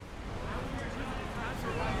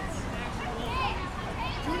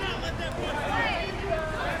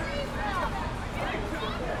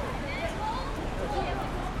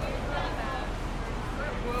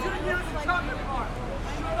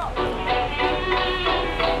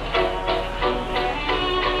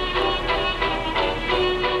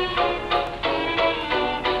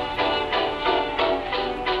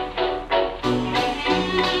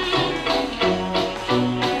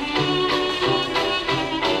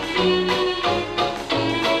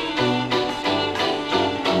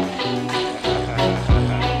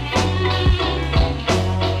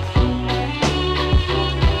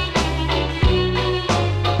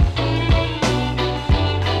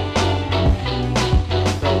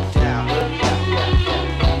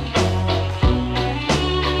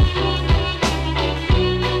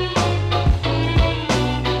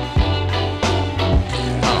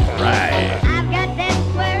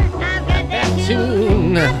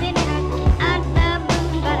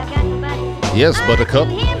Yes, Buttercup.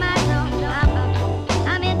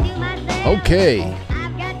 Okay.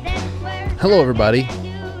 Hello, everybody.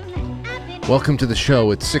 Welcome to the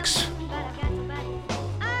show at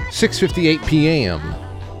 6:58 p.m.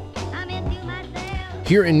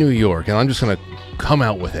 here in New York, and I'm just going to come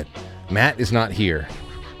out with it. Matt is not here.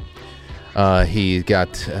 He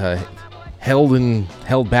got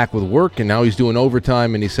held back with work, and now he's doing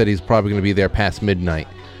overtime, and he said he's probably going to be there past midnight.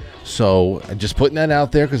 So just putting that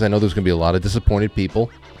out there because I know there's going to be a lot of disappointed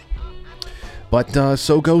people. But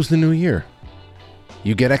so goes the new year.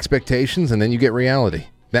 You get expectations and then you get reality.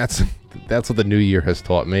 That's what the new year has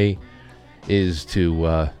taught me, is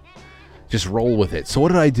to just roll with it. So what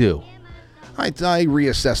did I do? I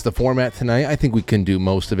reassessed the format tonight. I think we can do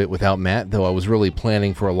most of it without Matt, though I was really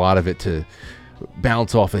planning for a lot of it to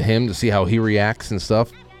bounce off of him to see how he reacts and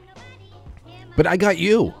stuff. But I got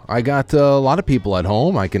you. I got a lot of people at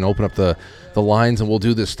home. I can open up the lines and we'll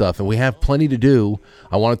do this stuff. And we have plenty to do.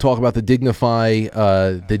 I want to talk about the DignifAI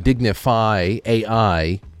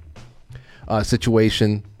AI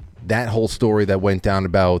situation. That whole story that went down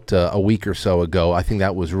about a week or so ago. I think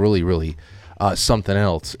that was really, really something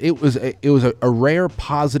else. It was a rare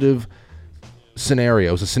positive scenario.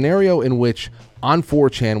 It was a scenario in which on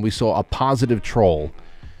 4chan we saw a positive troll.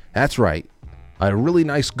 That's right. A really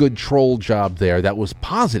nice, good troll job there that was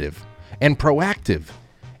positive and proactive,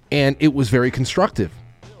 and it was very constructive.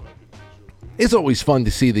 It's always fun to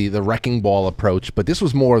see the wrecking ball approach, but this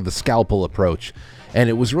was more of the scalpel approach, and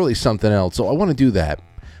it was really something else. So I want to do that.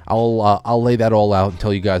 I'll lay that all out and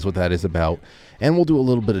tell you guys what that is about, and we'll do a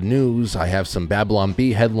little bit of news. I have some Babylon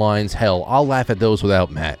Bee headlines. Hell, I'll laugh at those without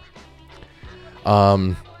Matt.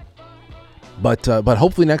 But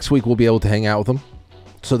hopefully next week we'll be able to hang out with them.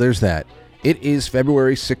 So there's that. It is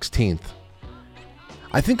February 16th.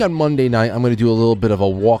 I think on Monday night I'm going to do a little bit of a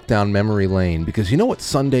walk down memory lane because you know what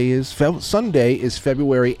Sunday is? Sunday is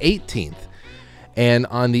February 18th. And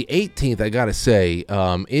on the 18th, I got to say,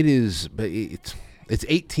 it's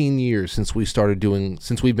 18 years since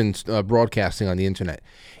we've been broadcasting on the internet.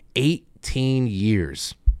 18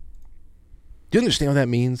 years. Do you understand what that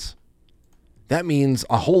means? That means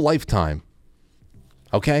a whole lifetime.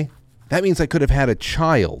 Okay? That means I could have had a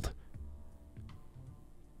child.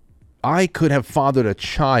 I could have fathered a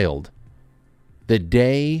child the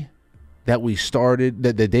day that we started,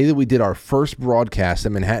 the day that we did our first broadcast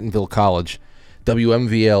at Manhattanville College,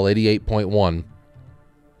 WMVL 88.1.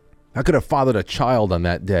 I could have fathered a child on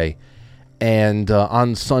that day. And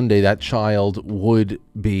on Sunday, that child would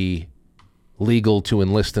be legal to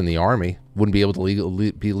enlist in the Army, wouldn't be able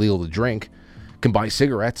to be legal to drink, can buy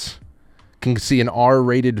cigarettes, can see an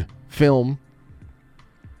R-rated film.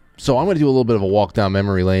 So I'm going to do a little bit of a walk down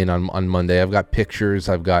memory lane on Monday. I've got pictures.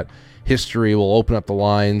 I've got history. We'll open up the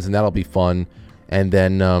lines, and that'll be fun. And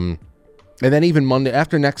then even Monday,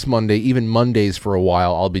 after next Monday, even Mondays for a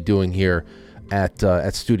while, I'll be doing here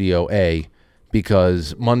at Studio A,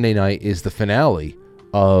 because Monday night is the finale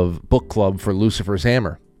of Book Club for Lucifer's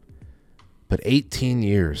Hammer. But 18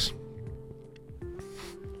 years.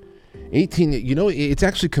 18, it's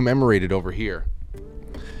actually commemorated over here.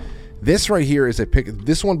 This right here is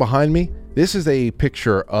this one behind me, this is a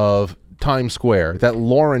picture of Times Square that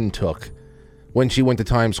Lauren took when she went to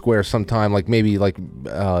Times Square sometime,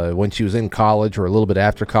 when she was in college or a little bit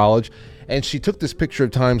after college. And she took this picture of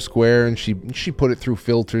Times Square and she put it through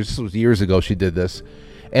filters. This was years ago she did this.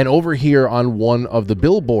 And over here on one of the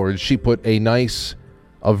billboards, she put a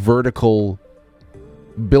vertical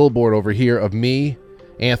billboard over here of me,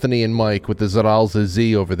 Anthony, and Mike with the Zeralza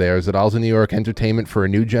Z over there. Zeralza New York Entertainment for a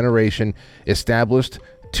New Generation, established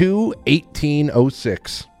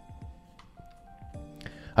 2/1806.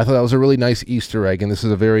 I thought that was a really nice Easter egg, and this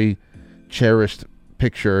is a very cherished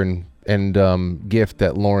picture and gift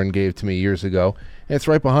that Lauren gave to me years ago. And it's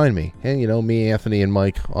right behind me. And, me, Anthony, and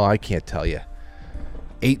Mike, I can't tell you.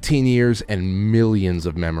 18 years and millions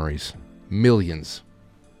of memories. Millions.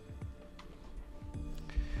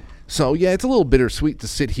 So, yeah, it's a little bittersweet to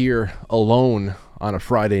sit here alone on a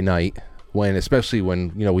Friday night, especially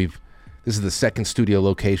when this is the second studio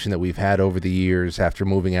location that we've had over the years after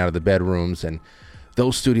moving out of the bedrooms, and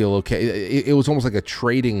those studio locations, it was almost like a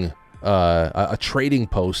trading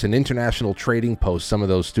post, an international trading post, some of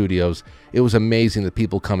those studios. It was amazing, the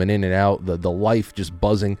people coming in and out, the life just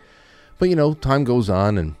buzzing. But, time goes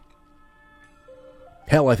on, and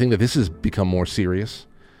hell, I think that this has become more serious.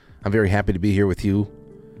 I'm very happy to be here with you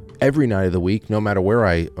every night of the week, no matter where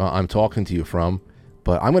I'm talking to you from.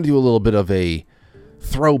 But I'm going to do a little bit of a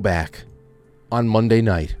throwback on Monday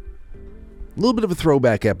night. A little bit of a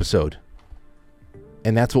throwback episode.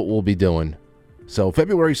 And that's what we'll be doing. So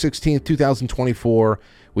February 16th, 2024,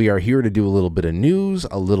 we are here to do a little bit of news,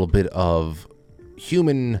 a little bit of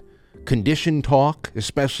human condition talk,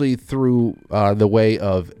 especially through the way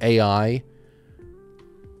of AI.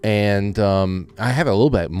 And I have a little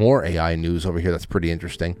bit more AI news over here that's pretty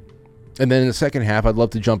interesting. And then in the second half, I'd love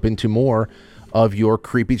to jump into more of your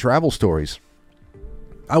creepy travel stories.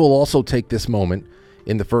 I will also take this moment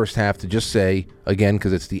in the first half to just say, again,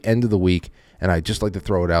 because it's the end of the week, and I'd just like to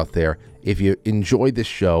throw it out there, if you enjoyed this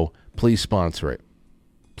show, please sponsor it.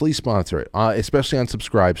 Please sponsor it, especially on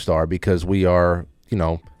Subscribestar, because we are,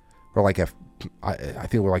 we're like I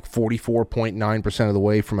think we're like 44.9% of the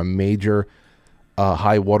way from a major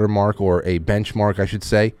high watermark, or a benchmark, I should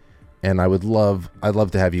say. And I'd love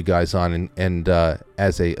to have you guys on and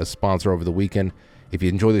as a sponsor over the weekend. If you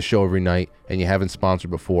enjoy the show every night and you haven't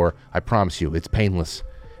sponsored before, I promise you, it's painless.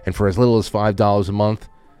 And for as little as $5 a month,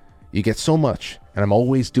 you get so much. And I'm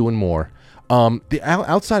always doing more.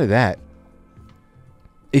 Outside of that,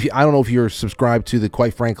 I don't know if you're subscribed to the,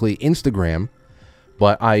 quite frankly, Instagram,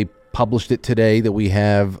 but I published it today that we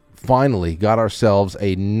have finally got ourselves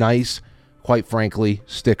a nice, quite frankly,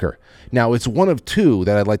 sticker. Now, it's one of two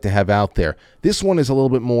that I'd like to have out there. This one is a little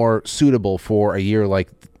bit more suitable for a year like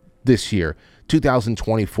this year,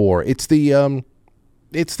 2024. It's the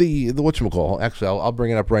whatchamacall. Actually, I'll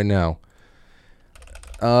bring it up right now.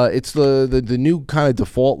 It's the new kind of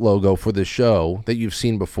default logo for the show that you've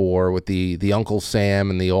seen before with the Uncle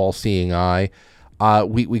Sam and the all-seeing eye.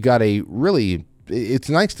 We got it's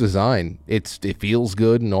a nice design. It feels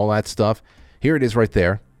good and all that stuff. Here it is right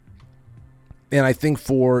there. And I think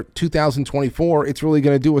for 2024, it's really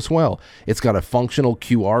going to do us well. It's got a functional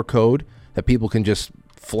QR code that people can just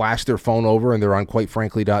flash their phone over, and they're on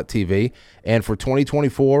quitefrankly.tv. And for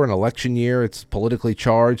 2024, an election year, it's politically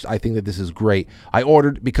charged. I think that this is great. I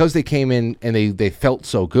ordered, because they came in and they felt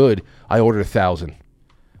so good, I ordered 1,000.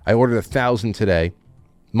 I ordered 1,000 today.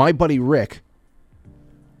 My buddy Rick,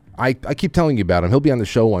 I keep telling you about him. He'll be on the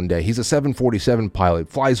show one day. He's a 747 pilot,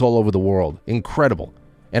 flies all over the world. Incredible.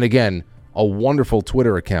 And again, a wonderful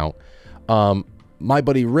Twitter account. My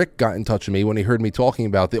buddy Rick got in touch with me when he heard me talking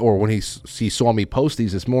about or when he saw me post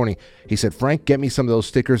these this morning. He said, "Frank, get me some of those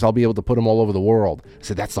stickers. I'll be able to put them all over the world." I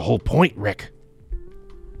said, "That's the whole point, Rick."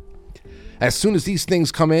 As soon as these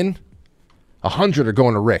things come in, 100 are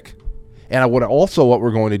going to Rick. And what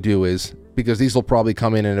we're going to do is, because these will probably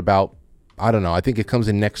come in about, I don't know, I think it comes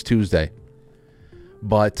in next Tuesday.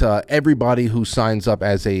 But everybody who signs up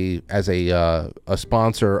as a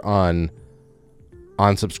sponsor on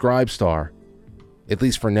Subscribestar, at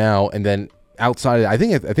least for now, and then outside of that, I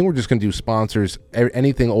think we're just going to do sponsors,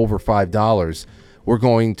 anything over $5. We're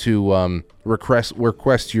going to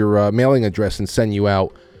request your mailing address and send you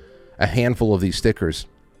out a handful of these stickers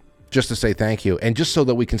just to say thank you, and just so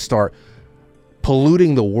that we can start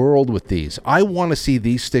polluting the world with these. I want to see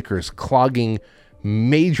these stickers clogging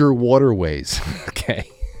major waterways. Okay.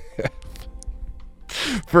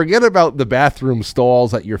 Forget about the bathroom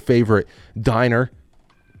stalls at your favorite diner,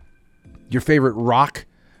 your favorite rock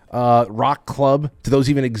club. Do those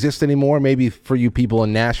even exist anymore? Maybe for you people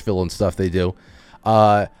in Nashville and stuff, they do.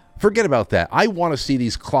 Forget about that. I want to see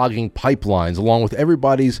these clogging pipelines along with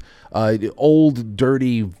everybody's old,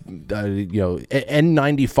 dirty,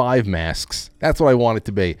 N95 masks. That's what I want it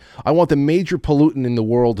to be. I want the major pollutant in the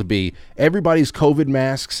world to be everybody's COVID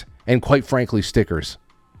masks and, quite frankly, stickers.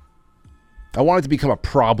 I want it to become a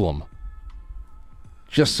problem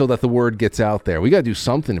just so that the word gets out there. We got to do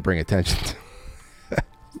something to bring attention to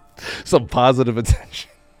some positive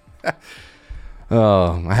attention.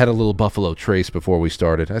 Oh, I had a little Buffalo Trace before we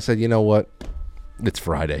started. I said, you know what? It's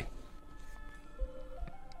Friday.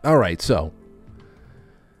 All right, so.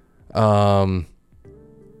 I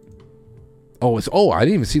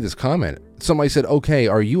didn't even see this comment. Somebody said, okay,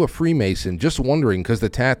 are you a Freemason? Just wondering, because the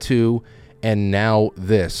tattoo and now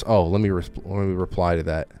this. Oh, let me reply to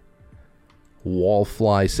that.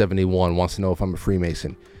 Wallfly71 wants to know if I'm a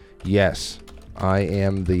Freemason. Yes, I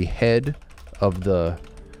am the head of the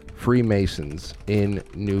Freemasons in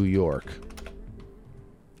New York.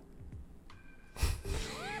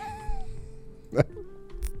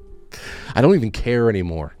 I don't even care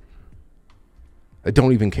anymore. I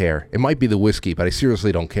don't even care. It might be the whiskey, but I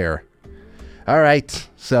seriously don't care. All right,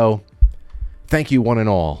 so thank you one and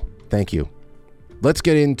all. Thank you. Let's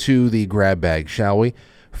get into the grab bag, shall we?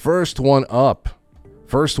 First one up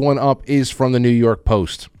is from the New York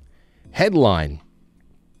Post. Headline: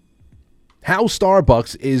 How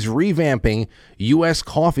Starbucks is revamping U.S.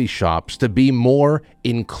 coffee shops to be more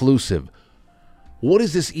inclusive. What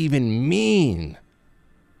does this even mean?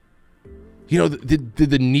 You know, did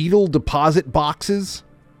the needle deposit boxes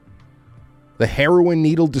The heroin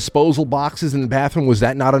needle disposal boxes in the bathroom, was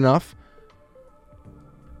that not enough?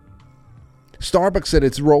 Starbucks said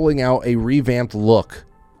it's rolling out a revamped look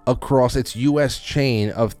across its U.S.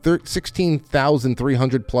 chain of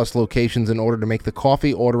 16,300 plus locations in order to make the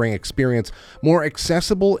coffee ordering experience more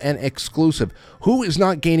accessible and exclusive. Who is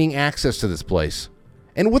not gaining access to this place?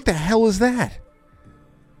 And what the hell is that?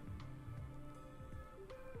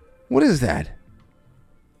 What is that?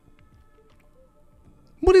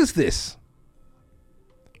 What is this?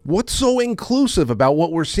 What's so inclusive about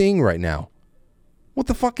what we're seeing right now? What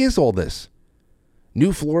the fuck is all this?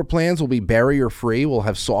 New floor plans will be barrier-free, will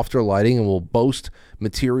have softer lighting, and will boast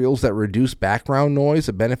materials that reduce background noise,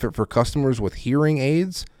 a benefit for customers with hearing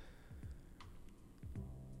aids.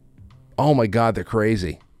 Oh my God, they're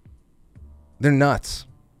crazy. They're nuts.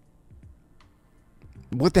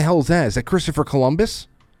 What the hell is that? Is that Christopher Columbus?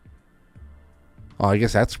 Oh, I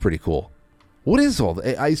guess that's pretty cool. What is all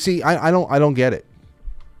that? I don't get it.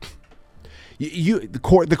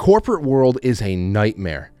 The corporate world is a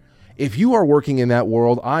nightmare. If you are working in that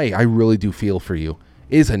world, I really do feel for you.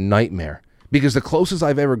 It is a nightmare. Because the closest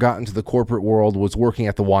I've ever gotten to the corporate world was working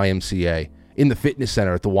at the YMCA, in the fitness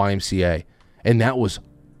center at the YMCA. And that was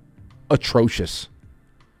atrocious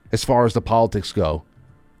as far as the politics go.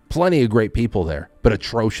 Plenty of great people there, but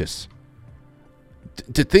atrocious.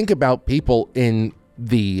 To think about people in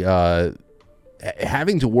the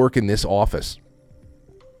having to work in this office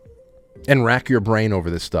and rack your brain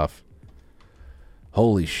over this stuff.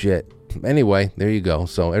 Holy shit. Anyway, there you go.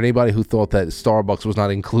 So anybody who thought that Starbucks was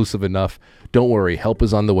not inclusive enough, don't worry. Help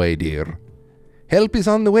is on the way, dear. Help is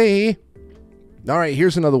on the way. All right,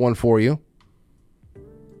 here's another one for you.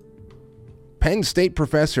 Penn State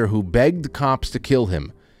professor who begged cops to kill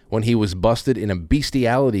him when he was busted in a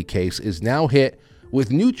bestiality case is now hit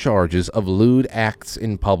with new charges of lewd acts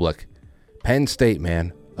in public. Penn State,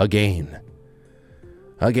 man. Again.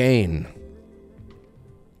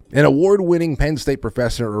 An award-winning Penn State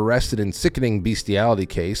professor arrested in sickening bestiality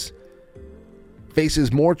case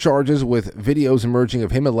faces more charges with videos emerging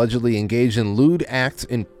of him allegedly engaged in lewd acts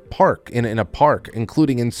in a park,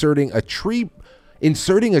 including inserting a tree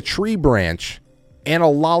branch and a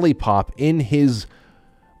lollipop in his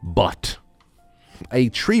butt. A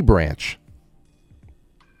tree branch.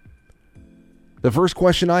 The first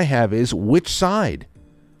question I have is, which side?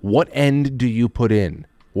 What end do you put in?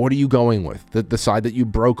 What are you going with? The side that you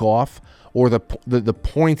broke off, or the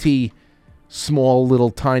pointy, small, little,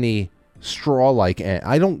 tiny, straw-like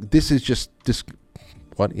end? This is just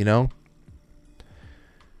what, you know?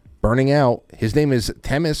 Burning out. His name is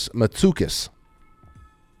Temis Matsukis,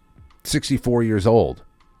 64 years old.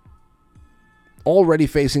 Already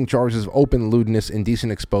facing charges of open lewdness,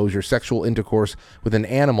 indecent exposure, sexual intercourse with an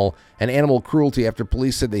animal, and animal cruelty after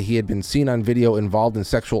police said that he had been seen on video involved in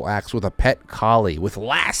sexual acts with a pet collie. With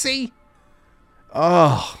Lassie?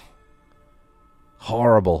 Oh,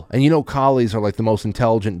 horrible. And you know collies are like the most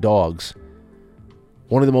intelligent dogs.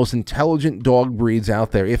 One of the most intelligent dog breeds out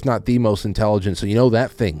there, if not the most intelligent. So you know that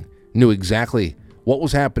thing knew exactly what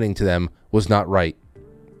was happening to them was not right.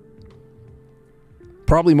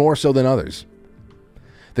 Probably more so than others.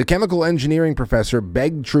 The chemical engineering professor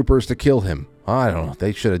begged troopers to kill him. I don't know,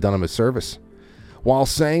 they should have done him a service. While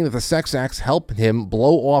saying that the sex acts helped him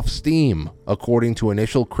blow off steam, according to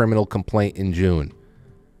initial criminal complaint in June.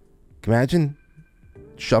 Can you imagine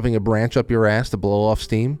shoving a branch up your ass to blow off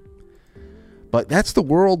steam? But that's the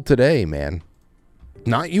world today, man.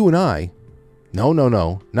 Not you and I. No,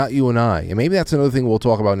 not you and I. And maybe that's another thing we'll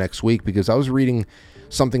talk about next week, because I was reading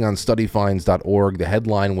something on studyfinds.org. The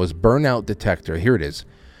headline was Burnout Detector. Here it is.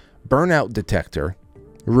 Burnout Detector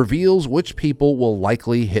reveals which people will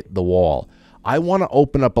likely hit the wall. I want to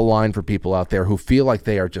open up a line for people out there who feel like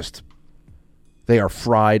they are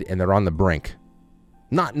fried and they're on the brink.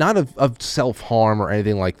 Not of self-harm or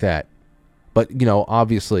anything like that. But, you know,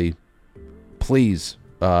 obviously, please,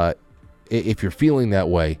 if you're feeling that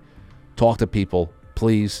way, talk to people,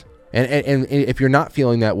 please. And if you're not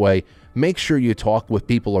feeling that way, make sure you talk with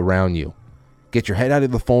people around you. Get your head out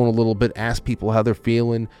of the phone a little bit. Ask people how they're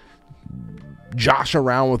feeling. Josh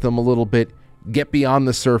around with them a little bit. Get beyond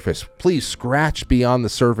the surface. Please scratch beyond the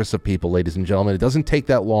surface of people, ladies and gentlemen. It doesn't take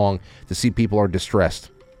that long to see people are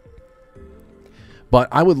distressed. But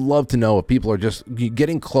I would love to know if people are just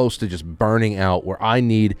getting close to just burning out, where I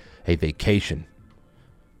need a vacation.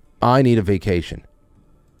 I need a vacation.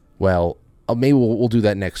 Well, maybe we'll do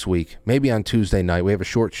that next week. Maybe on Tuesday night. We have a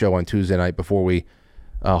short show on Tuesday night before we,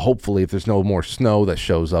 hopefully, if there's no more snow that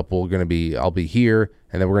shows up, I'll be here,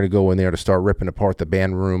 and then we're going to go in there to start ripping apart the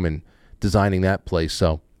band room and designing that place.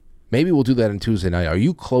 So maybe we'll do that on Tuesday night. Are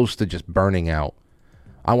you close to just burning out?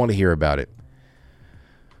 I want to hear about it.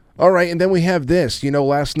 All right, and then we have this.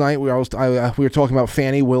 Last night we were talking about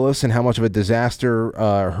Fani Willis and how much of a disaster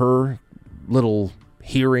her little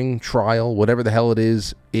hearing trial, whatever the hell it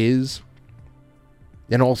is,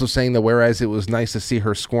 and also saying that whereas it was nice to see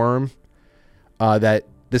her squirm, that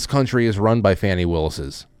this country is run by Fani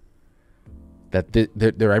Willis's. That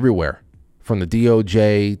they're everywhere, from the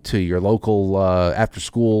DOJ to your local after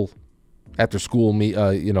school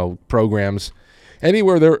programs,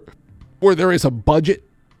 anywhere where there is a budget.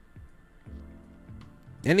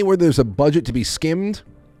 Anywhere there's a budget to be skimmed,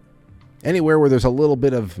 anywhere where there's a little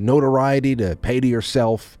bit of notoriety to pay to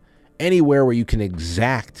yourself, anywhere where you can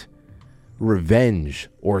exact revenge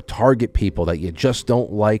or target people that you just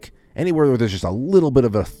don't like, anywhere where there's just a little bit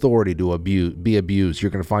of authority to be abused,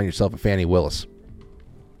 you're going to find yourself a Fani Willis.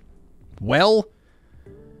 Well,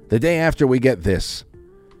 the day after we get this,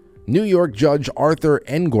 New York Judge Arthur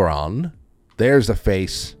Engoron, there's a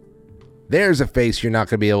face you're not going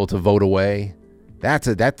to be able to vote away. That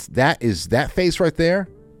face right there.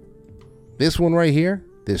 This one right here,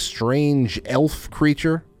 this strange elf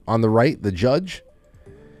creature on the right, the judge,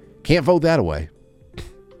 can't vote that away.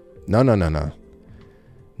 No.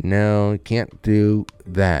 No, can't do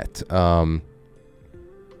that. Where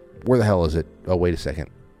the hell is it? Oh, wait a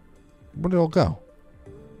second. Where did it all go?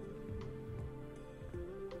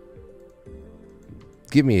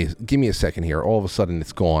 Give me a second here. All of a sudden,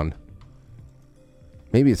 it's gone.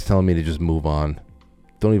 Maybe it's telling me to just move on.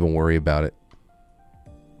 Don't even worry about it.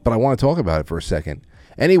 But I want to talk about it for a second.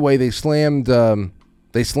 Anyway, they slammed down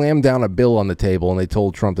a bill on the table, and they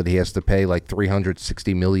told Trump that he has to pay like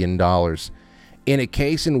 $360 million in a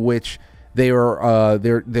case in which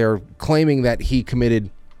they're claiming that he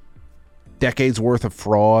committed decades worth of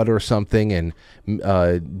fraud or something, and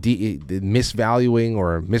misvaluing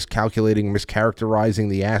or miscalculating, mischaracterizing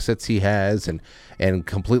the assets he has, and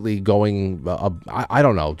completely going I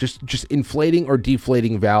don't know, just inflating or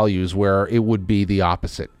deflating values where it would be the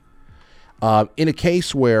opposite. In a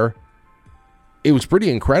case where it was pretty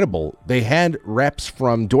incredible, they had reps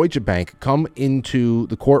from Deutsche Bank come into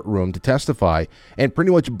the courtroom to testify and pretty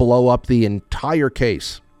much blow up the entire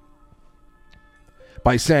case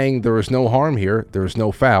by saying there is no harm here, there is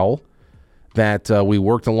no foul, that we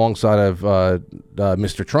worked alongside of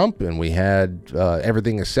Mr. Trump, and we had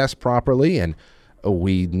everything assessed properly, and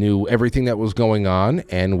we knew everything that was going on,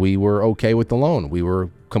 and we were okay with the loan. We were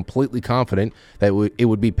completely confident that it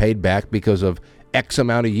would be paid back because of X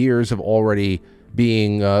amount of years of already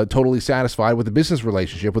being totally satisfied with the business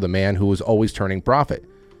relationship with a man who was always turning profit.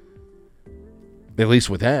 At least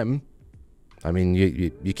with them. I mean,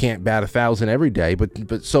 you can't bat 1,000 every day,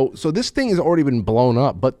 but so this thing has already been blown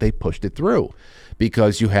up, but they pushed it through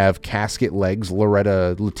because you have casket legs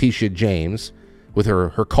Letitia James with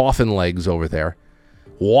her coffin legs over there,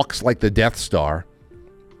 walks like the Death Star,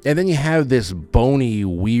 and then you have this bony,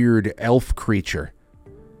 weird elf creature,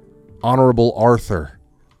 Honorable Arthur.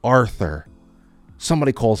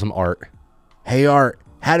 Somebody calls him Art. Hey Art,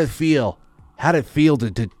 how'd it feel? How'd it feel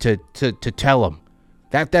to tell him?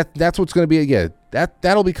 That's what's going to be again.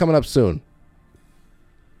 That'll be coming up soon.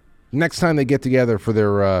 Next time they get together for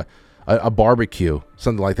their a barbecue,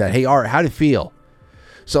 something like that. Hey Art, how'd it feel?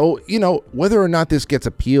 So whether or not this gets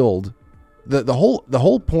appealed, the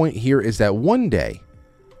whole point here is that one day,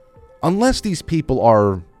 unless these people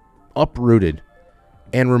are uprooted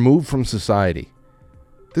and removed from society,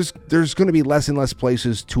 there's going to be less and less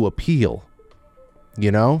places to appeal.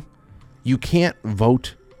 You can't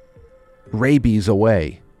vote rabies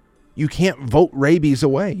away. You can't vote rabies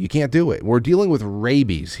away. You can't do it. We're dealing with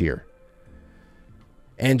rabies here.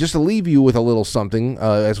 And just to leave you with a little something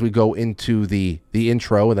as we go into the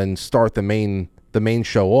intro and then start the main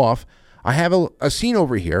show off, I have a scene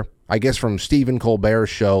over here, I guess from Stephen Colbert's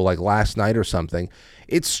show like last night or something.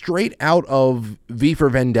 It's straight out of V for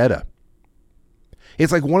Vendetta.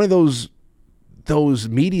 It's like one of those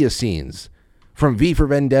media scenes from V for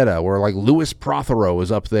Vendetta, where like Louis Prothero is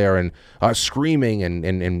up there and screaming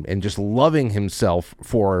and just loving himself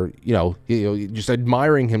for, just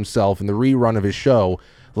admiring himself in the rerun of his show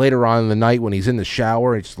later on in the night when he's in the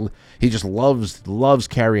shower. He just loves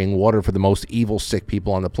carrying water for the most evil, sick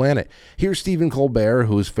people on the planet. Here's Stephen Colbert,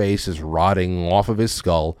 whose face is rotting off of his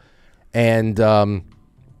skull, and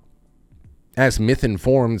as Myth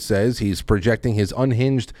Informed says, he's projecting his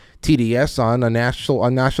unhinged TDS on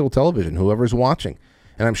national television, whoever's watching.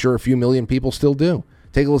 And I'm sure a few million people still do.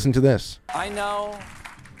 Take a listen to this. I know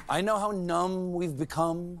how numb we've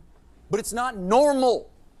become, but it's not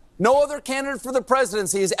normal. No other candidate for the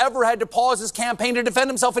presidency has ever had to pause his campaign to defend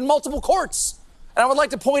himself in multiple courts. And I would like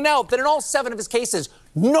to point out that in all 7 of his cases,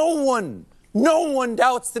 no one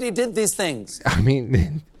doubts that he did these things. I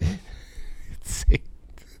mean,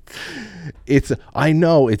 I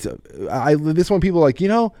know this one people are like,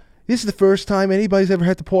 this is the first time anybody's ever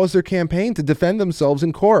had to pause their campaign to defend themselves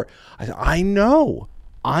in court. I know.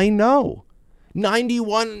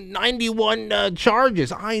 91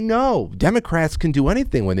 charges. I know. Democrats can do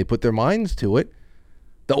anything when they put their minds to it.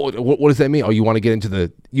 What does that mean? Oh, you want to get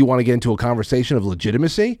into a conversation of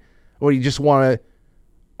legitimacy, or you just want to?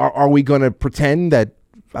 Are we going to pretend that?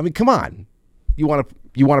 I mean, come on. You want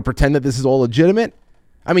to pretend that this is all legitimate?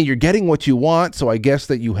 I mean, you're getting what you want, so I guess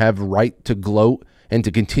that you have right to gloat and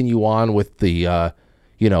to continue on with the, the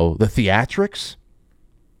theatrics,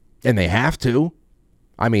 and they have to.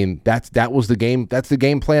 I mean, that was the game. That's the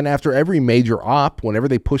game plan after every major op. Whenever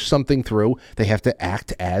they push something through, they have to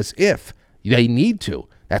act as if they need to.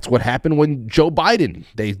 That's what happened when Joe Biden,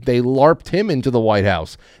 they LARPed him into the White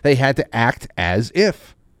House. They had to act as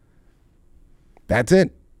if. That's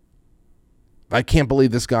it. I can't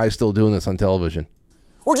believe this guy's still doing this on television.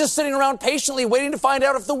 We're just sitting around patiently waiting to find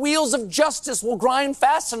out if the wheels of justice will grind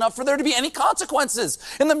fast enough for there to be any consequences.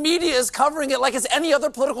 And the media is covering it like it's any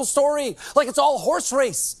other political story, like it's all horse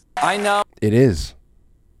race. I know. It is.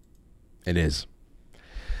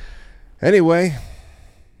 Anyway,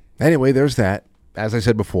 there's that. As I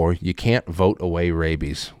said before, you can't vote away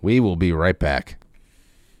rabies. We will be right back.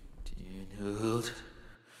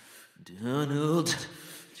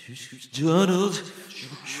 Donald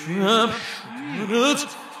Trump.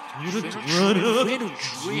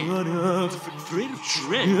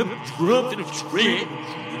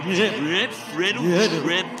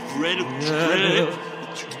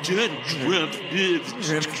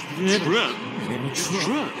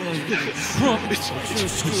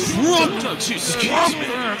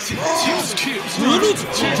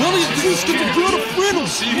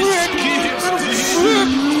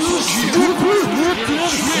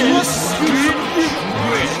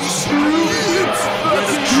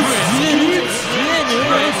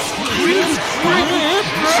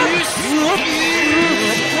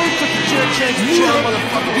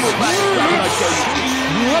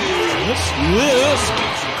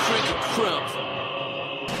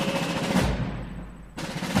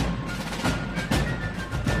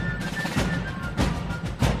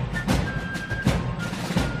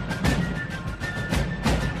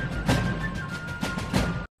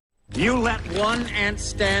 You let one ant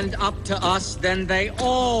stand up to us, then they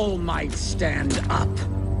all might stand up.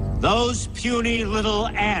 Those puny little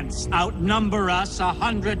ants outnumber us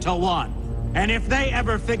 100 to 1. And if they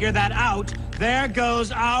ever figure that out, there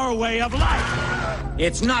goes our way of life.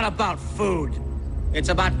 It's not about food. It's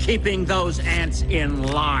about keeping those ants in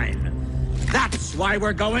line. That's why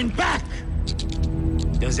we're going back.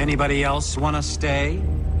 Does anybody else want to stay?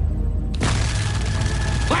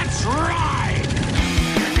 Let's ride!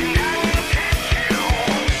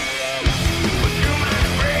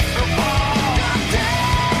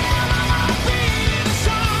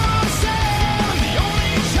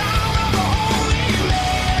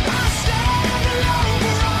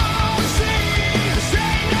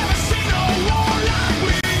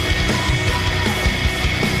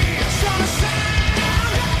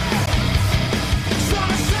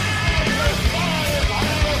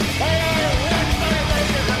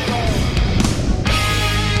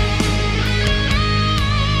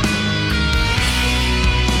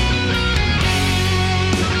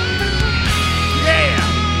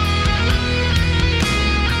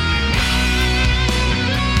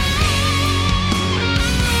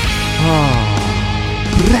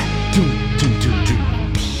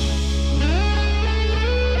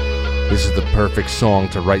 This is the perfect song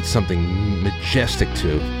to write something majestic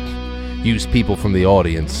to. Use people from the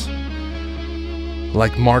audience.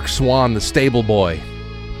 Like Mark Swan, the stable boy.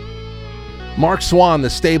 Mark Swan, the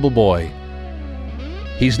stable boy.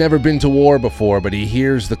 He's never been to war before, but he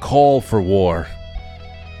hears the call for war.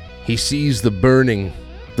 He sees the burning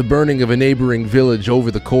of a neighboring village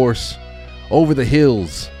over the course, over the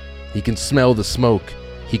hills. He can smell the smoke.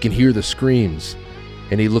 He can hear the screams.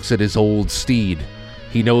 And he looks at his old steed.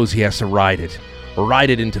 He knows he has to ride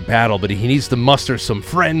it into battle, but he needs to muster some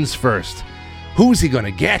friends first. Who's he going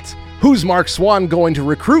to get? Who's Mark Swan going to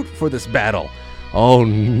recruit for this battle? Oh,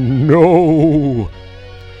 no.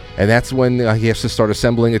 And that's when he has to start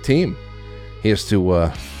assembling a team. He has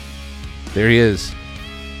to, there he is.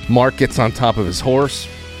 Mark gets on top of his horse,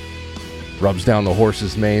 rubs down the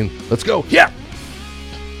horse's mane. Let's go. Yeah.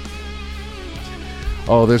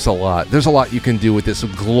 Oh, there's a lot. There's a lot you can do with this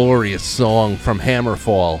glorious song from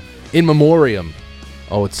Hammerfall, In Memoriam.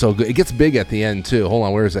 Oh, it's so good. It gets big at the end, too. Hold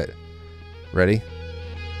on, where is it? Ready?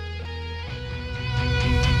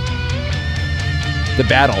 The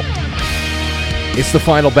battle. It's the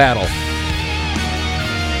final battle.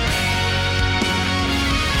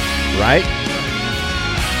 Right?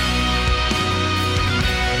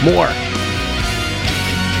 More.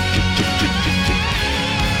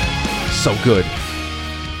 So good.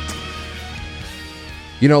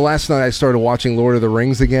 You know, last night I started watching Lord of the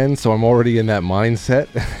Rings again, so I'm already in that mindset.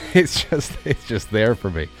 It's just there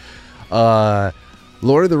for me.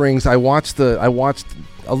 Lord of the Rings. I watched a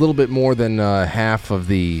little bit more than half of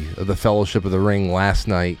the Fellowship of the Ring last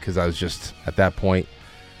night because I was just at that point.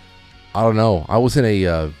 I don't know. I was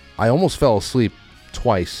in I almost fell asleep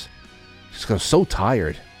twice just because I was so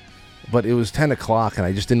tired. But it was 10 o'clock and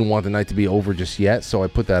I just didn't want the night to be over just yet, so I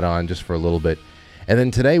put that on just for a little bit. And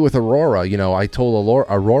then today with Aurora, you know, I told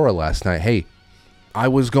Aurora last night, hey, I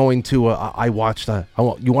was going to, I watched,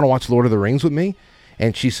 you want to watch Lord of the Rings with me?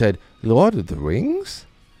 And she said, Lord of the Rings?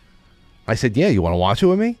 I said, yeah, you want to watch it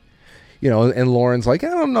with me? You know, and Lauren's like, I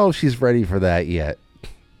don't know if she's ready for that yet.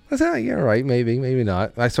 I said, oh, yeah, right, maybe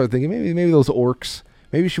not. I started thinking, maybe those orcs,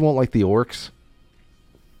 maybe she won't like the orcs.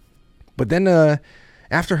 But then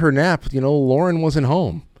after her nap, you know, Lauren wasn't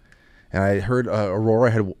home. And I heard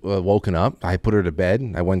Aurora had woken up. I put her to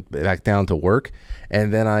bed. I went back down to work.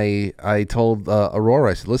 And then I told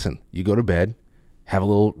Aurora, I said, listen, you go to bed, have a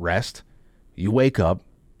little rest. You wake up,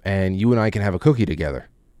 and you and I can have a cookie together.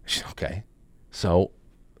 She said, okay. So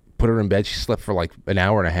put her in bed. She slept for like an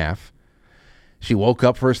hour and a half. She woke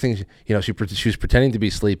up first thing, you know, she was pretending to be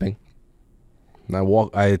sleeping.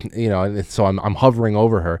 And so I'm hovering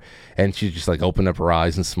over her, and she just like opened up her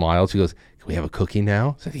eyes and smiled. She goes, can we have a cookie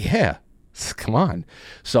now? I said, yeah, come on.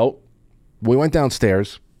 So we went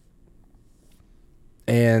downstairs,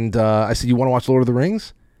 and I said, you want to watch Lord of the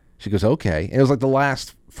Rings? She goes, okay. And it was like the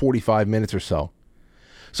last 45 minutes or so.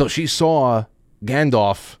 So she saw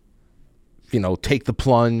Gandalf, you know, take the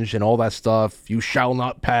plunge and all that stuff. You shall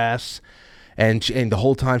not pass. And the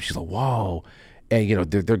whole time she's like, whoa. And, you know,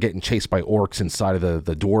 they're getting chased by orcs inside of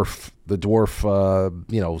the dwarf,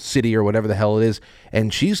 you know, city or whatever the hell it is.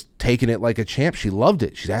 And she's taking it like a champ. She loved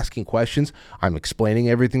it. She's asking questions. I'm explaining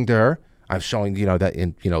everything to her. I'm showing, you know, that,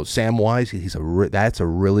 in, you know, Samwise, that's a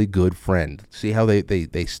really good friend. See how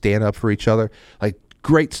they stand up for each other? Like,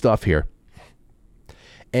 great stuff here.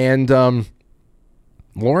 And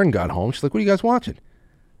Lauren got home. She's like, what are you guys watching?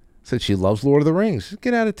 Said she loves Lord of the Rings.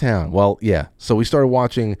 Get out of town. Well, yeah. So we started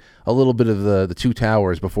watching a little bit of the Two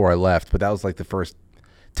Towers before I left, but that was like the first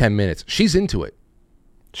 10 minutes. She's into it.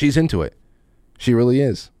 She really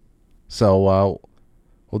is. So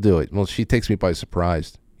we'll do it. Well, she takes me by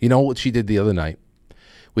surprise. You know what she did the other night?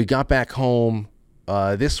 We got back home.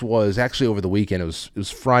 This was actually over the weekend. It was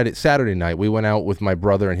Saturday night. We went out with my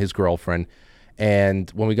brother and his girlfriend.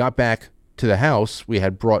 And when we got back to the house, we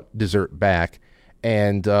had brought dessert back.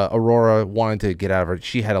 And Aurora wanted to get out of her.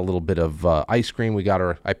 She had a little bit of ice cream.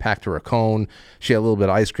 I packed her a cone. She had a little bit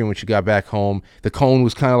of ice cream when she got back home. The cone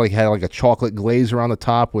was kind of like, had like a chocolate glaze around the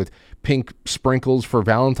top with pink sprinkles for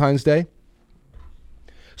Valentine's Day.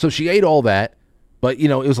 So she ate all that, but, you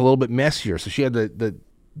know, it was a little bit messier. So she had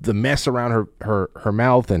the mess around her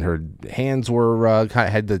mouth, and her hands were kind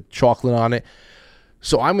of had the chocolate on it.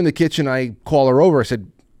 So I'm in the kitchen. I call her over. I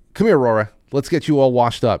said, come here, Aurora. Let's get you all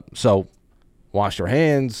washed up. So washed her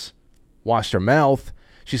hands, washed her mouth.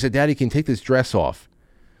 She said, Daddy, can you take this dress off?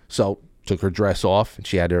 So took her dress off, and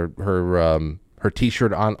she had her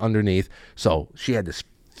T-shirt on underneath. So she had this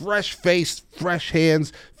fresh face, fresh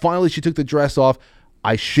hands. Finally, she took the dress off.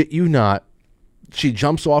 I shit you not. She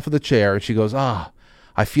jumps off of the chair, and she goes, I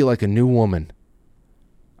feel like a new woman.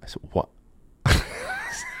 I said, what?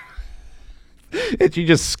 And she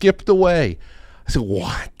just skipped away. I said,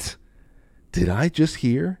 what did I just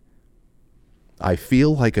hear? I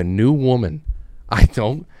feel like a new woman. I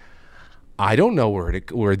don't know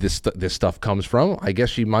where this stuff comes from. I guess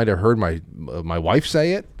she might have heard my wife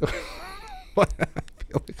say it. But I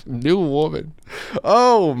feel like a new woman.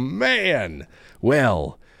 Oh man.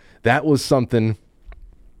 Well, that was something.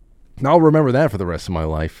 I'll remember that for the rest of my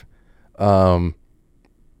life. But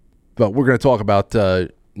we're going to talk about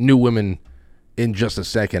new women in just a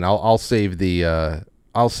second. I'll save the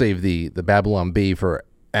Babylon Bee for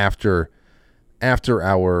after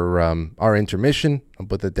our intermission. I'll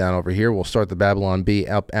put that down over here. We'll start the Babylon Bee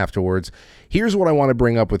up afterwards. Here's what I want to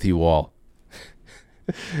bring up with you all.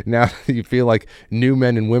 Now that you feel like new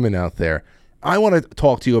men and women out there, I want to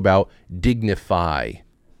talk to you about DignifAI.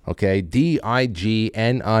 Okay,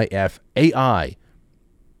 DignifAI.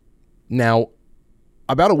 Now,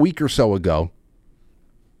 about a week or so ago,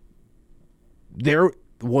 there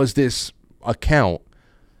was this account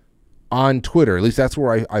on Twitter. At least that's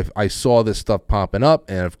where I saw this stuff popping up,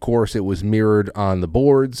 and of course it was mirrored on the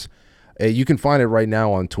boards. You can find it right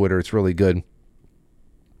now on Twitter. It's really good.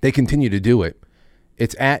 They continue to do it.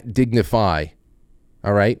 It's at DignifAI.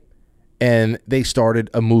 All right. And they started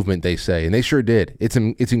a movement, they say, and they sure did. It's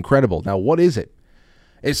incredible. Now, what is it?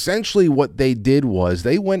 Essentially, what they did was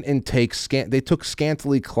they went and they took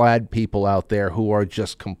scantily clad people out there who are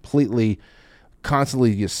just constantly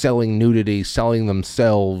selling nudity, selling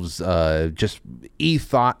themselves, just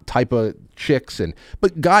e-thought type of chicks,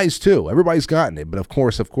 but guys too. Everybody's gotten it. But of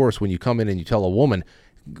course, when you come in and you tell a woman,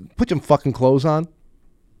 put some fucking clothes on,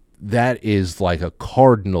 that is like a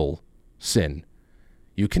cardinal sin.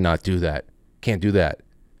 You cannot do that. Can't do that.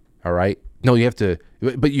 All right? No, you have to,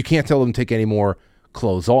 but you can't tell them to take any more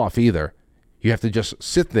clothes off either. You have to just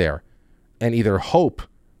sit there and either hope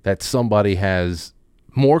that somebody has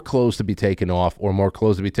more clothes to be taken off or more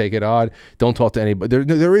clothes to be taken on. Don't talk to anybody.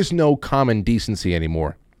 There is no common decency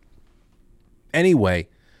anymore. Anyway,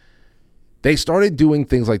 they started doing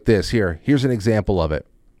things like this. Here's an example of it.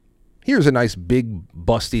 Here's a nice big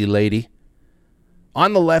busty lady.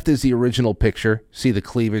 On the left is the original picture. See the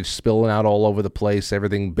cleavage spilling out all over the place,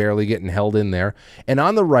 everything barely getting held in there. And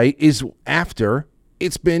on the right is after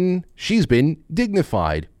she's been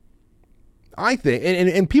dignified. I think,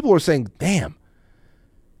 and people are saying, damn,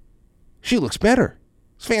 she looks better.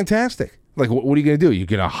 It's fantastic. Like, what are you going to do? You're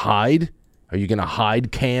going to hide? Are you going to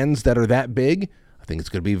hide cans that are that big? I think it's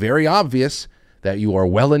going to be very obvious that you are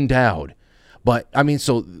well endowed. But, I mean,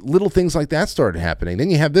 so little things like that started happening.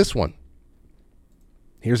 Then you have this one.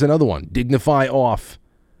 Here's another one. Dignify off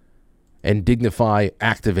and DignifAI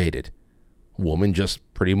activated. Woman just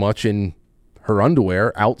pretty much in her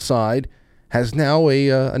underwear outside has now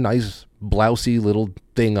a nice blousey little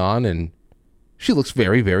thing on, and she looks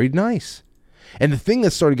very, very nice. And the thing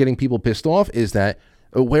that started getting people pissed off is that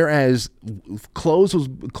whereas clothes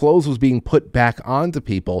was being put back onto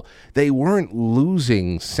people, they weren't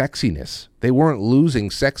losing sexiness. They weren't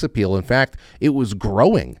losing sex appeal. In fact, it was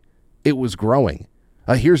growing. It was growing.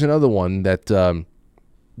 Here's another one that's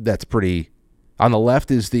pretty. On the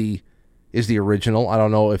left is the original. I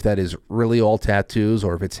don't know if that is really all tattoos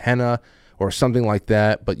or if it's henna or something like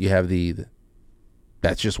that, but you have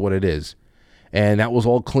that's just what it is. And that was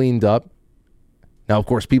all cleaned up. Now, of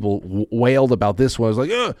course, people wailed about this one. It was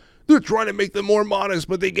like, they're trying to make them more modest,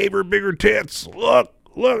 but they gave her bigger tits. Look,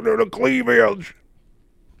 they're the cleavage.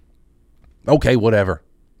 Okay, whatever.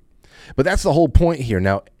 But that's the whole point here.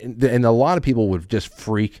 Now, and a lot of people would just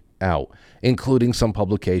freak out, including some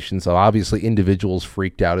publications. So obviously, individuals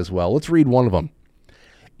freaked out as well. Let's read one of them.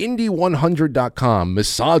 Indie100.com.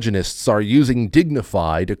 Misogynists are using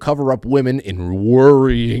DignifAI to cover up women in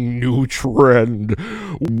worrying new trend.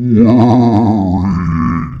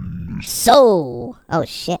 So, oh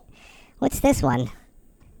shit. What's this one?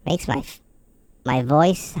 Makes my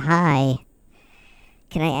voice high.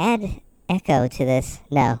 Can I add echo to this?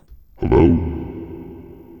 No. Hello.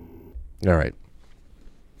 All right.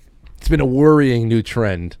 It's been a worrying new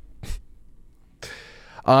trend.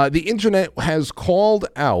 The internet has called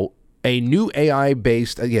out a new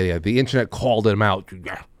AI-based... the internet called them out.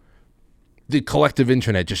 The collective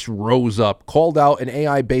internet just rose up, called out an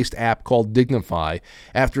AI-based app called DignifAI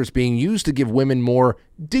after it's being used to give women more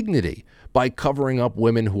dignity by covering up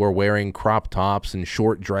women who are wearing crop tops and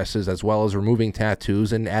short dresses, as well as removing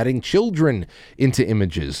tattoos and adding children into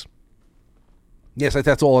images. Yes,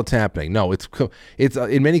 that's all that's happening. No, it's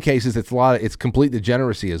in many cases it's complete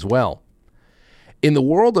degeneracy as well. In the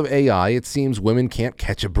world of AI, it seems women can't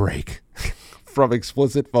catch a break from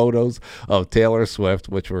explicit photos of Taylor Swift,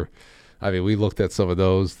 which were, we looked at some of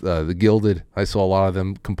those. The Gilded, I saw a lot of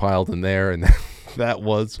them compiled in there, and that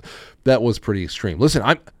was pretty extreme. Listen,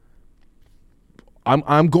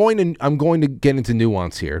 I'm going to get into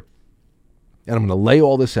nuance here, and I'm going to lay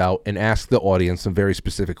all this out and ask the audience some very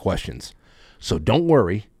specific questions. So don't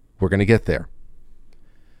worry, we're going to get there.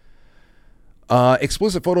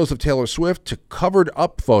 Explicit photos of Taylor Swift to covered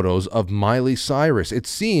up photos of Miley Cyrus. It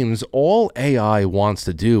seems all AI wants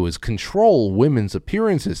to do is control women's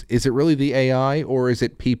appearances. Is it really the AI, or is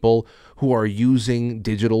it people who are using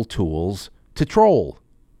digital tools to troll?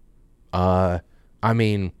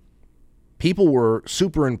 People were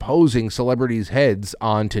superimposing celebrities' heads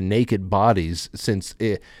onto naked bodies since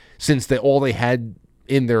all they had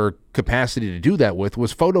in their capacity to do that with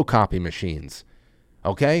was photocopy machines.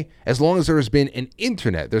 Okay? As long as there has been an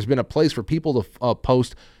internet, there's been a place for people to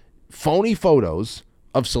post phony photos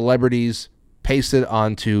of celebrities pasted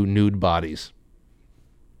onto nude bodies.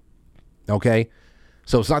 Okay?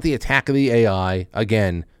 So it's not the attack of the AI.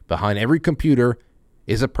 Again, behind every computer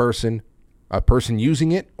is a person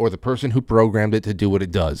using it or the person who programmed it to do what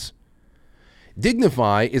it does.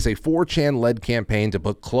 DignifAI is a 4chan-led campaign to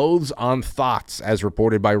put clothes on thoughts, as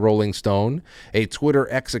reported by Rolling Stone. A Twitter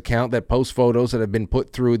X account that posts photos that have been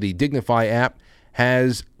put through the DignifAI app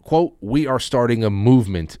has, quote, "We are starting a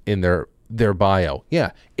movement" in their bio.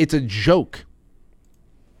 Yeah, it's a joke.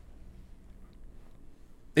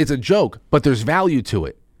 It's a joke, but there's value to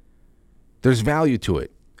it. There's value to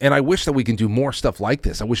it. And I wish that we can do more stuff like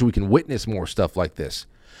this. I wish we can witness more stuff like this.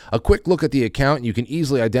 A quick look at the account, you can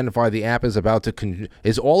easily identify the app is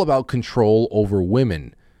all about control over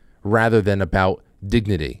women rather than about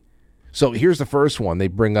dignity. So here's the first one. They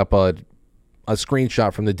bring up a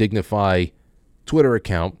screenshot from the DignifAI Twitter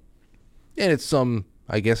account, and it's an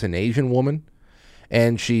Asian woman,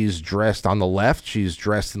 and she's dressed on the left. She's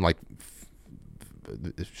dressed in like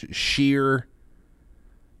sheer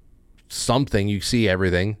something. You see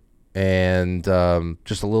everything. And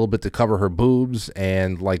just a little bit to cover her boobs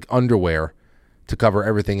and like underwear to cover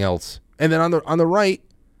everything else. And then on the right,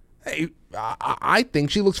 hey, I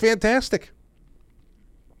think she looks fantastic.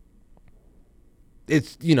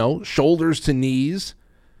 It's, shoulders to knees.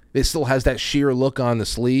 It still has that sheer look on the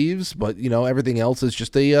sleeves, but, everything else is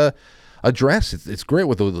just a dress. It's great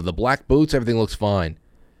with the black boots. Everything looks fine.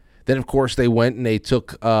 Then, of course, they went and they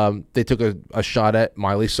took a shot at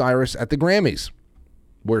Miley Cyrus at the Grammys,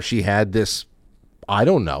 where she had this, I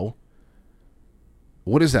don't know,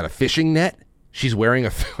 what is that, a fishing net? She's wearing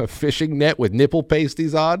a fishing net with nipple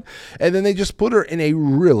pasties on, and then they just put her in a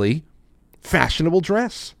really fashionable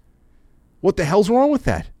dress. What the hell's wrong with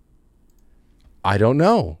that? I don't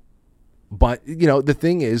know. But, the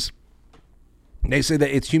thing is, they say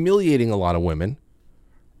that it's humiliating a lot of women.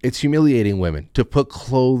 It's humiliating women to put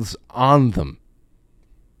clothes on them.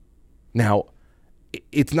 Now,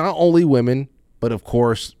 it's not only women. But, of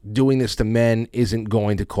course, doing this to men isn't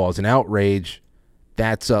going to cause an outrage.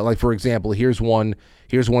 That's, like, for example, here's one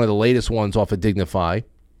of the latest ones off of DignifAI.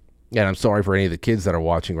 And I'm sorry for any of the kids that are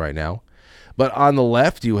watching right now. But on the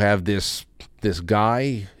left, you have this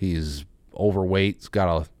guy. He's overweight. He's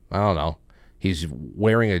got he's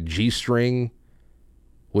wearing a G-string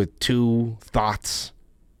with two thoughts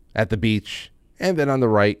at the beach. And then on the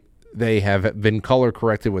right, they have been color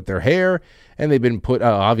corrected with their hair. And they've been put,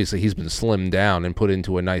 obviously he's been slimmed down and put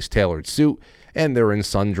into a nice tailored suit, and they're in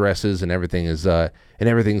sundresses, and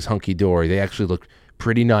everything's hunky-dory. They actually look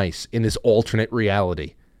pretty nice in this alternate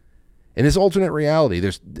reality. That's just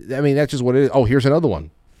what it is. Oh, here's another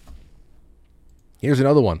one.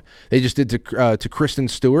 They just did to Kristen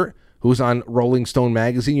Stewart, who's on Rolling Stone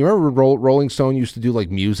magazine. You remember Rolling Stone used to do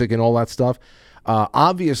like music and all that stuff?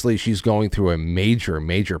 Obviously, she's going through a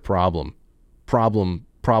major problem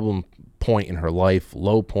point in her life,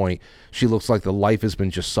 low point. She looks like the life has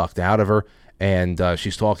been just sucked out of her, and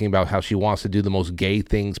she's talking about how she wants to do the most gay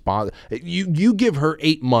things. You give her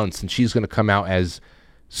 8 months, and she's going to come out as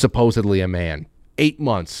supposedly a man. 8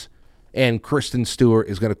 months, and Kristen Stewart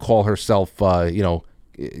is going to call herself,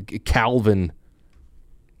 Calvin.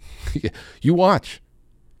 You watch.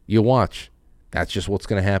 That's just what's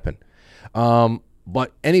going to happen.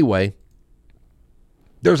 But anyway,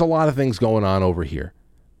 there's a lot of things going on over here.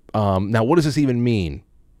 Now, what does this even mean?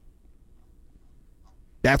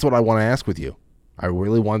 That's what I want to ask with you. I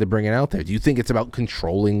really wanted to bring it out there. Do you think it's about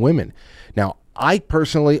controlling women? Now, I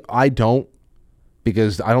personally, I don't,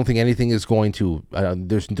 because I don't think anything is going to,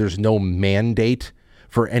 there's no mandate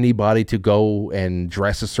for anybody to go and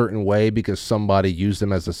dress a certain way because somebody used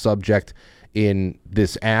them as a subject in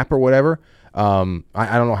this app or whatever. I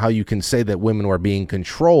don't know how you can say that women are being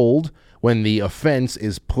controlled when the offense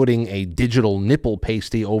is putting a digital nipple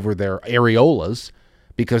pasty over their areolas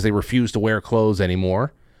because they refuse to wear clothes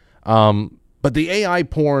anymore. But the AI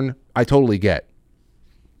porn, I totally get.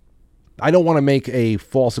 I don't want to make a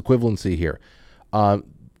false equivalency here.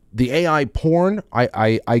 The AI porn,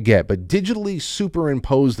 I get. But digitally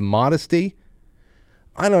superimposed modesty,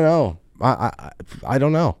 I don't know. I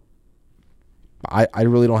don't know. I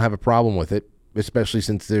really don't have a problem with it, especially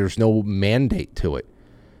since there's no mandate to it.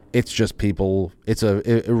 It's just people, it's a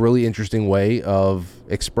really interesting way of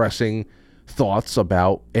expressing thoughts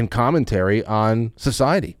about and commentary on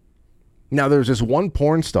society. Now, there's this one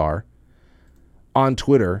porn star on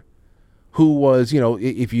Twitter who was,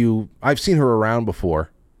 I've seen her around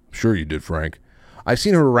before. I'm sure you did, Frank. I've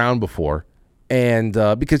seen her around before. And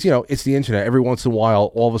because, it's the internet. Every once in a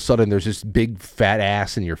while, all of a sudden, there's this big fat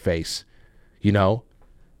ass in your face.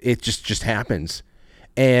 It just happens.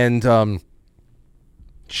 And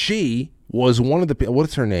she was one of the,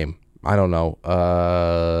 what's her name? I don't know.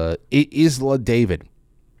 Isla David.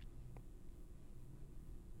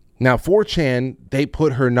 Now, 4chan, they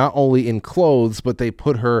put her not only in clothes, but they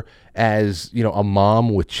put her as, a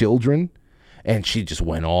mom with children. And she just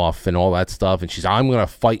went off and all that stuff. And she's, I'm going to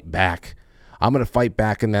fight back. I'm going to fight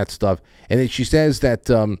back and that stuff. And then she says that,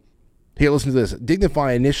 here, listen to this.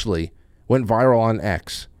 DignifAI initially went viral on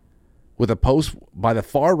X with a post by the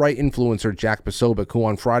far-right influencer Jack Posobiec, who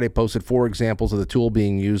on Friday posted 4 examples of the tool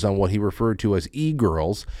being used on what he referred to as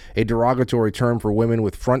e-girls, a derogatory term for women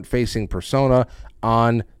with front-facing persona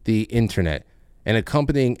on the internet. An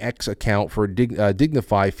accompanying X account for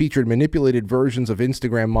DignifAI featured manipulated versions of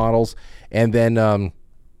Instagram models, and then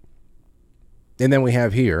we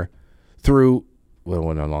have here through what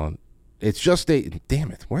went on. It's just a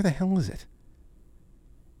damn it. Where the hell is it?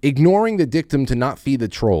 Ignoring the dictum to not feed the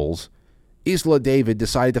trolls, Isla David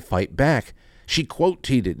decided to fight back. She quote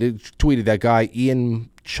tweeted that guy Ian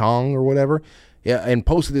Chong or whatever, and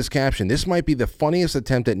posted this caption: "This might be the funniest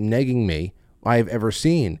attempt at negging me I have ever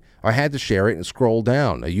seen. I had to share it and scroll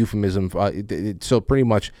down." A euphemism. So pretty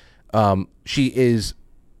much,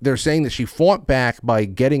 they're saying that she fought back by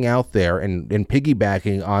getting out there and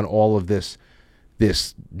piggybacking on all of this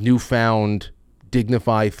newfound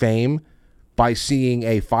DignifAI fame by seeing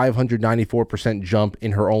a 594% jump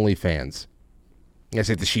in her OnlyFans. I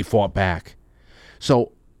said that she fought back.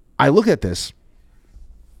 So I look at this.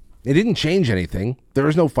 It didn't change anything. There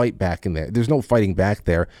is no fight back in there. There's no fighting back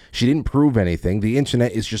there. She didn't prove anything. The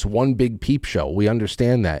internet is just one big peep show. We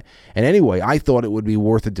understand that. And anyway, I thought it would be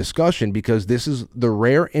worth a discussion because this is the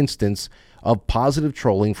rare instance of positive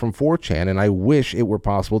trolling from 4chan, and I wish it were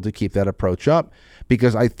possible to keep that approach up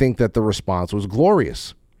because I think that the response was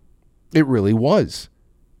glorious. It really was.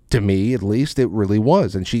 To me, at least, it really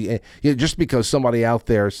was. And she, just because somebody out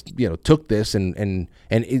there, took this and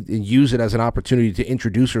use it as an opportunity to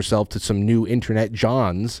introduce herself to some new internet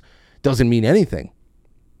Johns, doesn't mean anything.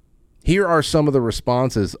 Here are some of the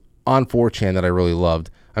responses on 4chan that I really loved.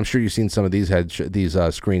 I'm sure you've seen some of these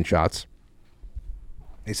screenshots.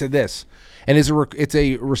 They said this, and it's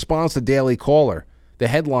a response to Daily Caller. The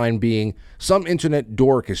headline being, "Some internet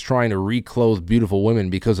dork is trying to reclothe beautiful women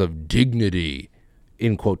because of dignity,"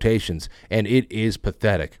 in quotations, and it is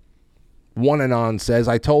pathetic. One Anon says,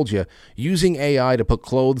 "I told you, using AI to put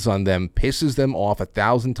clothes on them pisses them off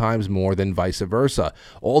 1,000 times more than vice versa.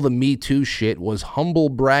 All the Me Too shit was humble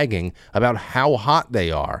bragging about how hot they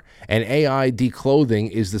are, and AI declothing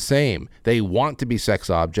is the same. They want to be sex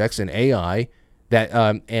objects, and AI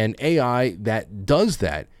that does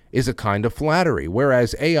that is a kind of flattery,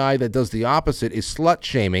 whereas AI that does the opposite is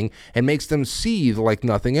slut-shaming and makes them seethe like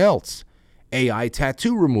nothing else. AI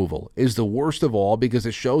tattoo removal is the worst of all because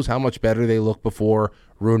it shows how much better they look before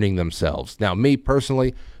ruining themselves." Now, me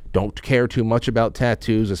personally, don't care too much about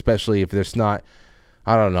tattoos, especially if there's not,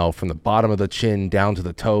 I don't know, from the bottom of the chin down to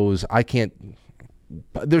the toes. I can't,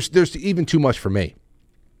 there's even too much for me.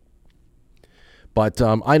 But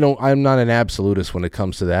I'm not an absolutist when it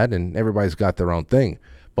comes to that, and everybody's got their own thing.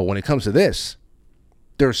 But when it comes to this,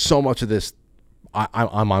 there's so much of this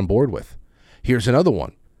I'm on board with. Here's another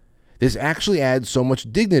one. This actually adds so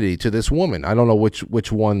much dignity to this woman. I don't know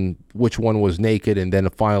which one was naked and then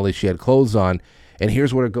finally she had clothes on. And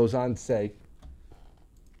here's what it goes on to say.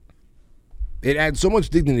 It adds so much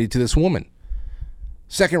dignity to this woman.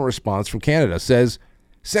 Second response from Canada says,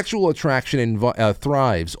 "Sexual attraction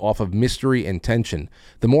thrives off of mystery and tension.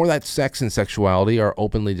 The more that sex and sexuality are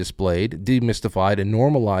openly displayed, demystified, and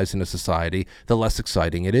normalized in a society, the less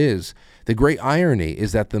exciting it is. The great irony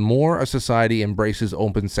is that the more a society embraces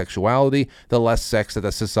open sexuality, the less sex that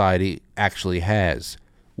a society actually has."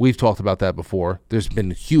 We've talked about that before. There's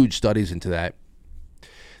been huge studies into that.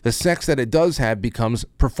 The sex that it does have becomes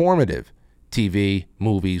performative. TV,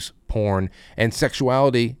 movies, porn, and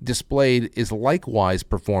sexuality displayed is likewise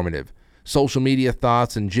performative. Social media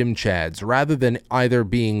thoughts and gym chads, rather than either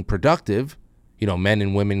being productive, men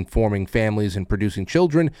and women forming families and producing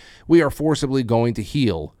children, we are forcibly going to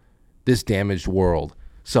heal this damaged world.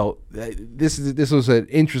 So this was an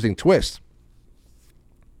interesting twist.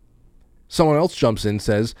 Someone else jumps in and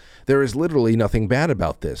says, "There is literally nothing bad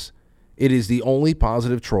about this. It is the only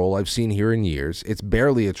positive troll I've seen here in years. It's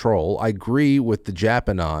barely a troll. I agree with the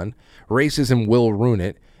Japanon. Racism will ruin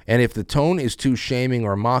it, and if the tone is too shaming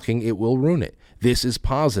or mocking, it will ruin it. This is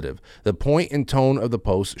positive. The point and tone of the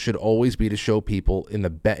post should always be to show people in the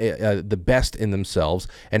best in themselves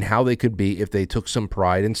and how they could be if they took some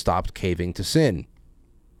pride and stopped caving to sin."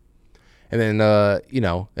 And then,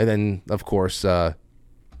 and then of course,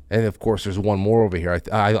 there's one more over here.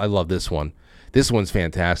 I love this one. This one's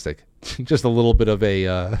fantastic. Just a little bit of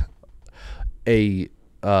a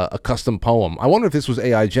custom poem. I wonder if this was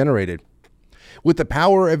AI generated. With the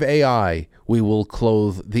power of AI, we will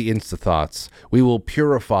clothe the Instathoughts. We will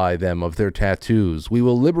purify them of their tattoos. We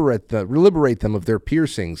will liberate them of their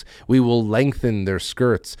piercings. We will lengthen their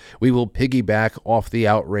skirts. We will piggyback off the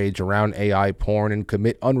outrage around AI porn and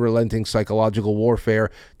commit unrelenting psychological warfare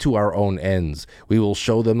to our own ends. We will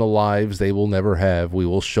show them the lives they will never have. We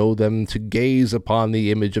will show them to gaze upon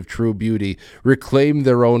the image of true beauty, reclaim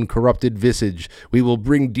their own corrupted visage. We will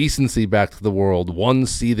bring decency back to the world, one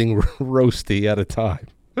seething roasty at a time.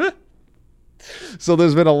 So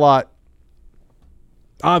there's been a lot.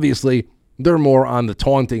 Obviously, they're more on the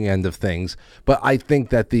taunting end of things, but I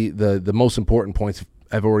think that the most important points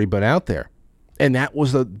have already been out there. And that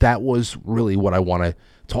was really what I want to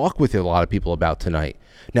talk with a lot of people about tonight.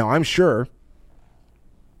 Now, I'm sure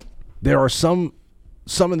there are some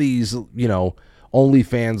of these,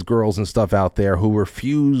 OnlyFans girls and stuff out there who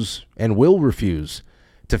refuse and will refuse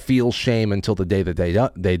to feel shame until the day that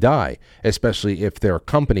they die, especially if their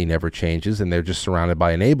company never changes and they're just surrounded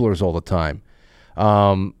by enablers all the time,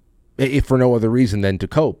 if for no other reason than to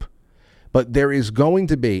cope. But there is going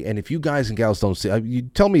to be, and if you guys and gals don't see, you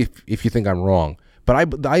tell me if you think I'm wrong, but I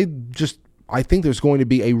think there's going to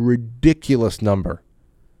be a ridiculous number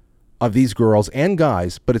of these girls and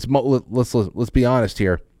guys, but let's be honest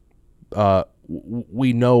here.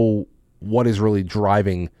 We know what is really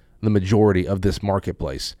driving the majority of this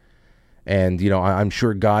marketplace. And, I'm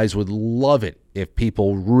sure guys would love it if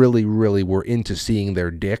people really, really were into seeing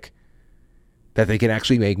their dick, that they can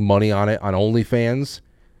actually make money on it on OnlyFans.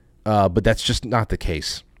 But that's just not the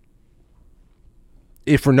case.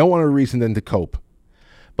 If for no other reason than to cope.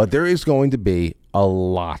 But there is going to be a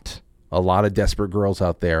lot of desperate girls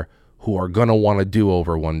out there who are going to want a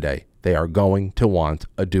do-over one day. They are going to want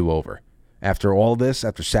a do-over. After all this,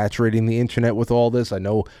 after saturating the internet with all this, I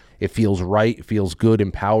know it feels right, it feels good,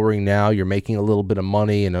 empowering now. You're making a little bit of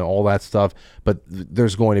money and all that stuff, but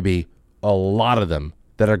there's going to be a lot of them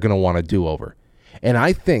that are going to want a do-over. And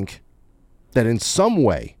I think that in some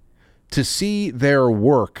way, to see their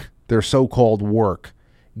work, their so-called work,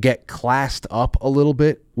 get classed up a little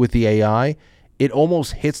bit with the AI, it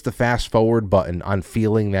almost hits the fast-forward button on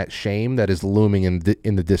feeling that shame that is looming in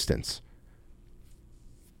the distance.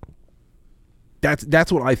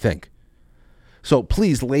 That's what I think. So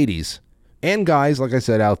please, ladies and guys, like I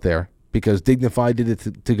said, out there, because DignifAI did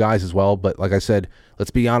it to guys as well. But like I said, let's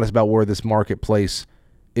be honest about where this marketplace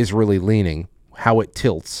is really leaning, how it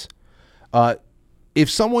tilts. If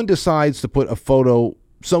someone decides to put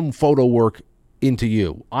some photo work into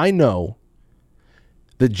you, I know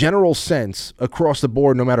the general sense across the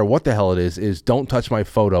board, no matter what the hell it is don't touch my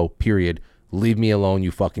photo, period. Leave me alone, you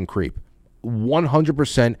fucking creep.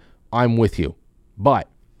 100% I'm with you. But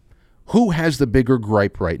who has the bigger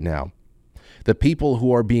gripe right now? The people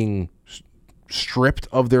who are being stripped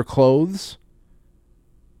of their clothes,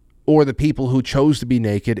 or the people who chose to be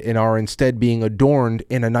naked and are instead being adorned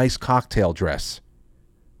in a nice cocktail dress?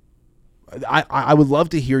 I would love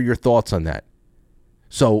to hear your thoughts on that.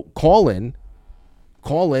 So call in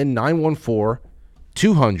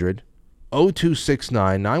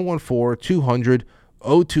 914-200-0269,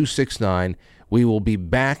 914-200-0269. We will be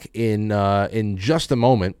back in just a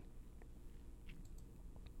moment.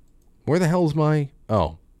 Where the hell is my...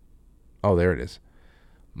 Oh, there it is.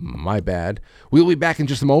 My bad. We'll be back in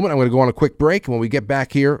just a moment. I'm going to go on a quick break. And when we get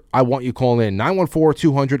back here, I want you calling in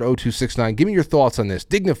 914-200-0269. Give me your thoughts on this.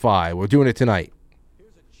 DignifAI. We're doing it tonight.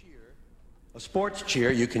 Here's a cheer, a sports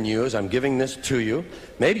cheer you can use. I'm giving this to you.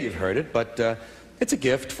 Maybe you've heard it, but it's a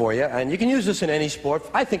gift for you. And you can use this in any sport.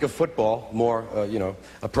 I think of football more,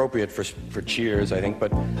 appropriate for cheers, I think.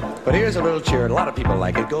 But here's a little cheer. And a lot of people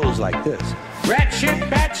like it. It goes like this. Rat shit,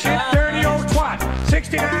 bat shit, dirty old twat.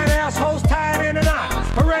 69 assholes tied in a knot.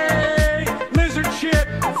 Hooray! Lizard shit,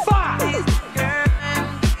 fight!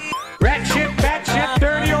 Rat shit, bat shit,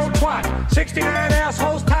 dirty old twat. 69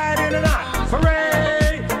 assholes tied in a knot.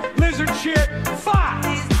 Hooray! Lizard shit, fight!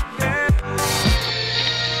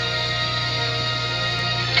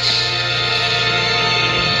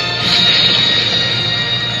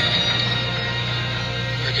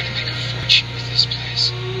 We're gonna make a fortune with this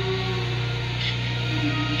place.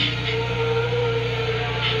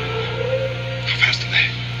 How fast are they?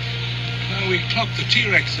 Well, we clocked the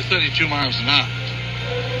T-Rex to 32 miles an hour.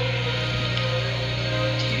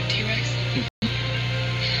 T-Rex?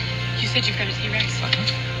 You said you've got a T-Rex?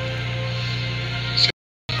 So,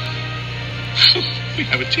 we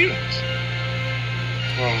have a T-Rex.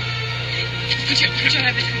 Well, Put your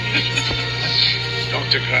head between your knees.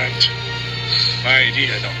 Dr. Grant, my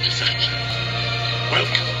dear Dr. Thatcher,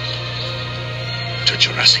 welcome to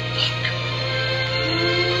Jurassic Park.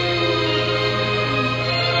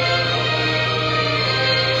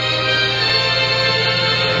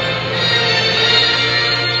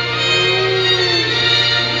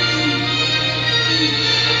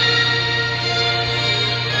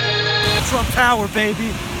 tower,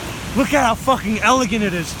 baby. Look at how fucking elegant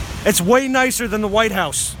it is. It's way nicer than the White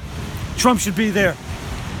House. Trump should be there.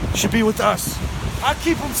 Should be with us. I'll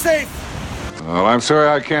keep him safe. Well, I'm sorry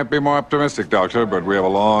I can't be more optimistic, Doctor, but we have a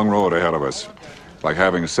long road ahead of us. Like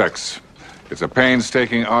having sex. It's a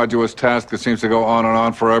painstaking, arduous task that seems to go on and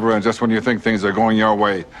on forever, and just when you think things are going your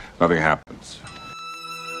way, nothing happens.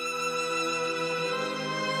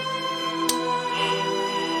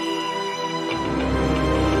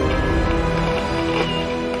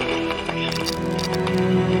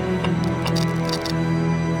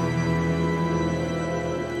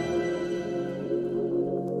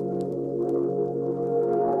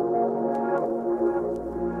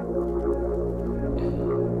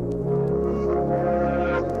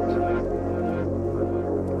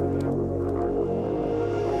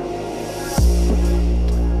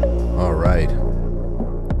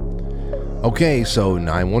 Okay, so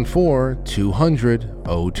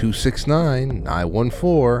 914-200-0269,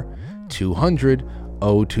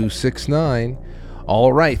 914-200-0269.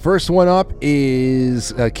 All right, first one up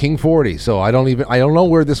is King 40. So I don't know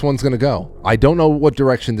where this one's going to go. I don't know what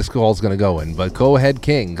direction this call is going to go in, but go ahead,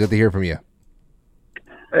 King. Good to hear from you.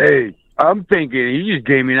 Hey, I'm thinking you just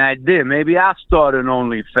gave me an idea. Maybe I'll start an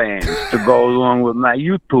OnlyFans to go along with my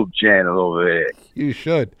YouTube channel over there. You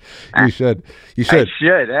should. You should. I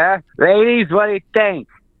should, huh? Ladies, what do you think?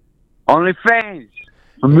 OnlyFans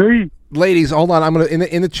for me? Ladies, hold on. I'm gonna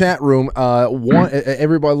in the chat room. One,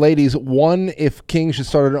 everybody, ladies. One, if King should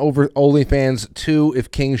start an OnlyFans. Two,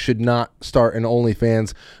 if King should not start an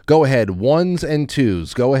OnlyFans. Go ahead. Ones and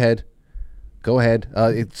twos. Go ahead. Go ahead.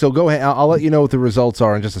 So go ahead. I'll let you know what the results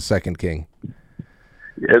are in just a second, King.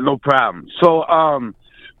 Yeah, no problem. So,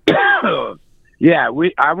 yeah,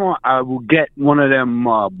 I will get one of them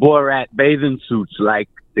Borat bathing suits like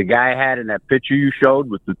the guy had in that picture you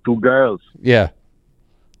showed with the two girls. Yeah.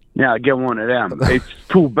 Yeah, I'll get one of them. It's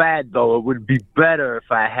too bad, though. It would be better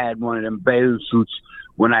if I had one of them bathing suits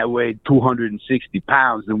when I weighed 260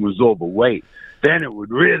 pounds and was overweight. Then it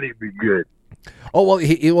would really be good. Oh, well,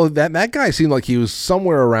 that guy seemed like he was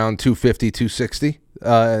somewhere around 250, 260.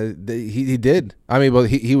 He did. I mean, well,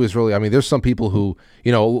 he was really, I mean, there's some people who,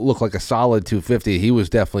 look like a solid 250. He was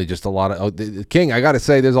definitely just a lot of, King, I got to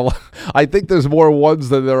say, there's a lot, I think there's more ones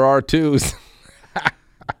than there are twos.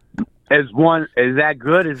 Is that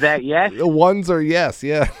good? Is that yes? The ones are yes,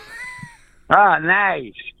 yeah. Ah,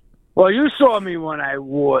 nice. Well, you saw me when I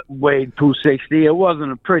weighed 260. It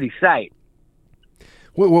wasn't a pretty sight.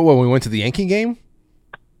 When we went to the Yankee game?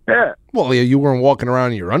 Yeah. Well, you weren't walking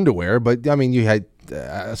around in your underwear, but I mean, you had.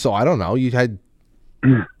 So I don't know. You had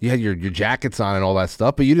your jackets on and all that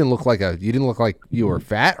stuff, but you didn't look like you were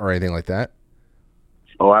fat or anything like that.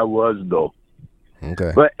 Oh, I was though.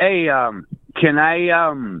 Okay. But hey, can I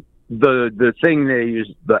the thing they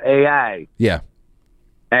use, the AI? Yeah.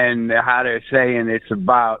 And how they're saying it's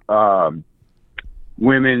about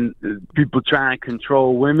women, people trying to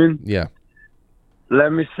control women. Yeah.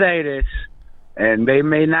 Let me say this, and they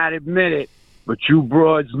may not admit it, but you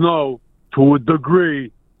broads know, to a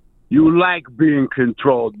degree, you like being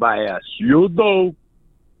controlled by us. You do.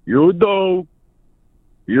 You do.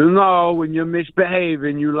 You know when you're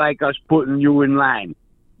misbehaving, you like us putting you in line.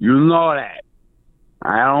 You know that.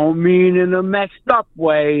 I don't mean in a messed up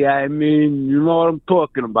way. I mean, you know what I'm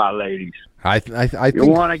talking about, ladies. I think you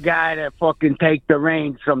want a guy that fucking take the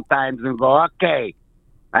reins sometimes and go, okay,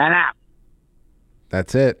 enough.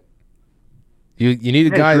 That's it. You need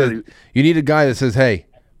a guy that says, "Hey,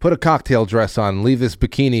 put a cocktail dress on, and leave this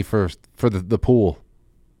bikini for the pool."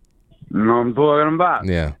 You know what I'm talking about?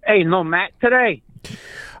 Yeah. Hey, no Matt today.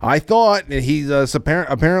 I thought he's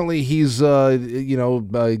apparently he's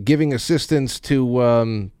giving assistance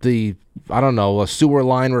to the sewer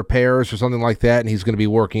line repairs or something like that, and he's going to be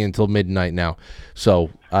working until midnight now. So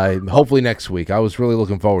hopefully next week. I was really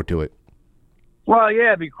looking forward to it. Well,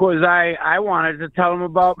 yeah, because I wanted to tell him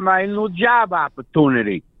about my new job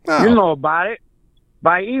opportunity. Oh. You know about it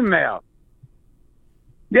by email.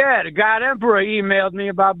 Yeah, the God Emperor emailed me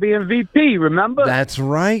about being VP, remember? That's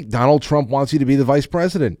right. Donald Trump wants you to be the vice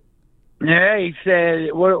president. Yeah, he said,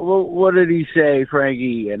 what did he say,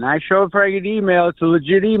 Frankie? And I showed Frankie the email. It's a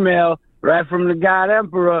legit email right from the God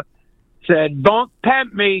Emperor. Said, don't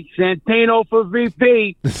tempt me, Santino for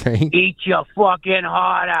VP. Eat your fucking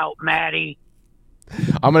heart out, Matty.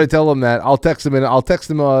 I'm going to tell him that. I'll text him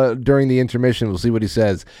during the intermission. We'll see what he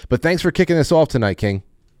says. But thanks for kicking us off tonight, King.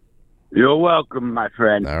 You're welcome, my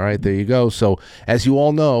friend. All right, there you go. So, as you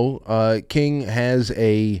all know, King has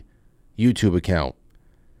a YouTube account.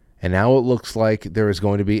 And now it looks like there is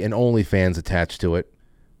going to be an OnlyFans attached to it.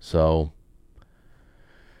 So,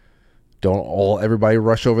 don't everybody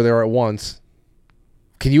rush over there at once.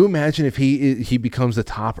 Can you imagine if he becomes the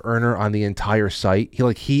top earner on the entire site?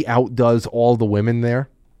 He outdoes all the women there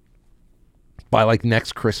by like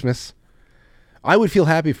next Christmas. I would feel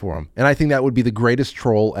happy for him, and I think that would be the greatest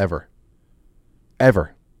troll ever.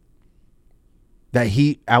 Ever.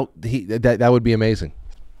 That would be amazing.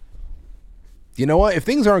 You know what? If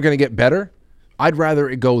things aren't going to get better, I'd rather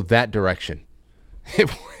it go that direction.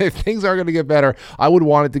 If things aren't going to get better, I would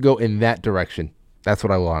want it to go in that direction. That's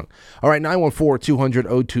what I want. All right,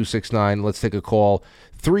 914-200-0269. Let's take a call.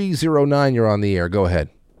 309, you're on the air. Go ahead.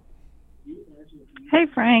 Hey,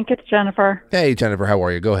 Frank. It's Jennifer. Hey, Jennifer. How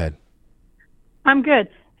are you? Go ahead. I'm good.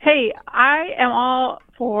 Hey, I am all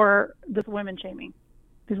for this women shaming.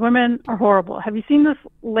 These women are horrible. Have you seen this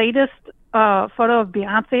latest photo of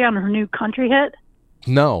Beyonce on her new country hit?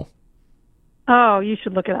 No. Oh, you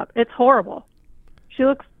should look it up. It's horrible. She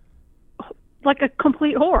looks like a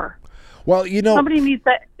complete whore. Well, somebody needs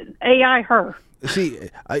to AI her. See,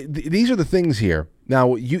 these are the things here.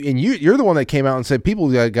 Now, you're the one that came out and said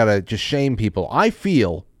people got to just shame people. I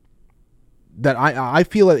feel that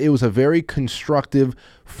it was a very constructive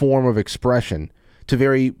form of expression to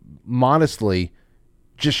very modestly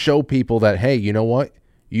just show people that, hey, you know what?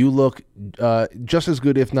 You look just as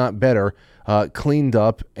good, if not better, cleaned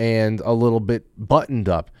up and a little bit buttoned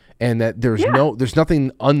up, and that there's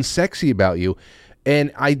nothing unsexy about you.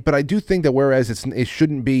 But I do think that whereas it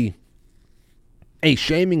shouldn't be a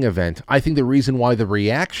shaming event, I think the reason why the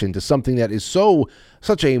reaction to something that is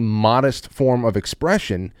such a modest form of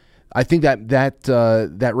expression, I think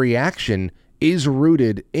that reaction is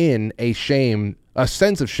rooted in a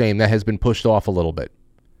sense of shame that has been pushed off a little bit.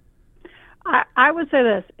 I would say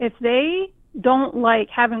this: if they don't like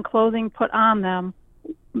having clothing put on them,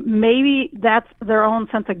 maybe that's their own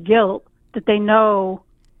sense of guilt that they know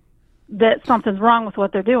that something's wrong with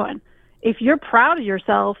what they're doing. If you're proud of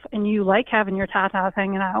yourself and you like having your tatas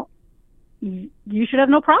hanging out, you should have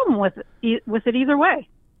no problem with it either way.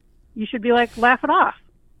 You should be like, laugh it off.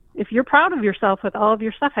 If you're proud of yourself with all of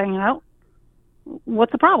your stuff hanging out,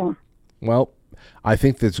 what's the problem? Well, I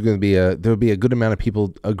think there'll be a good amount of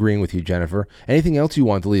people agreeing with you, Jennifer. Anything else you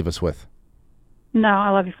want to leave us with? No, I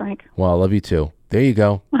love you, Frank. Well, I love you too. There you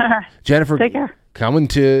go. Jennifer, take care. Coming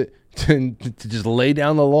to just lay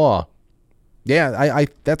down the law. Yeah, I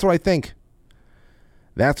that's what I think.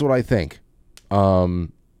 That's what I think. I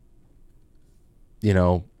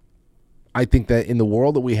think that in the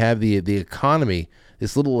world that we have, the economy,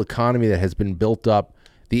 this little economy that has been built up,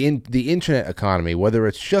 the internet economy, whether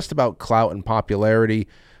it's just about clout and popularity,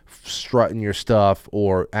 strutting your stuff,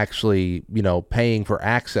 or actually, paying for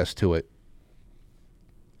access to it.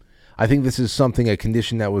 I think this is a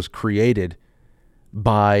condition that was created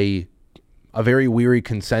by a very weary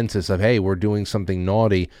consensus of, hey, we're doing something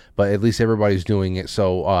naughty, but at least everybody's doing it,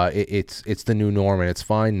 so it's the new norm and it's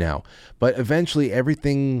fine now. But eventually,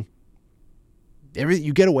 you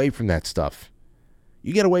get away from that stuff.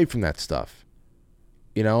 And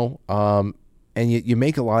you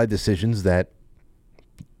make a lot of decisions that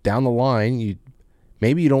down the line,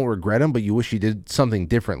 maybe you don't regret them, but you wish you did something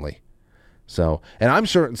differently. So, and I'm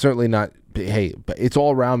certainly not, hey, but it's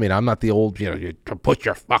all around me, and I'm not the old, you put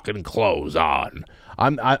your fucking clothes on.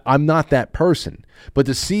 I'm not that person. But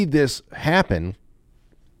to see this happen,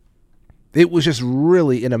 it was just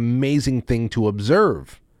really an amazing thing to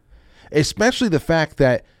observe. Especially the fact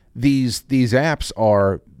that these apps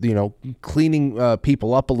are, cleaning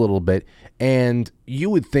people up a little bit, and you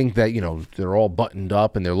would think that, they're all buttoned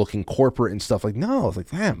up and they're looking corporate and stuff. No, it's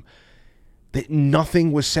like, damn. That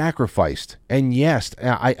nothing was sacrificed. And yes,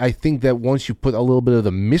 I think that once you put a little bit of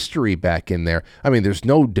the mystery back in there, I mean, there's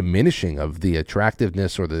no diminishing of the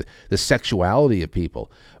attractiveness or the sexuality of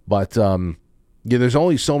people. But there's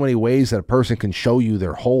only so many ways that a person can show you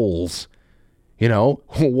their holes.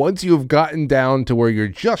 Once you've gotten down to where you're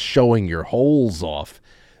just showing your holes off,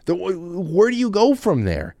 where do you go from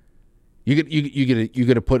there? You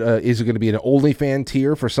gonna put is it going to be an OnlyFans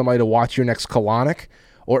tier for somebody to watch your next colonic?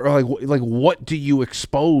 Or like what do you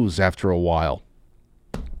expose after a while?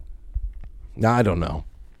 I don't know.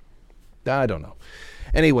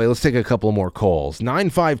 Anyway, let's take a couple more calls.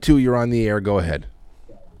 952, you're on the air. Go ahead.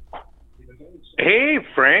 Hey,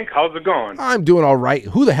 Frank. How's it going? I'm doing all right.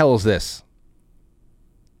 Who the hell is this?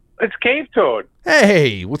 It's Cave Toad.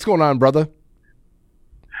 Hey, what's going on, brother?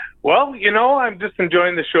 Well, I'm just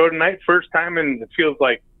enjoying the show tonight. First time in, it feels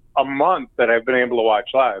like, a month that I've been able to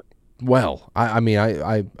watch live. Well, I'm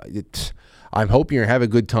hoping you're having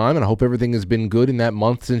a good time, and I hope everything has been good in that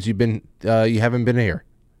month since you haven't been here.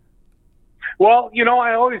 Well,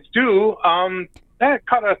 I always do. I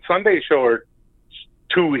cut a Sunday show or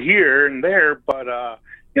two here and there, but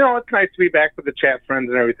it's nice to be back with the chat friends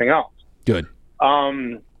and everything else. Good.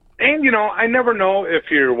 And, I never know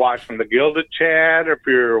if you're watching the Gilded chat or if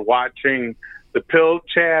you're watching the Pilled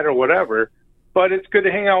chat or whatever, but it's good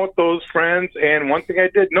to hang out with those friends. And one thing I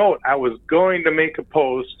did note, I was going to make a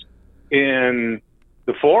post in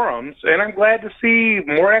the forums, and I'm glad to see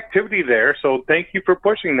more activity there. So thank you for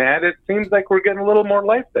pushing that. It seems like we're getting a little more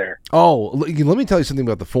life there. Oh, let me tell you something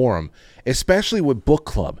about the forum, especially with book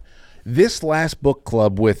club. This last book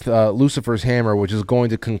club with Lucifer's Hammer, which is going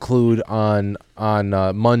to conclude on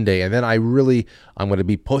Monday, and then I'm going to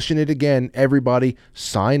be pushing it again. Everybody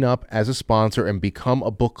sign up as a sponsor and become a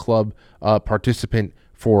book club participant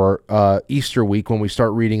for Easter week when we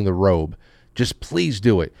start reading The Robe. Just please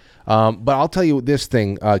do it. But I'll tell you this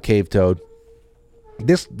thing, Cave Toad.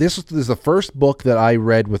 This is the first book that I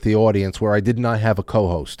read with the audience where I did not have a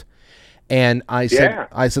co-host. And I said,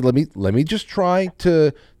 let me just try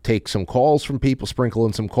to take some calls from people, sprinkle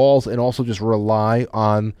in some calls, and also just rely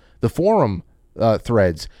on the forum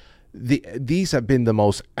threads. These have been the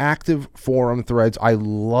most active forum threads. I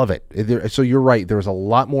love it. So you're right. There's a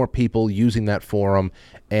lot more people using that forum,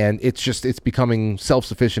 and it's becoming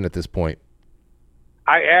self-sufficient at this point.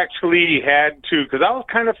 I actually had to, because I was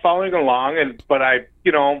kind of following along, but I,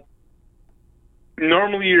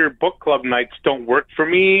 normally your book club nights don't work for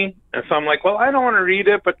me. And so I'm like, well, I don't want to read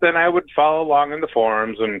it, but then I would follow along in the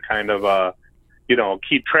forums and kind of,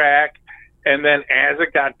 keep track. And then as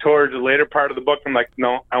it got towards the later part of the book, I'm like,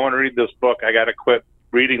 no, I want to read this book. I got to quit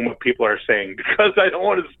reading what people are saying because I don't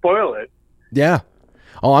want to spoil it. Yeah.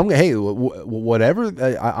 Oh,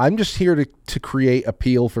 whatever. I'm just here to create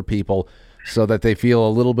appeal for people so that they feel a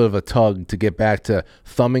little bit of a tug to get back to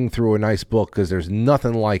thumbing through a nice book, because there's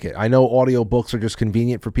nothing like it. I know audiobooks are just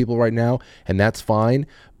convenient for people right now, and that's fine,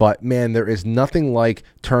 but man, there is nothing like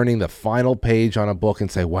turning the final page on a book and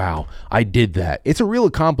say, wow, I did that. It's a real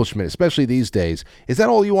accomplishment, especially these days. Is that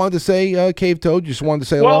all you wanted to say, Cave Toad? You just wanted to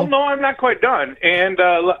say hello? Well, no, I'm not quite done. And,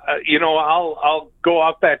 I'll go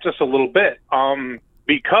off that just a little bit.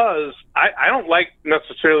 Because I don't like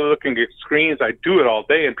necessarily looking at screens. I do it all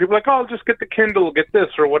day. And people are like, oh, just get the Kindle, get this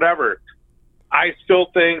or whatever. I still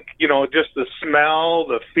think, just the smell,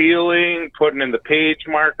 the feeling, putting in the page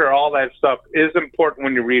marker, all that stuff is important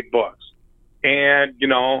when you read books. And,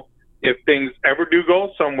 if things ever do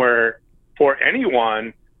go somewhere for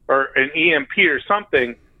anyone or an EMP or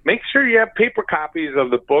something, make sure you have paper copies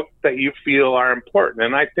of the book that you feel are important.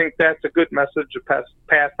 And I think that's a good message to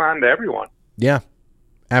pass on to everyone. Yeah.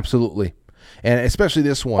 Absolutely. And especially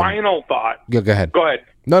this one. Final thought. Go ahead. Go ahead.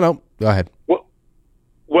 No, go ahead.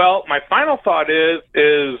 Well, my final thought is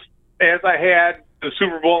as I had the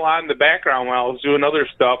Super Bowl on in the background while I was doing other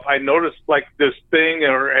stuff, I noticed like this thing,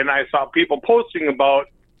 and I saw people posting about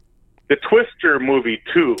the Twister movie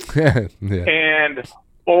too. Yeah. And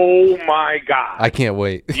oh my God. I can't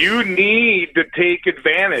wait. You need to take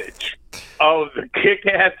advantage of the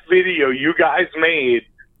kick-ass video you guys made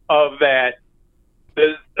of that.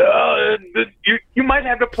 You might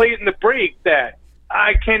have to play it in the break. That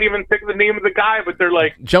I can't even think of the name of the guy, but they're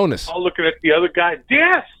like Jonas. all looking at the other guy.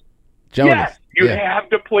 Yes, Jonas. Yes, you have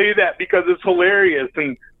to play that because it's hilarious.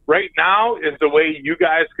 And right now is the way you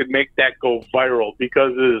guys could make that go viral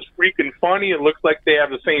because it is freaking funny. It looks like they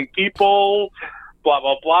have the same people. Blah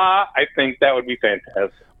blah blah. I think that would be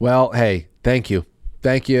fantastic. Well, hey, thank you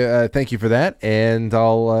for that, and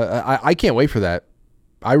I can't wait for that.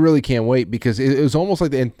 I really can't wait because it was almost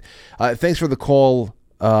like thanks for the call,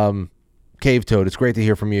 Cave Toad. It's great to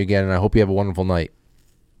hear from you again, and I hope you have a wonderful night.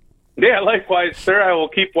 Yeah, likewise, sir. I will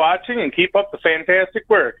keep watching and keep up the fantastic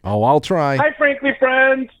work. Oh, I'll try. Hi, Frankly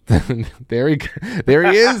Friends. There he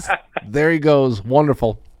is. There he goes.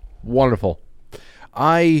 Wonderful.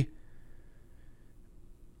 When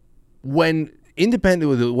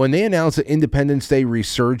they announced the Independence Day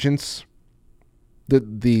Resurgence,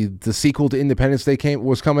 the sequel to Independence Day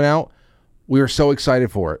was coming out, we were so excited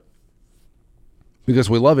for it because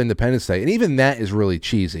we love Independence Day, and even that is really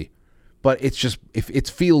cheesy, but it's just it's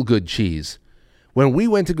feel good cheese. When we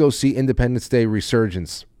went to go see Independence Day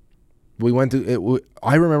Resurgence,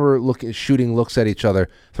 I remember shooting looks at each other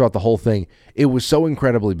throughout the whole thing. It was so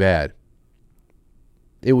incredibly bad.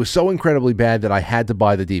 It was so incredibly bad that I had to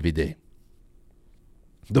buy the DVD,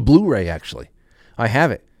 the Blu-ray. Actually, I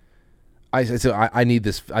have it. I said, so I need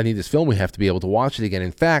this film. We have to be able to watch it again.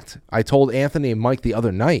 In fact, I told Anthony and Mike the other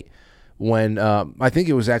night when I think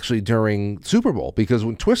it was actually during Super Bowl, because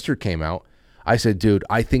when Twister came out, I said, dude,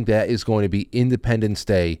 I think that is going to be Independence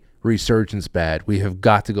Day Resurgence bad. We have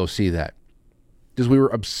got to go see that because we were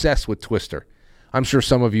obsessed with Twister. I'm sure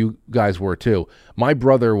some of you guys were too. My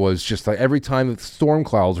brother was just like, every time the storm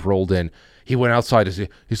clouds rolled in, He went outside to see,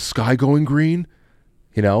 is the sky going green?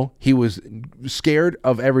 You know, he was scared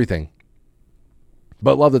of everything,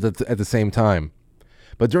 but loved it at the same time.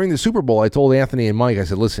 But during the Super Bowl, I told Anthony and Mike, I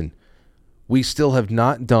said, listen, we still have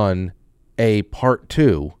not done a part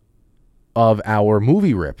 2 of our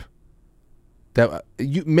movie rip. That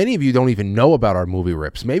many of you don't even know about our movie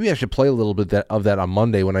rips. Maybe I should play a little bit of that on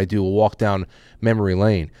Monday when I do a walk down memory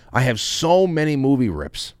lane. I have so many movie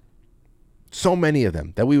rips, so many of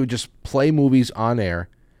them, that we would just play movies on air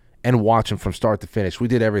and watch them from start to finish. We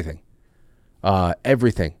did everything.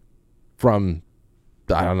 Everything from,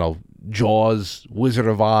 I don't know, Jaws, Wizard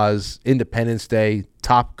of Oz, Independence Day,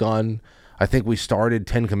 Top Gun. I think we started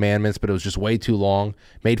 10 Commandments, but it was just way too long.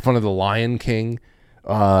 Made fun of The Lion King.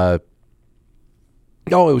 It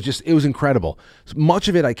was incredible. Much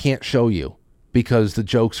of it I can't show you because the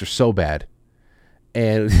jokes are so bad.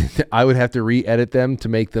 And I would have to re-edit them to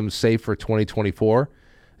make them safe for 2024.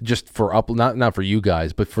 Just for not for you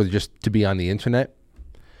guys, but for just to be on the internet.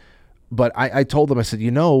 But I told them, I said,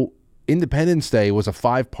 Independence Day was a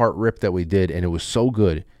 5-part rip that we did, and it was so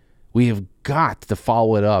good. We have got to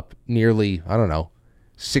follow it up nearly,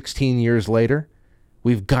 16 years later.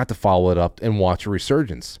 We've got to follow it up and watch a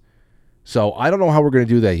resurgence. So I don't know how we're going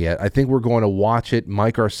to do that yet. I think we're going to watch it,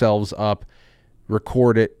 mic ourselves up,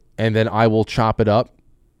 record it, and then I will chop it up.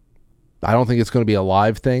 I don't think it's going to be a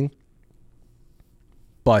live thing.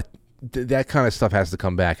 But that kind of stuff has to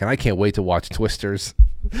come back, and I can't wait to watch Twisters.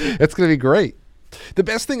 It's going to be great. The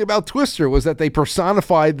best thing about Twister was that they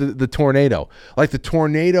personified the tornado. Like the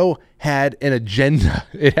tornado had an agenda.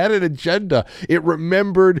 It had an agenda. It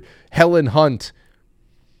remembered Helen Hunt.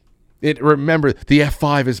 It remembered the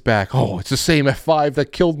F5 is back. Oh, it's the same F5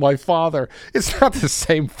 that killed my father. It's not the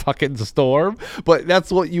same fucking storm, but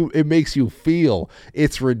that's what it makes you feel.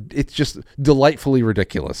 It's just delightfully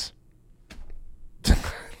ridiculous.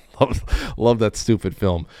 Love that stupid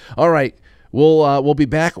film. All right, we'll be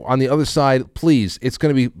back on the other side. Please, it's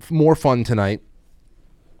going to be more fun tonight.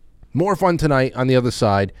 More fun tonight on the other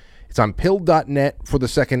side. It's on pilled.net for the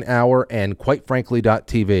second hour and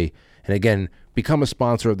quitefrankly.tv. And again, become a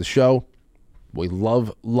sponsor of the show. We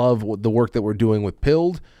love the work that we're doing with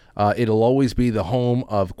Pilled. It'll always be the home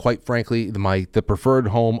of, quite frankly, the preferred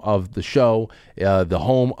home of the show, the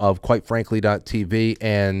home of quitefrankly.tv,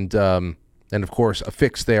 and of course, a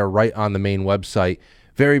fix there right on the main website.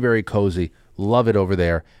 Very, very cozy. Love it over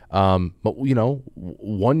there. But,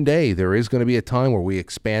 one day there is going to be a time where we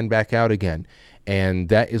expand back out again. And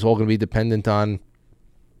that is all going to be dependent on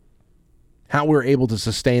how we're able to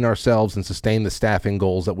sustain ourselves and sustain the staffing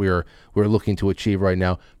goals that we're looking to achieve right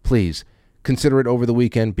now. Please consider it over the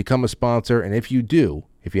weekend. Become a sponsor. And if you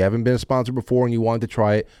haven't been a sponsor before and you want to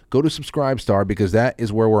try it, go to Subscribestar, because that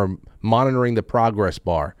is where we're monitoring the progress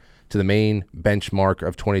bar to the main benchmark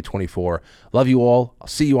of 2024. Love you all. I'll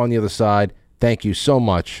see you on the other side. Thank you so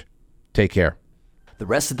much. Take care. The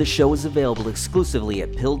rest of the show is available exclusively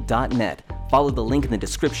at pilled.net. Follow the link in the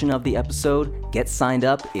description of the episode. Get signed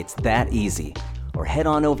up. It's that easy. Or head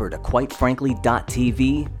on over to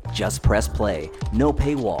quitefrankly.tv. Just press play. No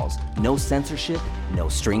paywalls, no censorship, no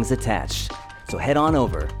strings attached. So head on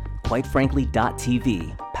over.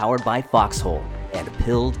 quitefrankly.tv, powered by Foxhole, and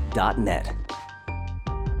pilled.net.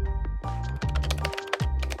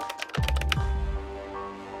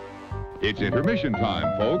 It's intermission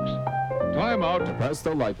time, folks. Time out to press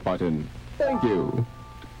the like button. Thank you.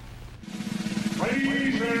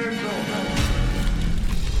 Ladies and gentlemen.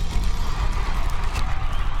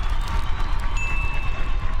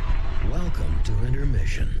 Welcome to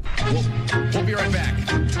intermission. We'll be right back.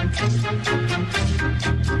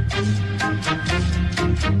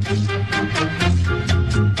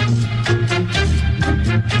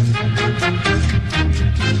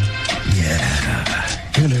 Yeah,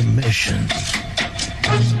 intermission.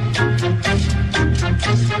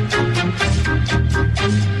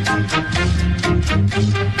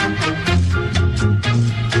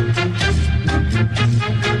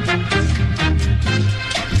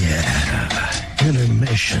 Yeah,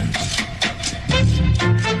 intermission.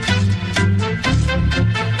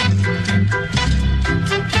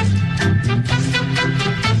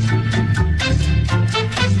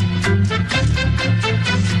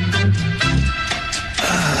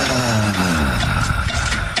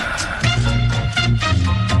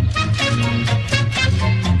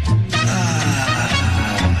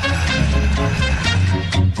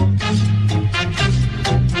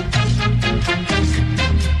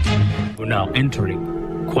 We're now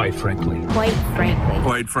entering, quite frankly. Quite frankly.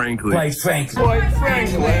 Quite frankly. Quite frankly. Quite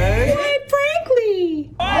frankly. Quite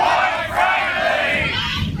frankly.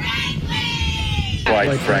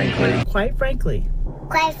 Quite frankly. Quite frankly.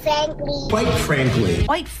 Quite frankly. Quite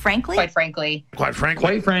frankly. Quite frankly. Quite frankly. Quite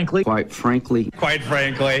frankly. Quite frankly. Quite frankly. Quite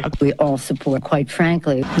frankly. We all support quite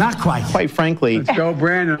frankly. Not quite. Quite frankly. Let's go,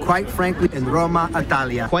 Brandon. Quite frankly. In Roma,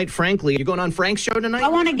 Italia. Quite frankly. You're going on Frank's show tonight? I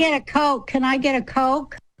want to get a Coke. Can I get a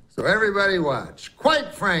Coke? So everybody watch.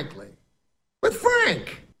 Quite frankly. With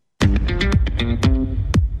Frank.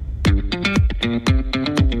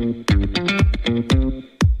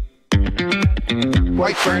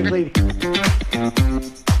 Quite frankly.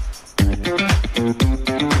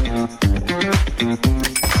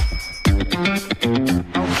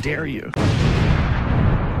 How dare you?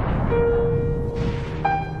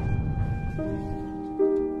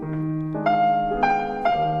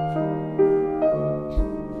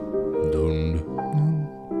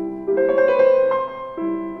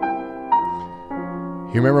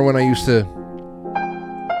 You remember when I used to...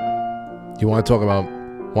 You want to talk about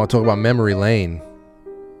memory lane?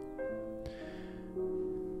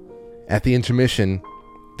 At the intermission,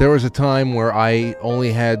 there was a time where I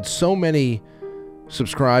only had so many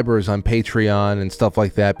subscribers on Patreon and stuff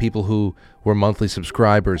like that, people who were monthly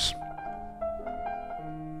subscribers.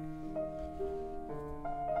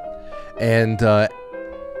 And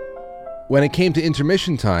when it came to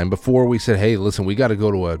intermission time, before we said, hey, listen, we got to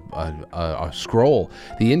go to a scroll,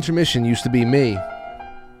 the intermission used to be me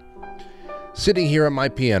sitting here at my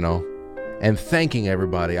piano and thanking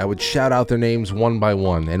everybody. I would shout out their names one by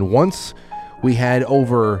one. And once we had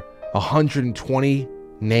over 120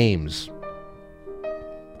 names,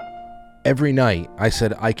 every night I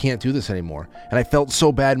said, I can't do this anymore. And I felt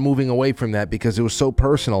so bad moving away from that because it was so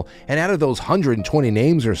personal. And out of those 120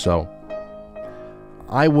 names or so,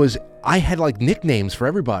 I had like nicknames for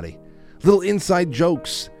everybody. Little inside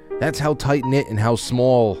jokes. That's how tight-knit and how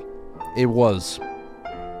small it was.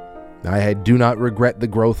 I do not regret the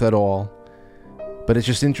growth at all. But it's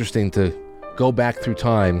just interesting to go back through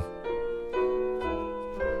time.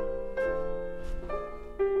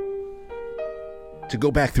 To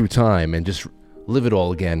go back through time and just live it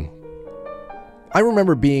all again. I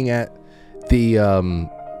remember being at the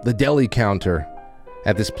deli counter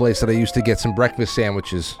at this place that I used to get some breakfast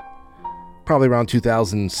sandwiches. Probably around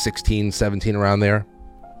 2016, 17, around there.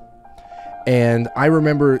 And I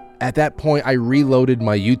remember at that point I reloaded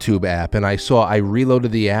my YouTube app and I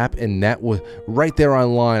reloaded the app and that was right there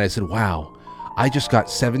online. I said, wow, I just got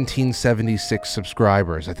 1776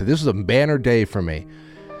 subscribers. I thought this was a banner day for me.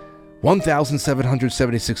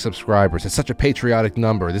 1,776 subscribers. It's such a patriotic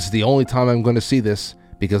number. This is the only time I'm going to see this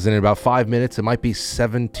because in about 5 minutes it might be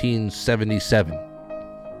 1777.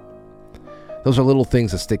 Those are little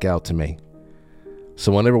things that stick out to me.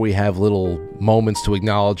 So whenever we have little moments to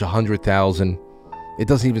acknowledge 100,000, it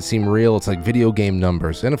doesn't even seem real. It's like video game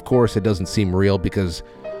numbers. And of course, it doesn't seem real because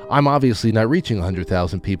I'm obviously not reaching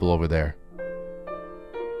 100,000 people over there.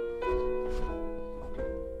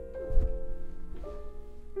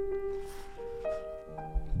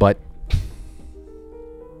 But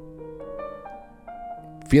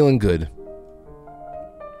feeling good.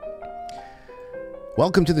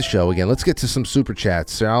 Welcome to the show again. Let's get to some super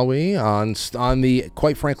chats, shall we? On the,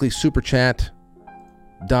 quite frankly,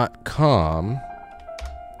 superchat.com.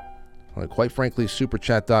 Quite frankly,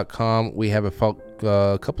 superchat.com. We have a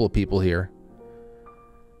couple of people here.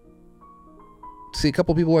 See, a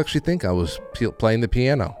couple of people actually think I was playing the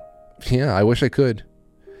piano. Yeah, I wish I could.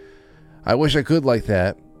 I wish I could like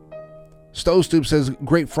that. Stowe Stoop says,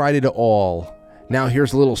 great Friday to all. Now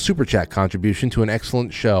here's a little super chat contribution to an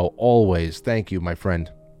excellent show. Always. Thank you, my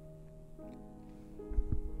friend.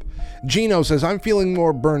 Gino says, I'm feeling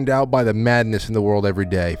more burned out by the madness in the world every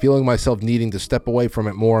day, feeling myself needing to step away from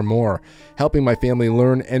it more and more, helping my family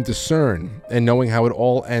learn and discern, and knowing how it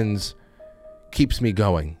all ends keeps me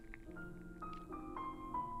going.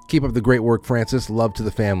 Keep up the great work, Francis. Love to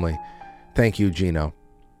the family. Thank you, Gino.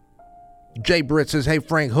 Jay Britt says, hey,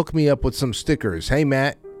 Frank, hook me up with some stickers. Hey,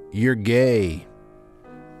 Matt, you're gay.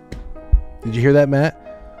 Did you hear that,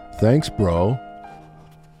 Matt? Thanks, bro.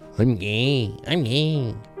 I'm gay. I'm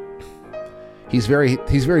gay. He's very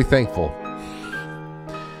thankful.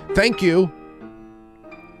 Thank you.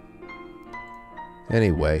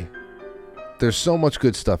 Anyway, there's so much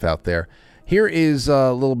good stuff out there. Here is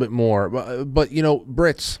a little bit more. But you know,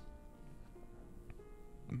 Brits,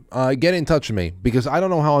 get in touch with me because I don't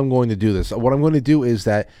know how I'm going to do this. What I'm going to do is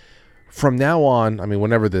that from now on, I mean,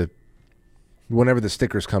 whenever the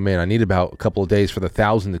stickers come in, I need about a couple of days for the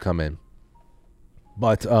 1,000 to come in.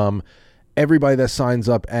 But everybody that signs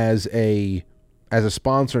up as a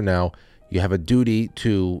sponsor now, you have a duty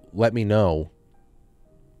to let me know.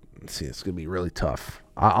 Let's see, it's going to be really tough.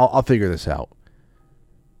 I'll figure this out.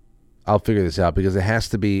 I'll figure this out because it has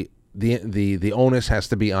to be the onus has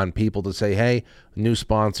to be on people to say, hey, new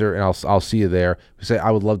sponsor, and I'll see you there. Say,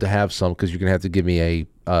 I would love to have some because you're going to have to give me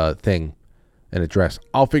a thing, an address.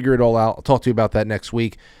 I'll figure it all out. I'll talk to you about that next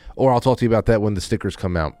week, or I'll talk to you about that when the stickers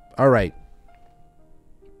come out. All right.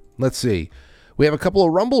 Let's see. We have a couple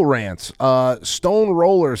of Rumble rants. Stone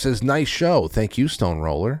Roller says, nice show. Thank you, Stone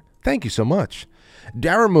Roller. Thank you so much.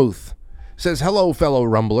 Daramuth says, hello, fellow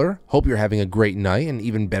Rumbler. Hope you're having a great night and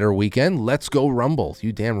even better weekend. Let's go Rumble.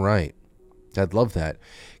 You damn right. I'd love that.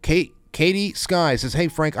 Katie Sky says, hey,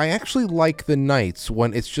 Frank, I actually like the nights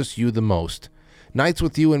when it's just you the most. Nights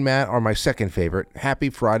with you and Matt are my second favorite. Happy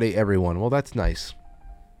Friday, everyone. Well, that's nice.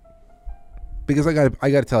 Because I got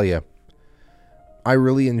to tell you, I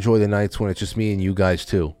really enjoy the nights when it's just me and you guys,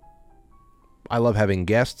 too. I love having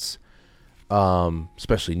guests,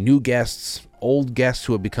 especially new guests, old guests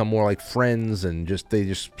who have become more like friends, and they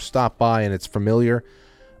just stop by and it's familiar.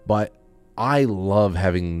 But I love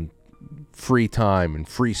having free time and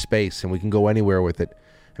free space, and we can go anywhere with it.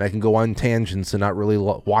 And I can go on tangents and not really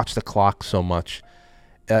watch the clock so much.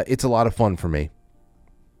 It's a lot of fun for me.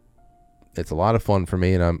 It's a lot of fun for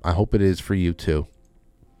me, and I hope it is for you, too.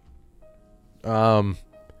 On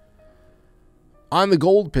the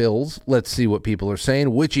gold pills, let's see what people are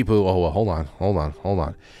saying. Witchy Poo. Oh, hold on.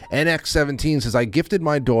 NX17 says, I gifted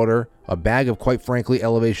my daughter a bag of, quite frankly,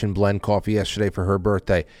 Elevation Blend coffee yesterday for her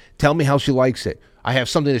birthday. Tell me how she likes it. I have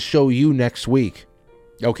something to show you next week.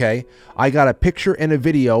 Okay? I got a picture and a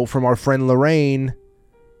video from our friend Lorraine.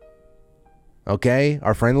 Okay?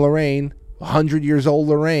 Our friend Lorraine. 100 years old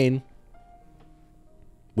Lorraine.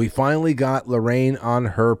 We finally got Lorraine on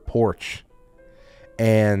her porch.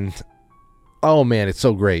 And, oh man, it's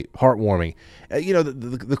so great. Heartwarming.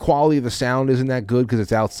 The quality of the sound isn't that good because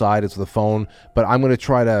it's outside. It's the phone. But I'm going to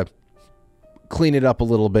try to clean it up a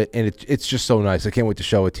little bit. And it's just so nice. I can't wait to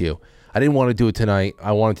show it to you. I didn't want to do it tonight.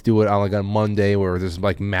 I wanted to do it on a Monday where there's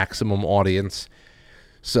maximum audience.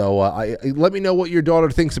 So let me know what your daughter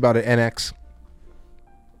thinks about it, NX.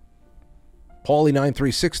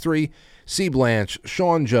 Paulie9363, C Blanche,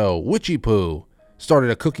 Sean Joe, Witchy Poo started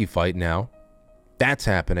a cookie fight now. That's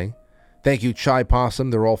happening. Thank you, Chai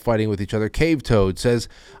Possum. They're all fighting with each other. Cave Toad says,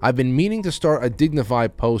 I've been meaning to start a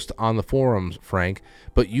DignifAI post on the forums, Frank,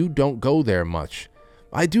 but you don't go there much.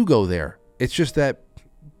 I do go there. It's just that,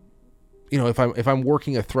 if I'm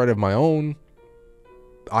working a thread of my own,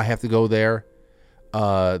 I have to go there.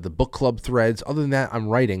 The book club threads. Other than that, I'm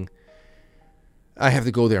writing. I have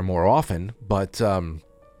to go there more often, but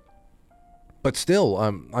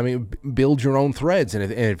still, build your own threads,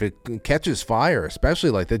 and if it catches fire,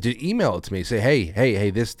 especially like that, just email it to me. Say,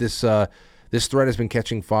 hey, this thread has been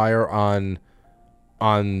catching fire on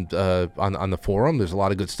the forum. There's a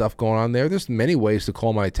lot of good stuff going on there. There's many ways to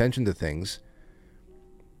call my attention to things.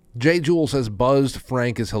 J. Jewel says, buzzed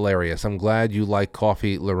Frank is hilarious. I'm glad you like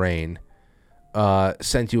coffee, Lorraine.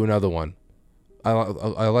 Sent you another one.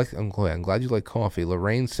 I'm glad you like coffee.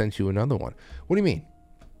 Lorraine sent you another one. What do you mean?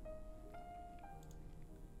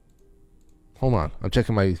 Hold on. Let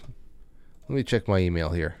me check my email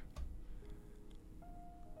here.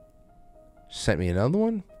 Sent me another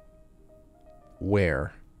one?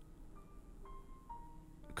 Where?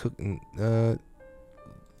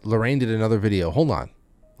 Lorraine did another video. Hold on.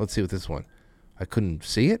 Let's see what this one. I couldn't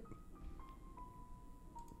see it?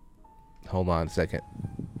 Hold on a second.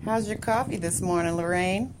 How's your coffee this morning,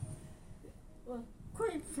 Lorraine? Well,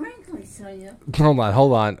 quite frankly, Sonia.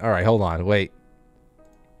 Hold on. All right, hold on. Wait.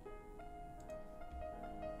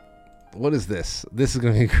 What is this? This is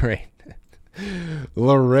going to be great.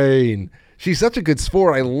 Lorraine. She's such a good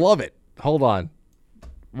sport. I love it. Hold on.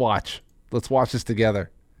 Watch. Let's watch this together.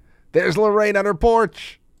 There's Lorraine on her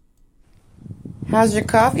porch. How's your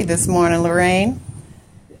coffee this morning, Lorraine?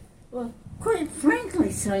 Well, quite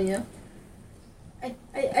frankly, Sonia, I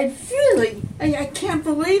can't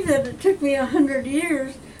believe that it took me 100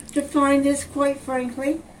 years to find this, quite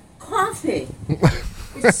frankly, coffee.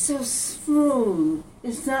 It's so smooth.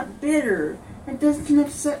 It's not bitter. It doesn't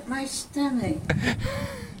upset my stomach.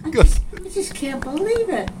 I just can't believe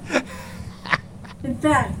it. In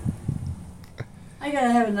fact, I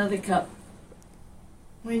gotta have another cup.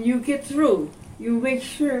 When you get through, you make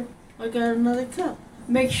sure I got another cup.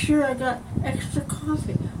 Make sure I got extra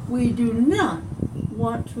coffee. We do not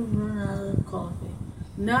want to run out of coffee.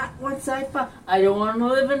 Not once I don't want to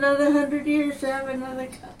live another 100 years to have another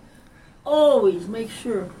cup. Always make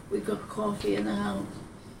sure we got coffee in the house.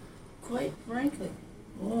 Quite frankly.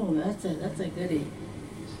 Oh, that's a goodie.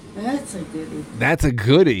 That's a goodie. That's a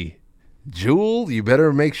goodie. Jewel, you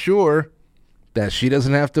better make sure that she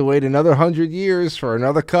doesn't have to wait another 100 years for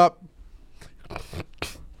another cup.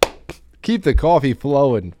 Keep the coffee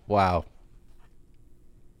flowing. Wow.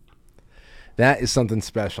 That is something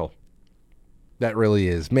special. That really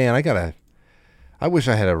is. Man, I wish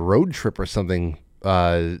I had a road trip or something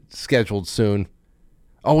scheduled soon.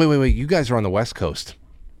 Oh, wait. You guys are on the West Coast.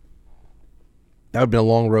 That would have been a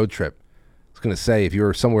long road trip. I was going to say, if you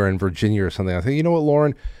were somewhere in Virginia or something, I think, you know what,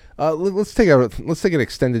 Lauren? Let's take an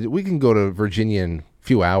extended. We can go to Virginia in a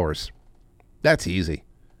few hours. That's easy.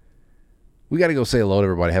 We got to go say hello to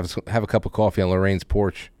everybody. Have a cup of coffee on Lorraine's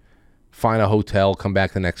porch. Find a hotel. Come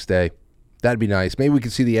back the next day. That'd be nice. Maybe we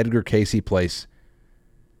could see the Edgar Cayce place,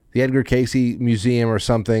 the Edgar Cayce Museum or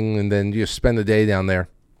something, and then just spend the day down there.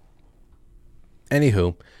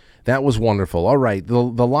 Anywho, that was wonderful. All right, the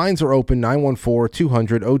lines are open,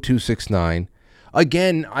 914-200-0269.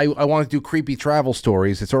 Again, I want to do creepy travel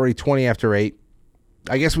stories. It's already 20 after 8.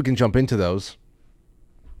 I guess we can jump into those.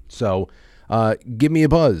 So, give me a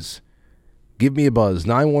buzz. Give me a buzz,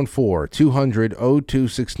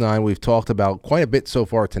 914-200-0269. We've talked about quite a bit so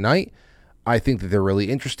far tonight. I think that they're really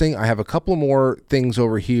interesting. I have a couple more things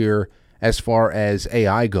over here as far as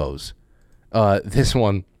AI goes. This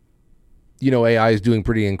one, AI is doing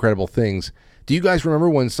pretty incredible things. Do you guys remember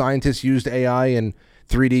when scientists used AI and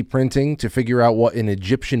 3D printing to figure out what an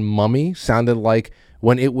Egyptian mummy sounded like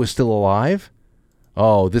when it was still alive?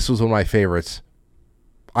 Oh, this was one of my favorites.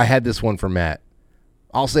 I had this one for Matt.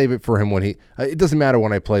 I'll save it for him when it doesn't matter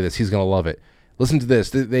when I play this. He's going to love it. Listen to this.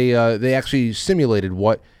 They actually simulated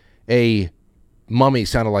what a mummy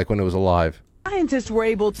sounded like when it was alive. Scientists were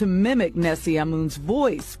able to mimic Nessie Amun's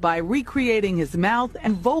voice by recreating his mouth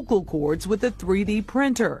and vocal cords with a 3D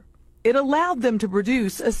printer. It allowed them to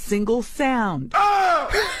produce a single sound. I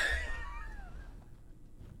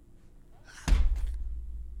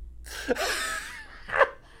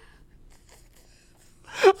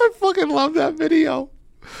fucking love that video.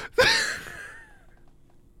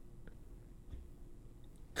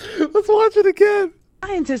 Let's watch it again.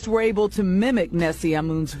 Scientists were able to mimic Nessie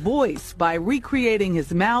Amun's voice by recreating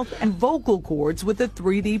his mouth and vocal cords with a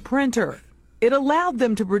 3D printer. It allowed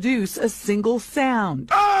them to produce a single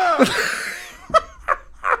sound.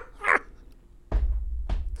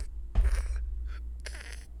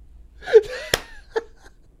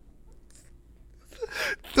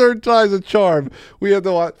 Third time's a charm. We have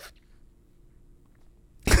to watch.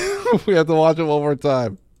 We have to watch it one more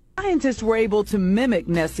time. Scientists were able to mimic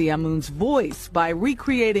Nessie Amun's voice by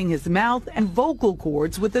recreating his mouth and vocal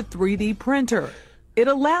cords with a 3D printer. It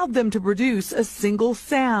allowed them to produce a single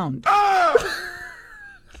sound.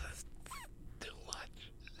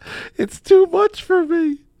 It's too much for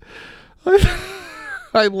me.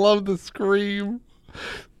 I love the scream.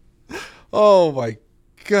 Oh my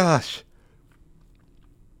gosh.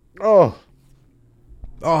 Oh.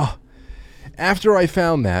 After I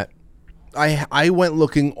found that, I went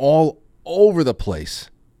looking all over the place.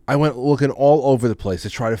 To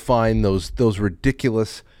try to find those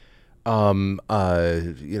ridiculous,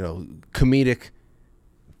 comedic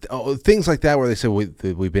things like that, where they say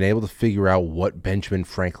we've been able to figure out what Benjamin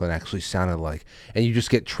Franklin actually sounded like, and you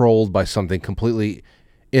just get trolled by something completely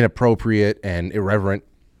inappropriate and irreverent.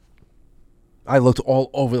 I looked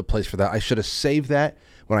all over the place for that. I should have saved that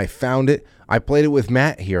when I found it. I played it with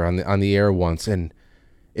Matt here on the air once, and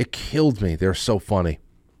it killed me. They're so funny.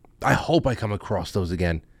 I hope I come across those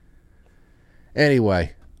again.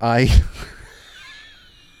 Anyway, why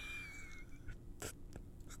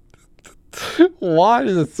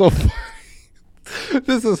is it so funny?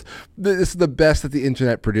 This is the best that the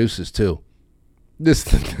internet produces too. This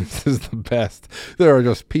is the best. There are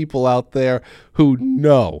just people out there who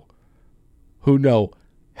know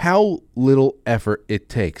how little effort it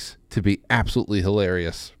takes to be absolutely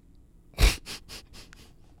hilarious.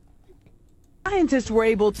 Scientists were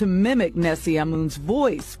able to mimic Nessie Amun's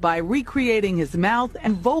voice by recreating his mouth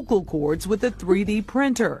and vocal cords with a 3D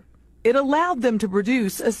printer. It allowed them to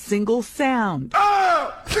produce a single sound.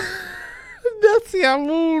 Nessie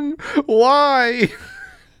Amun, why?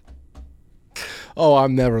 Oh,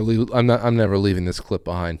 I'm never leaving this clip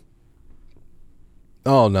behind.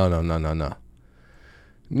 Oh, no.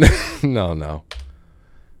 No.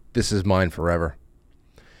 This is mine forever.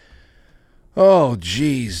 Oh,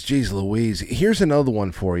 geez Louise. Here's another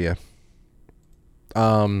one for you.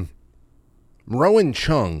 Rowan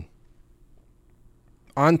Chung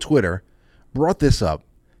on Twitter brought this up.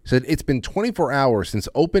 Said, it's been 24 hours since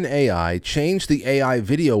OpenAI changed the AI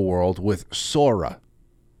video world with Sora.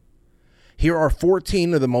 Here are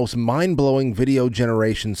 14 of the most mind-blowing video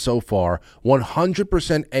generations so far,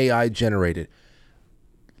 100% AI generated.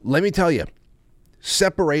 Let me tell you,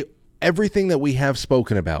 separate everything that we have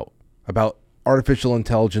spoken about artificial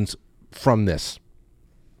intelligence from this.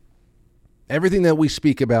 Everything that we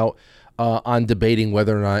speak about on debating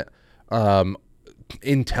whether or not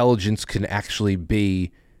intelligence can actually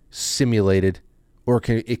be simulated or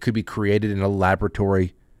it could be created in a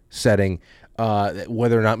laboratory setting,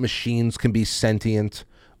 whether or not machines can be sentient,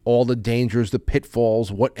 all the dangers, the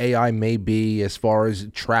pitfalls, what AI may be as far as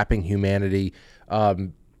trapping humanity,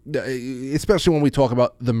 especially when we talk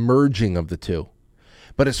about the merging of the two.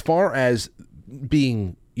 But as far as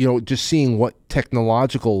being, just seeing what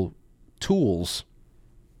technological tools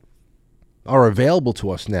are available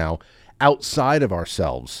to us now outside of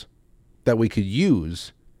ourselves that we could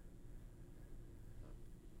use,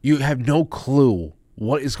 you have no clue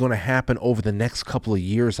what is going to happen over the next couple of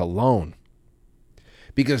years alone.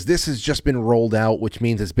 Because this has just been rolled out, which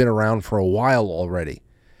means it's been around for a while already.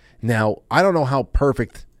 Now, I don't know how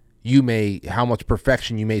perfect how much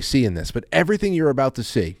perfection you may see in this, but everything you're about to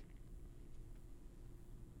see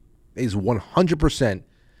is 100%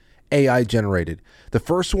 AI generated. The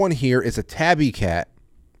first one here is a tabby cat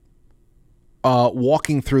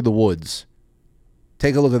walking through the woods.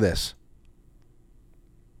 Take a look at this.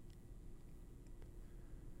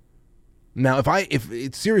 Now,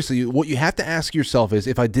 seriously, what you have to ask yourself is,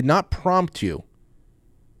 if I did not prompt you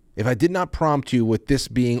with this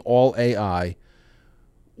being all AI,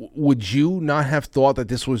 would you not have thought that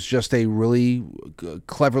this was just a really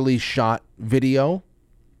cleverly shot video?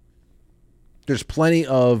 There's plenty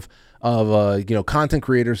of content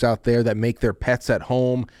creators out there that make their pets at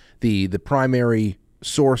home the primary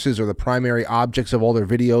sources or the primary objects of all their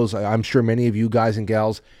videos. I'm sure many of you guys and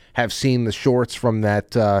gals have seen the shorts from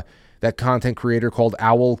that content creator called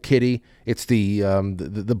Owl Kitty. It's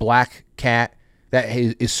the black cat that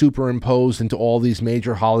is superimposed into all these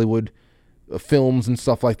major Hollywood films and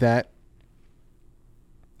stuff like that.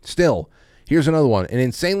 Still, here's another one. An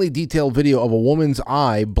insanely detailed video of a woman's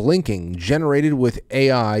eye blinking generated with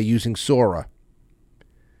AI using Sora.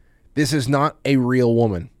 This is not a real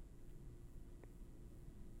woman.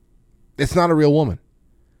 It's not a real woman.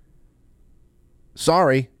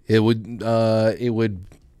 Sorry, it would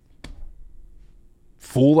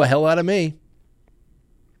fool the hell out of me.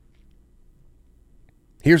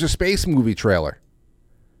 Here's a space movie trailer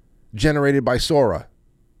generated by Sora.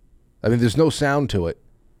 I mean, there's no sound to it,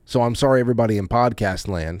 so I'm sorry everybody in podcast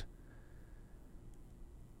land.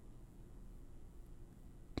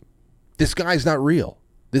 This guy's not real.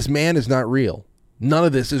 This man is not real. None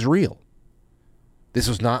of this is real. This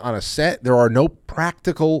was not on a set. There are no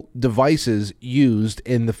practical devices used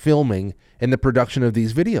in the filming and the production of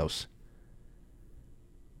these videos.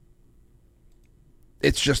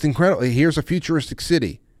 It's just incredible. Here's a futuristic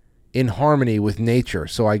city in harmony with nature.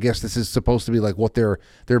 So I guess this is supposed to be like what they're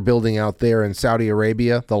building out there in Saudi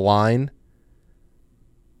Arabia, the line.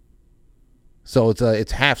 So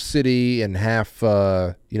it's half city and half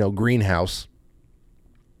greenhouse.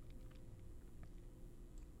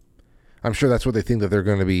 I'm sure that's what they think that they're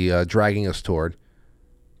going to be dragging us toward.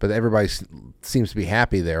 But everybody seems to be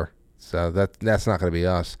happy there. So that's not going to be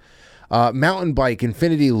us. Mountain bike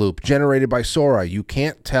infinity loop generated by Sora. You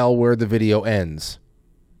can't tell where the video ends.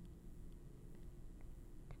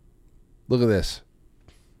 Look at this.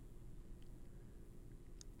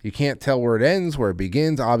 You can't tell where it ends, where it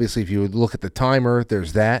begins. Obviously, if you would look at the timer,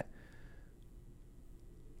 there's that.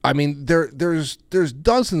 I mean, there's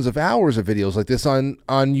dozens of hours of videos like this on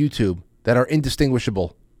YouTube that are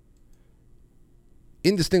indistinguishable.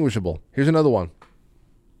 Indistinguishable. Here's another one.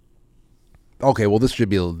 Okay, well, this should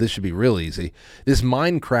be real easy. This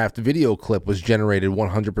Minecraft video clip was generated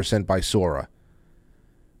 100% by Sora,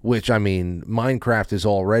 which, I mean, Minecraft is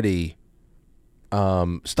already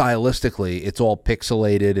stylistically, it's all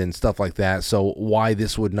pixelated and stuff like that. So why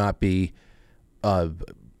this would not be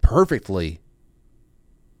perfectly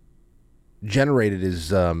generated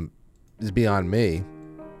is beyond me.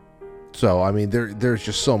 So I mean, there's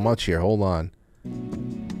just so much here. Hold on,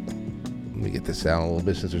 let me get this down a little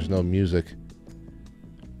bit since there's no music.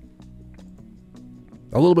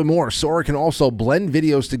 A little bit more. Sora can also blend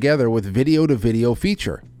videos together with video-to-video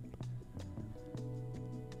feature.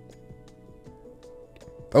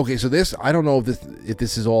 Okay, so this, I don't know if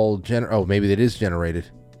this is all oh, maybe it is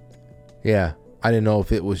generated. Yeah, I didn't know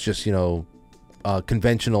if it was just,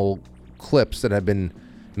 conventional clips that have been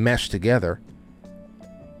meshed together.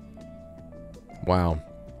 Wow.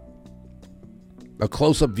 A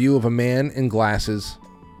close-up view of a man in glasses.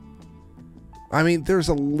 I mean, there's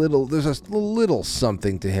a little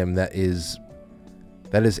something to him that is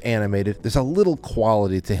animated. There's a little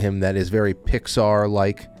quality to him that is very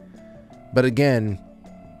Pixar-like. But again,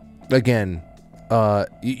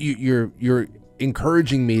 you're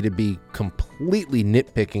encouraging me to be completely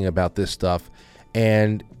nitpicking about this stuff,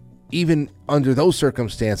 and even under those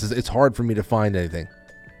circumstances, it's hard for me to find anything.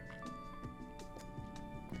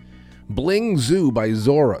 Bling Zoo by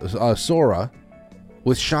Sora,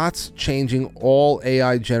 with shots changing all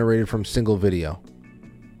AI generated from single video.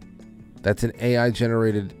 That's an AI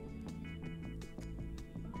generated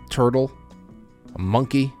turtle, a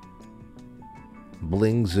monkey.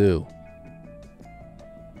 Bling Zoo.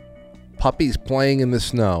 Puppies playing in the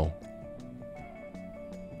snow.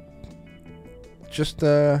 Just,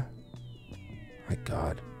 my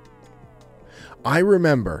God. I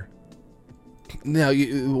remember. Now,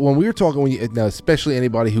 when we were talking, now especially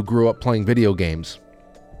anybody who grew up playing video games,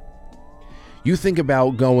 you think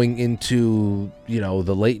about going into,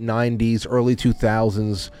 the late 90s, early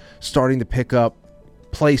 2000s, starting to pick up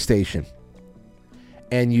PlayStation.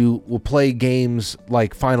 And you will play games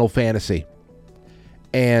like Final Fantasy.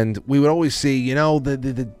 And we would always see,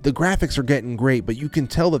 the graphics are getting great, but you can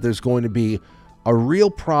tell that there's going to be a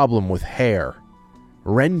real problem with hair,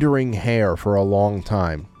 rendering hair for a long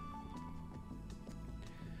time.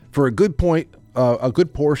 For a good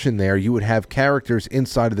portion there, you would have characters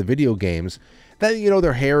inside of the video games that,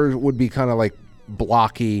 their hair would be kind of like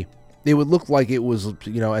blocky. It would look like it was,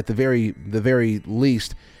 at the very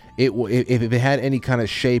least, if it had any kind of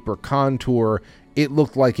shape or contour, it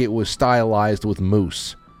looked like it was stylized with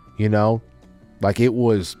mousse, like it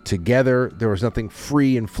was together. There was nothing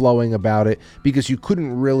free and flowing about it because you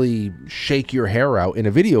couldn't really shake your hair out in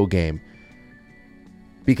a video game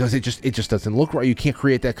because it just doesn't look right. You can't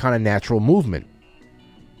create that kind of natural movement.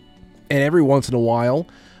 And every once in a while,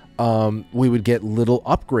 we would get little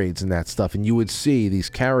upgrades in that stuff, and you would see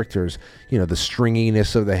these characters, the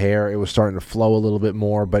stringiness of the hair, it was starting to flow a little bit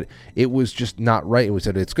more, but it was just not right. It was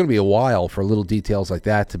that it's going to be a while for little details like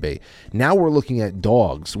that to be. Now we're looking at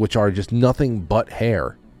dogs, which are just nothing but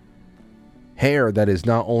hair. Hair that is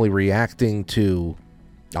not only reacting to,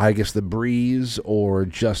 I guess, the breeze or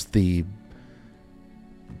just the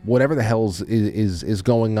whatever the hell is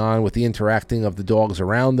going on with the interacting of the dogs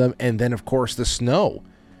around them, and then, of course, the snow,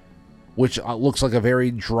 which looks like a very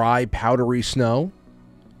dry, powdery snow.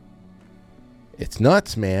 It's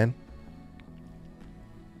nuts, man.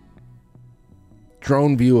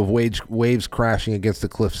 Drone view of waves crashing against the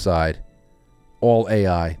cliffside. All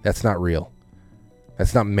AI. That's not real.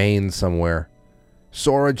 That's not Maine somewhere.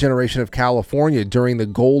 Sora generation of California during the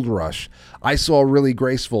gold rush. I saw a really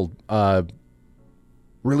graceful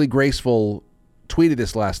tweeted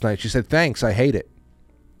this last night. She said, "Thanks, I hate it."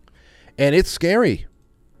 And it's scary.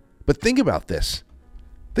 But think about this.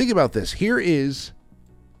 Here is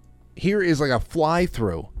like a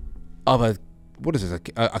fly-through of a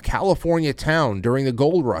California town during the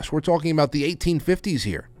gold rush. We're talking about the 1850s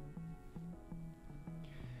here.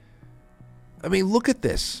 I mean, look at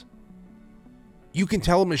this. You can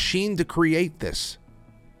tell a machine to create this.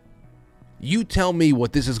 You tell me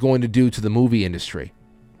what this is going to do to the movie industry.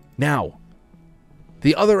 Now,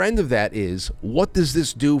 the other end of that is, what does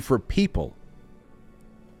this do for people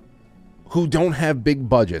who don't have big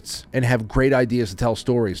budgets and have great ideas to tell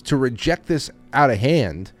stories? To reject this out of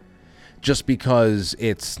hand just because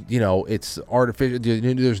it's artificial,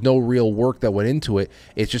 there's no real work that went into it.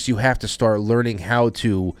 It's just you have to start learning how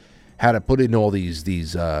to put in all these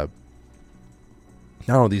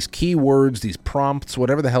keywords, these prompts,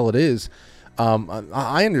 whatever the hell it is.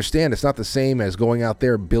 I understand it's not the same as going out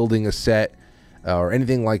there building a set or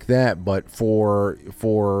anything like that, but for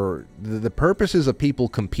the purposes of people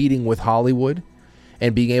competing with Hollywood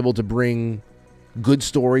and being able to bring good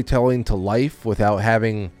storytelling to life without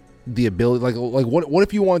having the ability, like what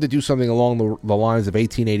if you wanted to do something along the lines of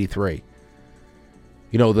 1883?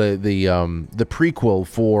 The prequel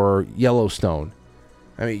for Yellowstone.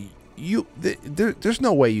 I mean, there's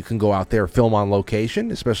no way you can go out there film on location,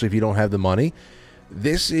 especially if you don't have the money.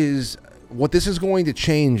 This is going to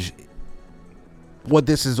change. What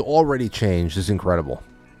this has already changed is incredible.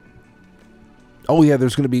 Oh yeah,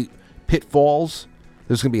 there's going to be pitfalls.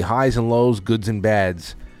 There's going to be highs and lows, goods and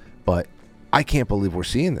bads. But I can't believe we're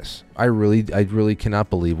seeing this. I really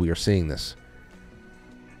cannot believe we are seeing this.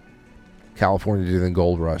 California during the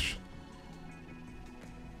gold rush.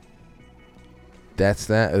 That's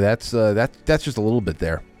just a little bit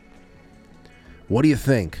there. What do you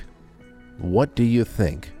think?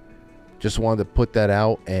 Just wanted to put that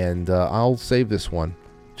out, and I'll save this one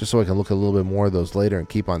just so I can look at a little bit more of those later and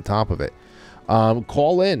keep on top of it.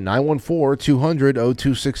 Call in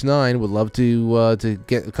 914-200-0269. Would love to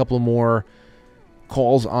get a couple more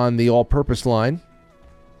calls on the all-purpose line,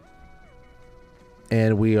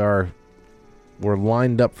 and we're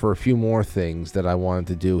lined up for a few more things that I wanted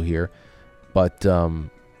to do here. But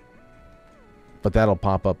that'll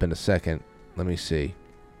pop up in a second. Let me see.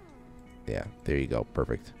 Yeah, there you go.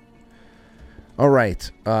 Perfect. All right.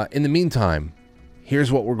 In the meantime,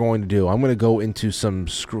 here's what we're going to do. I'm going to go into some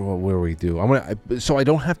where we do. So I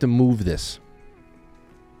don't have to move this.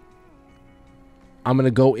 I'm going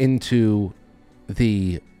to go into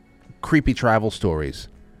the creepy travel stories.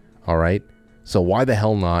 All right. So why the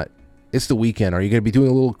hell not? It's the weekend. Are you going to be doing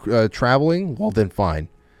a little traveling? Well, then fine.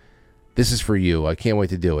 This is for you. I can't wait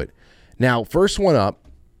to do it. Now, first one up,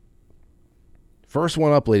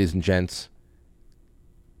 ladies and gents.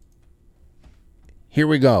 Here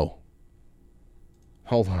we go.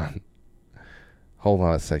 Hold on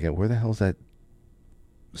a second. Where the hell's that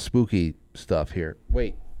spooky stuff here?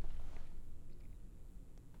 Wait.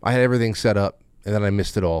 I had everything set up, and then I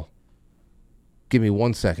missed it all. Give me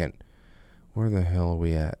 1 second. Where the hell are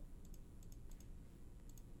we at?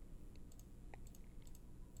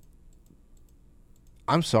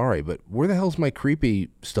 I'm sorry, but where the hell's my creepy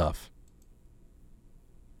stuff?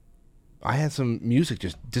 I had some music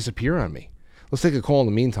just disappear on me. Let's take a call in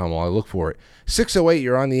the meantime while I look for it. 608,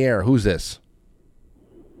 you're on the air. Who's this?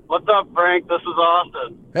 What's up, Frank? This is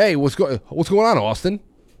Austin. Hey, what's going on, Austin?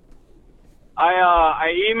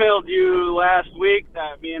 I emailed you last week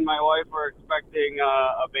that me and my wife were expecting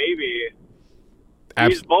a baby.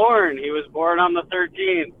 He's born. He was born on the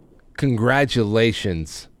 13th.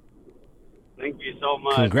 Congratulations. Thank you so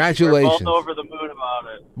much. Congratulations. We're both over the moon about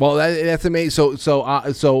it. Well, that's amazing.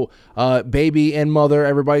 So, baby and mother,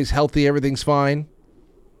 everybody's healthy. Everything's fine.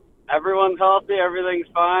 Everyone's healthy. Everything's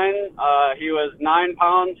fine. He was 9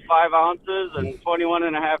 pounds, 5 ounces, and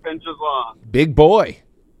 21.5 inches long. Big boy.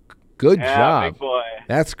 Good job. Big boy.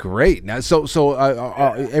 That's great. Now,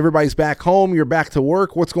 everybody's back home. You're back to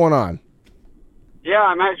work. What's going on? Yeah,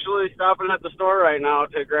 I'm actually stopping at the store right now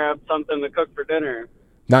to grab something to cook for dinner.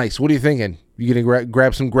 Nice. What are you thinking? You gonna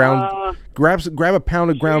grab some ground? Grab a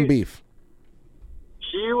pound of ground beef.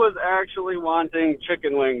 She was actually wanting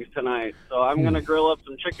chicken wings tonight, so I'm gonna grill up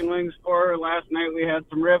some chicken wings for her. Last night we had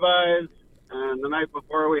some ribeyes, and the night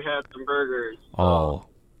before we had some burgers. Oh,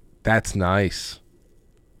 that's nice.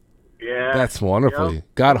 Yeah, that's wonderful.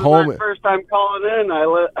 Yep. Got This is home. my first time calling in. I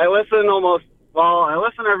listen almost. Well, I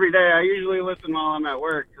listen every day. I usually listen while I'm at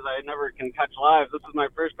work because I never can catch live. This is my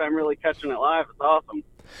first time really catching it live. It's awesome.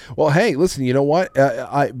 Well, hey, listen. You know what?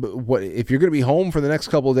 If you're going to be home for the next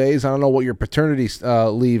couple of days, I don't know what your paternity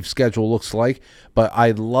leave schedule looks like, but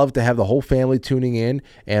I'd love to have the whole family tuning in,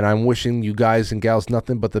 and I'm wishing you guys and gals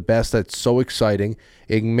nothing but the best. That's so exciting.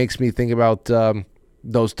 It makes me think about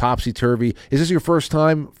those topsy-turvy. Is this your first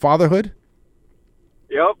time fatherhood?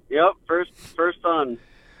 Yep. First son.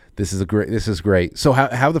 This is great. So how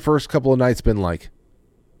have the first couple of nights been like?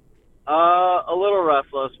 A little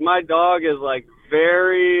restless. My dog is like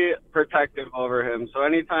very protective over him. So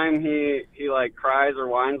anytime he like cries or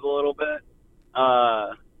whines a little bit,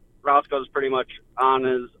 Roscoe's pretty much on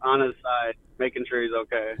his side, making sure he's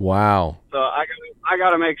okay. Wow. So I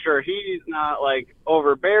gotta make sure he's not like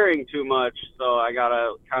overbearing too much. So I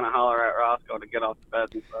gotta kind of holler at Roscoe to get off the bed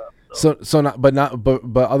and stuff.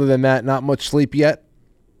 But other than that, not much sleep yet.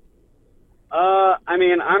 I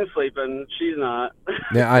mean, I'm sleeping. She's not.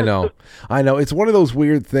 Yeah, I know. It's one of those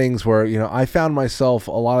weird things where, I found myself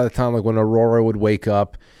a lot of the time, like when Aurora would wake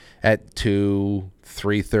up at 2,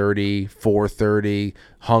 3:30, 4:30,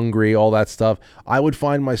 hungry, all that stuff, I would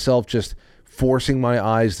find myself just forcing my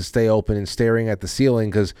eyes to stay open and staring at the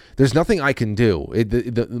ceiling because there's nothing I can do.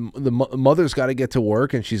 The mother's got to get to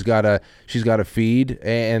work and she's got to feed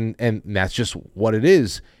and that's just what it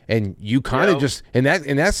is. And you kind of just in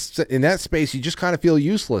that space you just kind of feel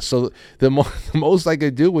useless. So the most I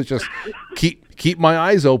could do was just keep my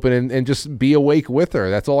eyes open and just be awake with her.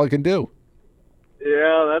 That's all I can do.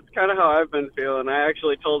 Yeah, that's kind of how I've been feeling. I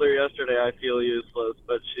actually told her yesterday I feel useless,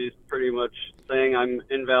 but she's pretty much saying I'm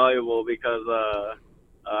invaluable because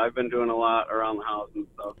I've been doing a lot around the house and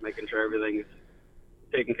stuff, making sure everything's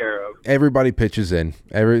taken care of. Everybody pitches in.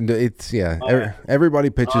 Everybody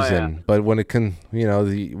pitches in. But when it can,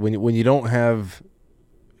 when you don't have,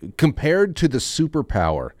 compared to the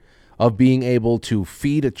superpower of being able to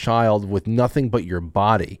feed a child with nothing but your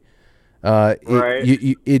body.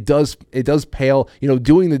 It does pale.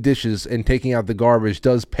 Doing the dishes and taking out the garbage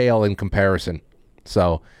does pale in comparison.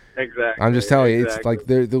 So exactly, I'm just telling you, it's like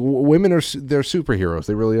the women they're superheroes.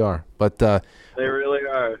 They really are. But they really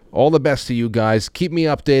are. All the best to you guys. Keep me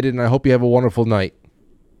updated, and I hope you have a wonderful night.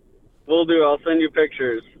 Will do. I'll send you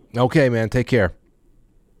pictures. Okay, man. Take care.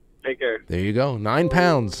 Take care. There you go. 9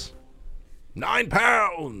 pounds. 9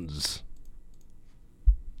 pounds.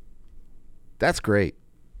 That's great.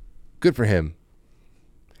 Good for him.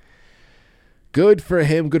 Good for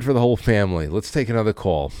him. Good for the whole family. Let's take another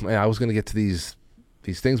call. I was going to get to these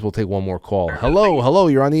these things. We'll take one more call. Hello,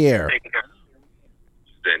 you're on the air.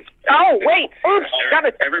 Oh, wait. Oops. Got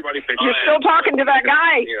it. You're still talking to that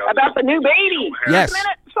guy about the new baby. Yes. Just a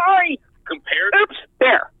minute. Sorry. Oops.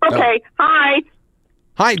 There. Okay. Hi.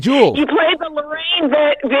 Hi, Jules. You played the Lorraine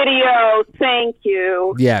video. Thank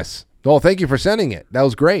you. Yes. Oh, thank you for sending it. That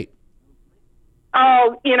was great.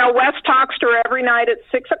 Oh, Wes talks to her every night at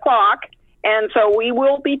 6 o'clock, and so we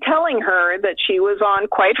will be telling her that she was on,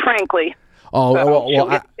 quite frankly. Oh, so she'll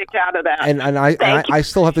get kicked out of that. And I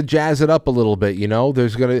still have to jazz it up a little bit,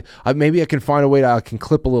 There's maybe I can find a way I can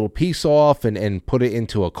clip a little piece off and put it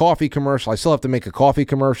into a coffee commercial. I still have to make a coffee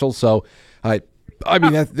commercial, so I'm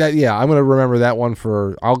going to remember that one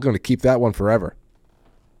I'm going to keep that one forever.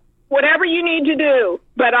 Whatever you need to do,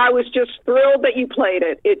 but I was just thrilled that you played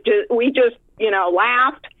it. We just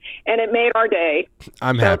laughed, and it made our day.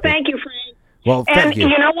 I'm happy. Thank you, Frank. Well, thank you.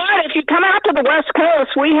 And you know what? If you come out to the West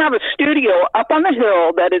Coast, we have a studio up on the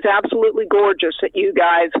hill that is absolutely gorgeous that you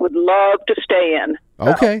guys would love to stay in.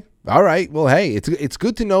 So. Okay. All right. Well, hey, it's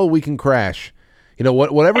good to know we can crash.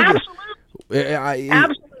 Whatever. Absolutely.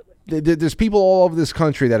 Absolutely. There's people all over this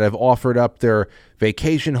country that have offered up their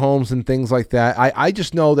vacation homes and things like that. I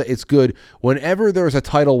just know that it's good. Whenever there's a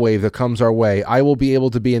tidal wave that comes our way, I will be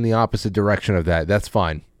able to be in the opposite direction of that. That's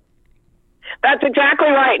fine. That's exactly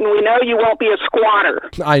right, and we know you won't be a squatter.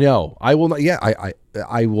 I know. I will not. Yeah,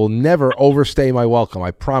 I will never overstay my welcome.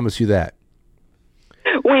 I promise you that.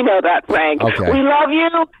 We know that, Frank. Okay. We love you.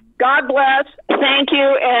 God bless. Thank you,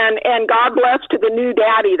 and God bless to the new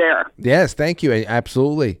daddy there. Yes, thank you.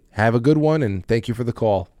 Absolutely. Have a good one, and thank you for the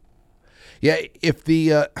call. Yeah, if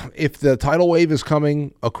the tidal wave is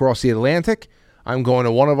coming across the Atlantic, I'm going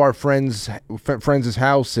to one of our friends'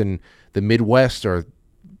 house in the Midwest, or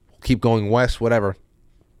keep going west, whatever.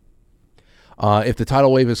 If the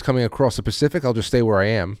tidal wave is coming across the Pacific, I'll just stay where I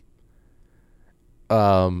am.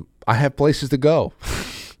 I have places to go.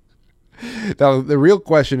 Now, the real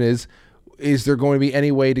question is there going to be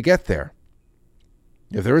any way to get there?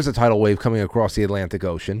 If there is a tidal wave coming across the Atlantic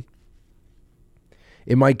Ocean,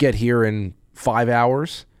 it might get here in 5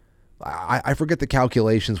 hours. I forget the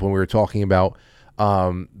calculations when we were talking about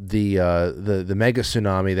the mega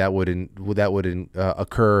tsunami that would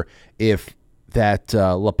occur if that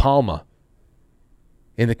La Palma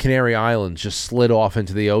in the Canary Islands just slid off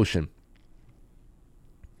into the ocean.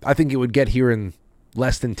 I think it would get here in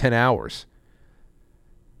less than 10 hours.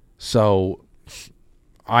 So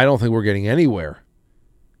I don't think we're getting anywhere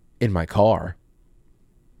in my car.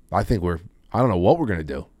 I don't know what we're going to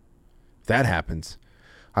do if that happens.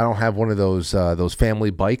 I don't have one of those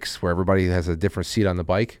family bikes where everybody has a different seat on the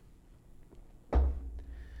bike.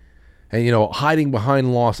 And, hiding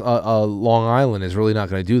behind Long Island is really not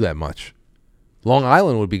going to do that much. Long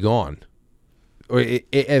Island would be gone. Or at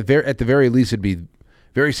the very least, it'd be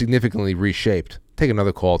very significantly reshaped. Take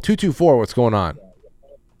another call. 224, what's going on?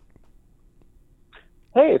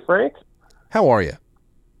 Hey, Frank. How are you?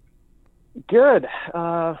 Good.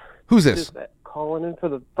 Who's this? Just calling in for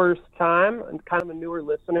the first time. I'm kind of a newer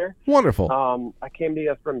listener. Wonderful. I came to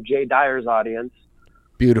you from Jay Dyer's audience.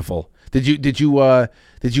 Beautiful. Did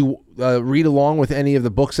you read along with any of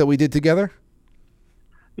the books that we did together?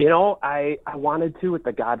 I wanted to with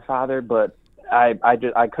The Godfather, but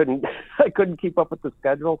I couldn't keep up with the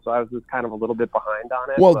schedule, so I was just kind of a little bit behind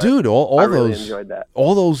on it. Well, dude, I really enjoyed that.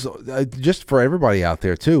 All those, just for everybody out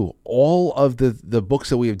there too, all of the books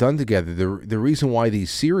that we have done together. The reason why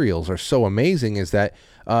these serials are so amazing is that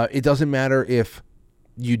it doesn't matter if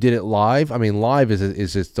you did it live. I mean, live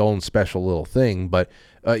is its own special little thing, but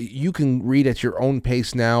you can read at your own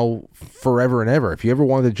pace now forever and ever. If you ever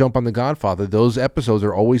wanted to jump on The Godfather, those episodes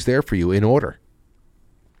are always there for you in order.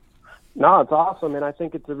 No, it's awesome, and I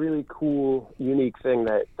think it's a really cool, unique thing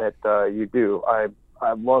that you do. I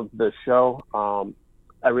love the show.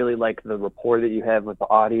 I really like the rapport that you have with the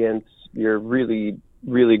audience. You're really,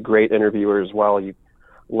 really great interviewer as well. You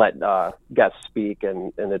let guests speak,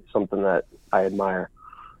 and it's something that I admire.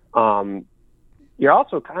 You're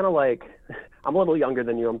also kind of like, I'm a little younger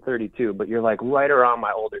than you. I'm 32, but you're like right around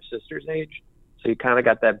my older sister's age. So you kind of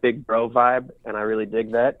got that big bro vibe, and I really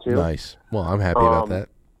dig that too. Nice. Well, I'm happy about that.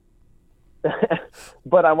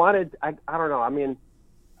 But I don't know. I mean,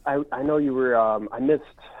 I know you were, I missed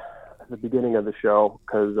the beginning of the show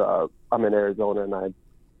because I'm in Arizona and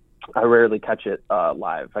I rarely catch it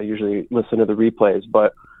live. I usually listen to the replays,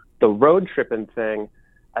 but the road tripping thing,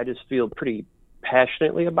 I just feel pretty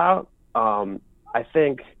passionately about. I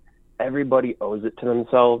think everybody owes it to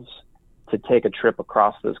themselves to take a trip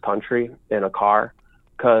across this country in a car,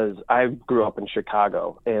 because I grew up in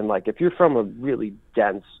Chicago, and like if you're from a really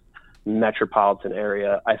dense metropolitan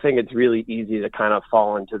area, I think it's really easy to kind of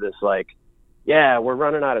fall into this like, yeah, we're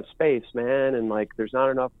running out of space, man, and like there's not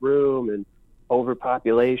enough room and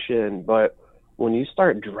overpopulation. But when you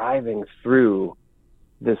start driving through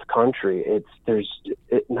this country,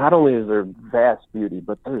 not only is there vast beauty,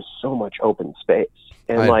 but there's so much open space,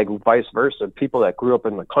 and like vice versa, people that grew up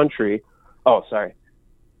in the country. Oh, sorry.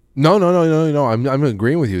 No. I'm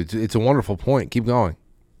agreeing with you. It's a wonderful point. Keep going.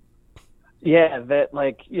 Yeah, that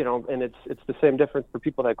like, you know, and it's the same difference for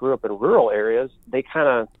people that grew up in rural areas. They kind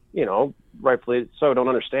of, you know, rightfully so don't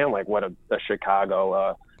understand like what a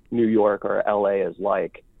Chicago, New York, or LA is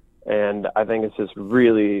like. And I think it's just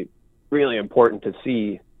really, really important to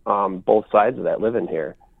see both sides of that living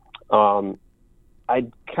here. I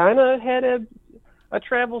kind of had a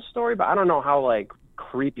travel story, but I don't know how like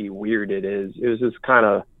creepy weird it is. It was just kind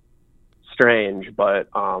of strange, but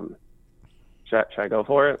should I go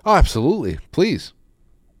for it? Oh, absolutely. Please.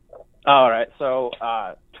 All right. So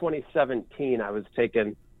 2017, I was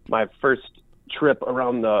taking my first trip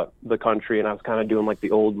around the country, and I was kind of doing like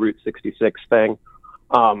the old Route 66 thing,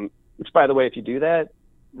 which, by the way, if you do that,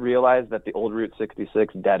 realize that the old Route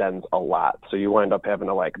 66 dead ends a lot. So you wind up having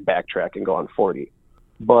to like backtrack and go on 40.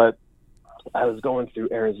 But I was going through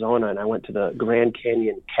Arizona, and I went to the Grand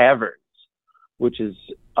Canyon Caverns, which is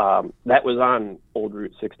that was on old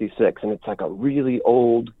Route 66, and it's like a really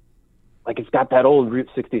old, like it's got that old Route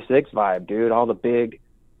 66 vibe, dude. All the big,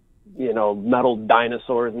 you know, metal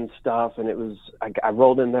dinosaurs and stuff. And it was, I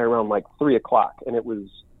rolled in there around like 3:00, and it was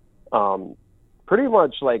pretty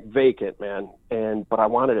much like vacant, man. But I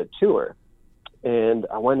wanted a tour, and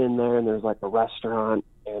I went in there, and there's like a restaurant,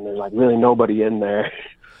 and there's like really nobody in there.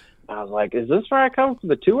 I was like, is this where I come for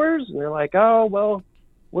the tours? And they're like, oh, well,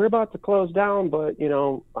 we're about to close down, but, you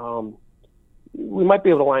know, we might be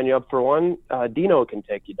able to line you up for one. Dino can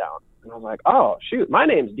take you down. And I was like, oh, shoot, my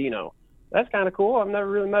name's Dino. That's kind of cool. I've never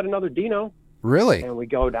really met another Dino. Really? And we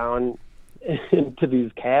go down into these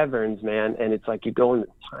caverns, man, and it's like you go in this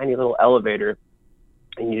tiny little elevator,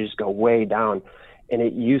 and you just go way down. And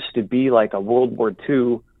it used to be like a World War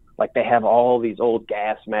II, like they have all these old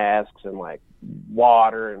gas masks and like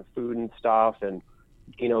water and food and stuff. And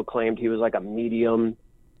Dino claimed he was like a medium,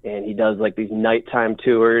 and he does like these nighttime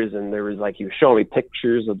tours. And there was like, he was showing me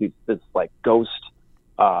pictures of this like ghost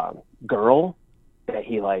girl that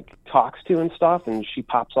he like talks to and stuff. And she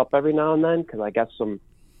pops up every now and then, 'cause I guess some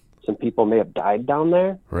people may have died down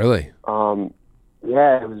there. Really?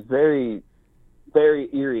 Yeah, it was very,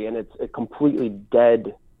 very eerie, and it's a completely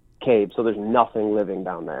dead cave. So there's nothing living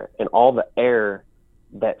down there. And all the air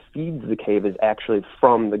that feeds the cave is actually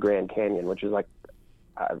from the Grand Canyon, which is like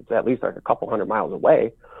at least like a couple 100 miles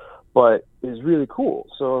away, but it was really cool.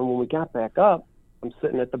 So when we got back up, I'm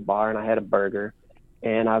sitting at the bar, and I had a burger,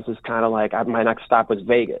 and I was just kind of like, my next stop was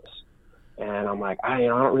Vegas, and I'm like, I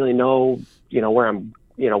don't really know, where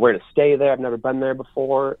where to stay there. I've never been there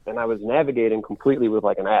before, and I was navigating completely with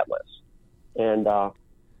like an atlas, and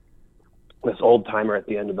this old timer at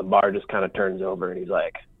the end of the bar just kind of turns over, and he's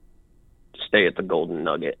like, stay at the Golden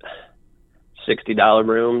Nugget, $60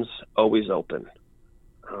 rooms, always open.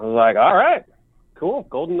 I was like, all right, cool,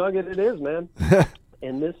 Golden Nugget it is, man.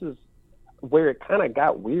 And this is where it kind of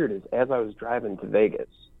got weird, is as I was driving to Vegas,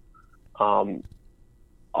 all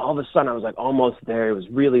of a sudden I was like almost there. It was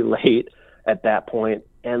really late at that point,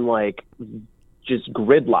 and like just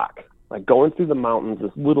gridlock, like going through the mountains,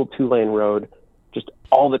 this little 2-lane road, just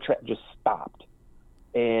all the traffic just stopped.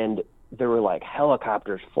 And there were like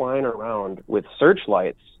helicopters flying around with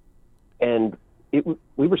searchlights, and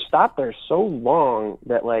we were stopped there so long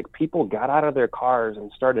that like people got out of their cars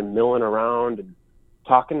and started milling around and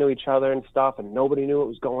talking to each other and stuff, and nobody knew what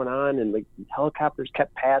was going on, and like helicopters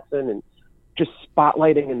kept passing and just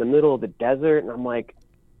spotlighting in the middle of the desert. And I'm like,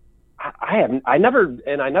 I never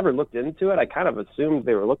looked into it. I kind of assumed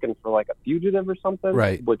they were looking for like a fugitive or something,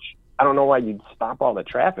 right? Which I don't know why you'd stop all the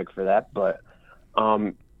traffic for that, but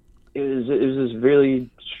it was this really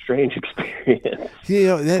strange experience.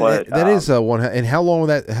 That is one. And how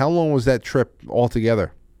long was that trip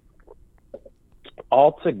altogether?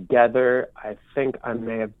 Altogether, I think I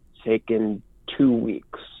may have taken 2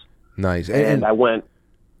 weeks. Nice. And I went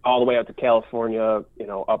all the way out to California,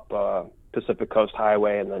 up Pacific Coast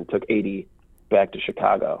Highway, and then took 80 back to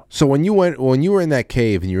Chicago. So when you were in that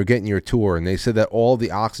cave and you were getting your tour, and they said that all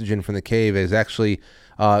the oxygen from the cave is actually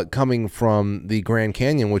coming from the Grand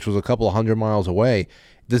Canyon, which was a couple of 100 miles away,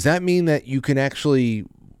 does that mean that you can actually,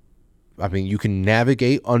 you can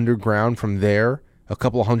navigate underground from there a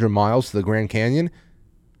couple of 100 miles to the Grand Canyon?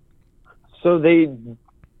 So they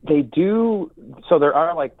do. So there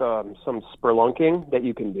are like some spelunking that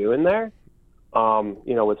you can do in there.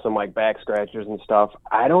 with some like back scratchers and stuff.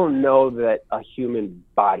 I don't know that a human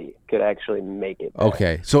body could actually make it there.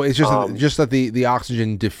 Okay, so it's just that the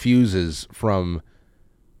oxygen diffuses from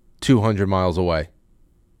 200 miles away.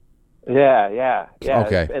 Yeah.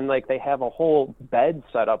 Okay. And like they have a whole bed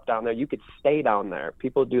set up down there. You could stay down there.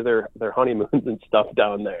 People do their honeymoons and stuff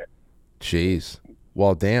down there. Jeez.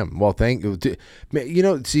 Well, damn. Well, thank you.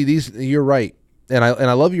 See, you're right, and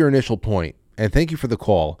I love your initial point, and thank you for the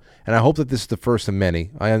call. And I hope that this is the first of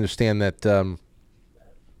many. I understand that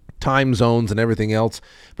time zones and everything else,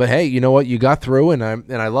 but hey, you know what? You got through, and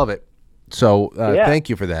I love it. So thank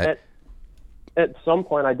you for that. At some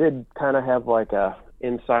point, I did kind of have like a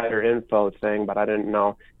insider info thing, but I didn't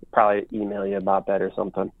know. Probably email you about that or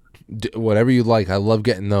something. Whatever you like. I love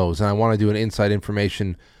getting those, and I want to do an inside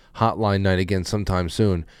information hotline night again sometime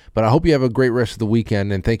soon. But I hope you have a great rest of the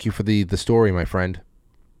weekend, and thank you for the story, my friend.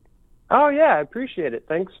 Oh, yeah, I appreciate it.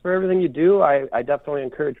 Thanks for everything you do. I definitely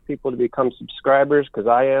encourage people to become subscribers because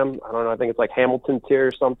I am. I don't know, I think it's like Hamilton tier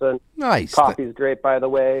or something. Nice. Coffee's great, by the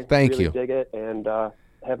way. Thank really you. Dig it, and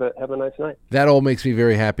have a nice night. That all makes me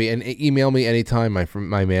very happy. And email me anytime,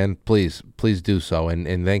 my man. Please do so.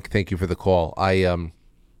 And thank you for the call. I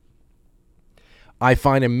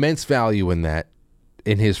find immense value in that,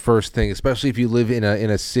 in his first thing, especially if you live in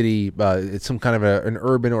a city, it's some kind of an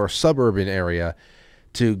urban or suburban area,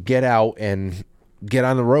 to get out and get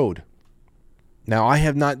on the road. Now, I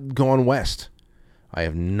have not gone west. I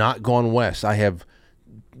have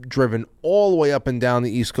driven all the way up and down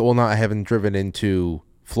the East Coast. Well, no, I haven't driven into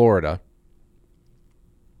Florida.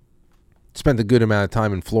 Spent a good amount of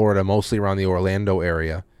time in Florida, mostly around the Orlando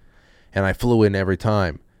area, and I flew in every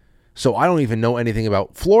time. So I don't even know anything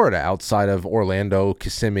about Florida outside of Orlando,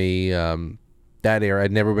 Kissimmee, that area.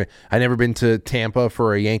 I'd never been to Tampa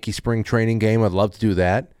for a Yankee spring training game. I'd love to do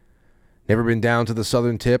that. Never been down to the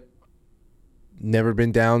southern tip. Never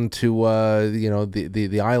been down to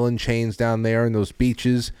the island chains down there and those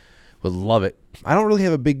beaches. Would love it. I don't really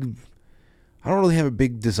have a big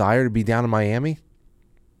desire to be down in Miami.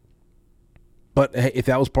 But if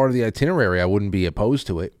that was part of the itinerary, I wouldn't be opposed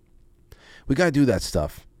to it. We got to do that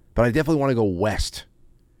stuff. But I definitely want to go west.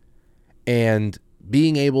 And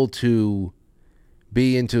being able to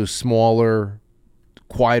be into smaller,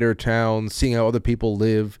 quieter towns, seeing how other people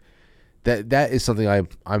live, that is something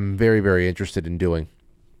I'm very, very interested in doing.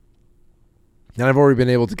 And I've already been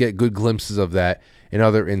able to get good glimpses of that in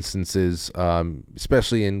other instances,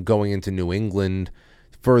 especially in going into New England,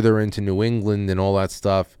 further into New England and all that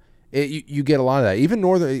stuff. You get a lot of that. Even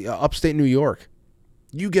upstate New York,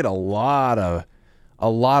 you get a lot of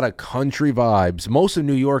country vibes. Most of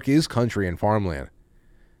New York is country and farmland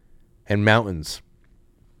and mountains.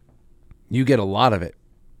 You get a lot of it.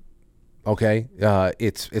 Okay,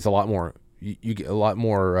 it's a lot more. You get a lot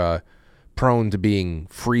more prone to being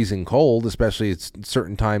freezing cold, especially at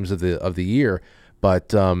certain times of the year.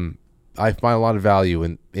 But I find a lot of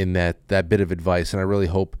value in that bit of advice, and I really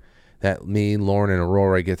hope that me, Lauren, and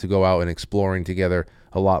Aurora get to go out and exploring together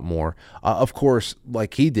a lot more. Of course,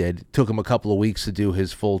 like he did, took him a couple of weeks to do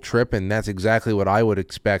his full trip, and that's exactly what I would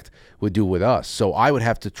expect would do with us. So I would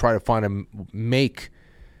have to try to make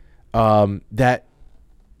that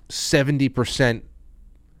 70%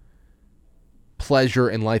 pleasure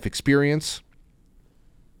and life experience,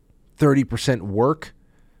 30% work,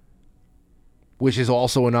 which is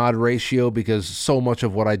also an odd ratio because so much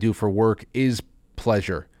of what I do for work is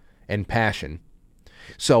pleasure and passion.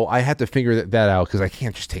 So I had to figure that out because I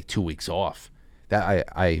can't just take 2 weeks off.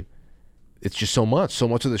 It's just so much. So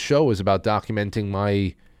much of the show is about documenting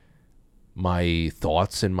my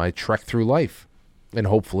thoughts and my trek through life, and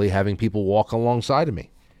hopefully having people walk alongside of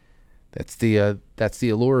me. That's the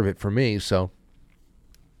allure of it for me. So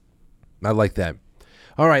I like that.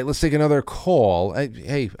 All right, let's take another call. I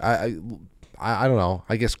don't know.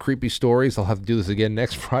 I guess creepy stories. I'll have to do this again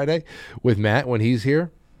next Friday with Matt when he's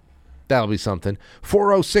here. That'll be something.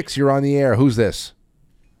 406, you're on the air. Who's this?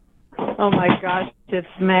 Oh my gosh, it's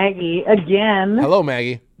Maggie again. Hello,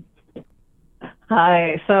 Maggie.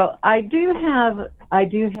 Hi. So I do have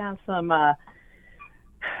some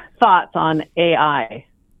thoughts on AI.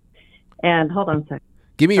 And hold on a second.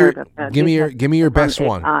 Give me your best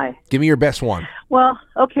one. Give me your best one. Well,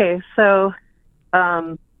 okay. So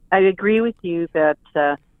I agree with you that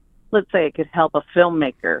let's say it could help a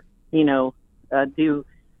filmmaker,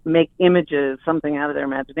 make images, something out of their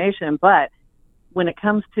imagination. But when it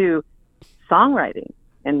comes to songwriting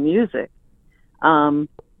and music,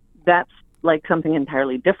 that's like something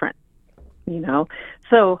entirely different,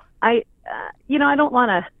 So I don't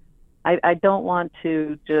want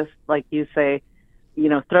to just, like you say,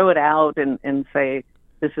 throw it out and say,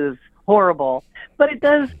 this is horrible, but it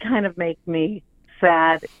does kind of make me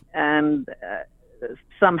sad and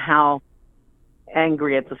somehow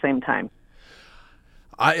angry at the same time.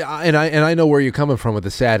 I know where you're coming from with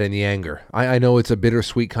the sad and the anger. I know it's a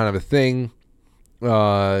bittersweet kind of a thing.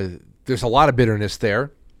 There's a lot of bitterness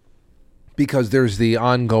there because there's the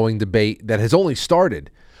ongoing debate that has only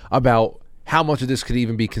started about how much of this could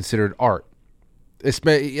even be considered art.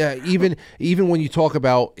 Even when you talk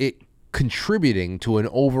about it contributing to an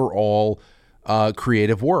overall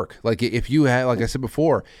creative work. Like if you had, like I said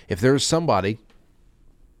before, if there's somebody,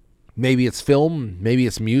 maybe it's film, maybe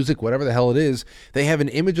it's music, whatever the hell it is, they have an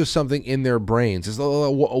image of something in their brains. It's,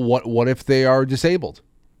 what if they are disabled?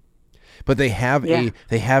 But they have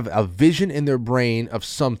a vision in their brain of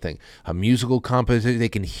something, a musical composition. They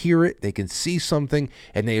can hear it, they can see something,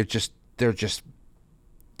 and they're just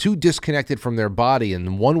too disconnected from their body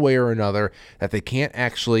in one way or another that they can't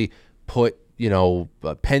actually put,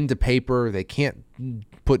 pen to paper. They can't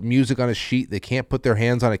put music on a sheet. They can't put their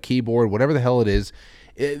hands on a keyboard, whatever the hell it is.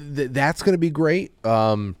 That's going to be great.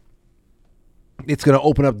 It's going to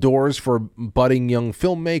open up doors for budding young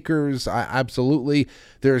filmmakers. Absolutely.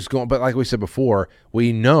 But like we said before,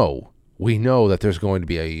 we know that there's going to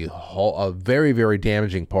be a very, very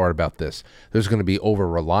damaging part about this. There's going to be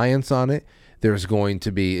over-reliance on it. It's going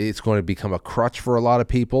to become a crutch for a lot of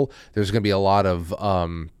people. There's going to be a lot of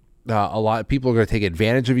people are going to take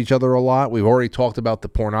advantage of each other a lot. We've already talked about the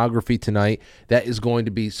pornography tonight. That is going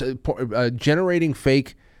to be generating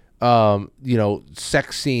fake,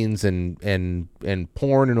 sex scenes and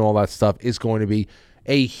porn and all that stuff is going to be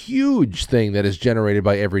a huge thing that is generated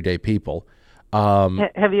by everyday people.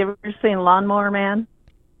 Have you ever seen Lawnmower Man?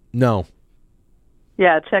 No.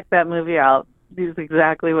 Yeah, check that movie out. It's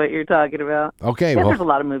exactly what you're talking about. Okay, there's a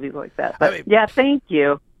lot of movies like that. But thank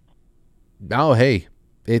you. Oh, hey,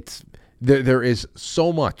 there is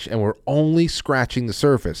so much, and we're only scratching the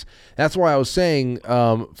surface. That's why I was saying,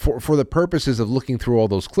 for the purposes of looking through all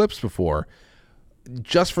those clips before,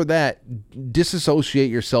 just for that, disassociate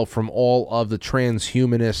yourself from all of the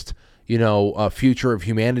transhumanist, future of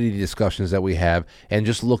humanity discussions that we have, and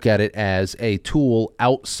just look at it as a tool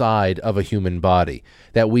outside of a human body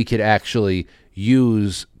that we could actually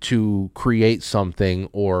use to create something,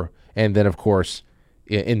 and then of course,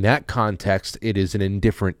 in that context, it is an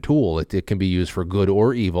indifferent tool. It can be used for good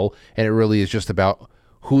or evil, and it really is just about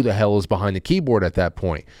who the hell is behind the keyboard at that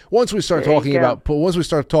point. Once we start talking about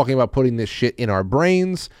putting this shit in our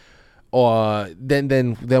brains,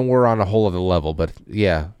 then we're on a whole other level. But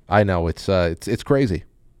yeah, I know it's crazy.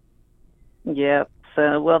 Yep.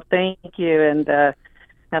 So well, thank you, and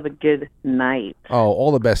have a good night. Oh,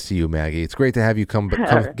 all the best to you, Maggie. It's great to have you come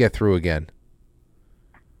get through again.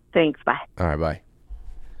 Thanks. Bye. All right. Bye.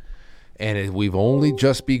 And we've only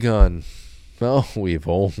just begun. Oh, we've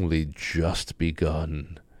only just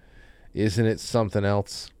begun. Isn't it something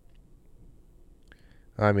else?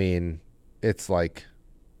 I mean, it's like,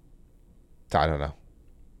 I don't know.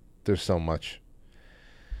 There's so much.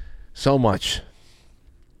 So much.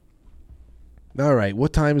 All right,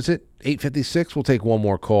 what time is it? 8:56. We'll take one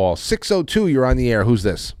more call. 602, you're on the air. Who's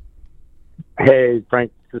this? Hey,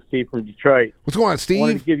 Frank. This is Steve from Detroit. What's going on, Steve?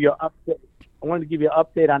 I wanted to give you an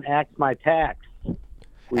update on Axe My Tax.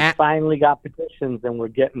 We finally got petitions and we're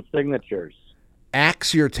getting signatures.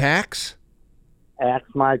 Axe Your Tax? Axe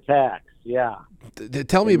My Tax, yeah.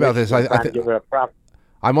 Tell me about this.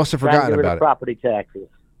 I must have forgotten about it. Property taxes.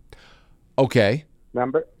 Okay.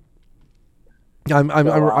 Remember? I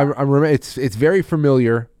remember. It's very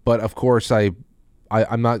familiar, but of course I'm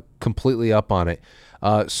not completely up on it.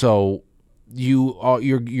 So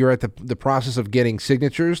you're at the process of getting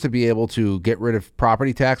signatures to be able to get rid of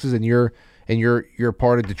property taxes, and you're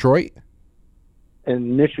part of Detroit?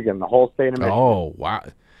 In Michigan, the whole state of Michigan. Oh, wow.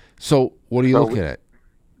 So what are you looking at?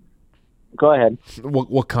 Go ahead.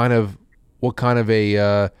 What kind of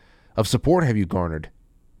support have you garnered?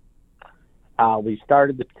 We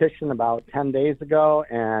started the petition about 10 days ago,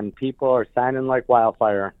 and people are signing like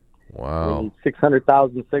wildfire. Wow. We need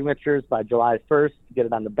 600,000 signatures by July 1st to get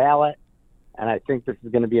it on the ballot, and I think this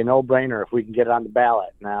is going to be a no-brainer if we can get it on the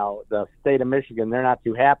ballot. Now, the state of Michigan, they're not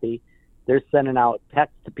too happy. They're sending out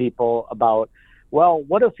texts to people about, well,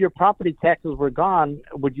 what if your property taxes were gone?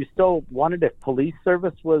 Would you still want it if police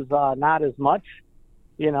service was not as much?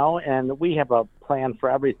 And we have a plan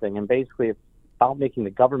for everything, and basically it's about making the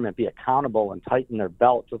government be accountable and tighten their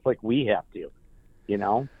belt just like we have to,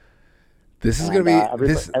 This is going to be...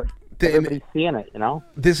 Everybody's seeing it,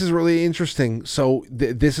 This is really interesting. So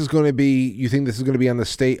this is going to be... You think this is going to be on the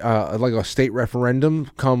state, like a state referendum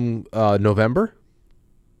come November?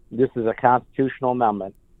 This is a constitutional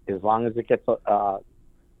amendment. As long as it gets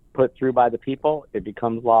put through by the people, it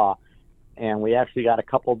becomes law. And we actually got a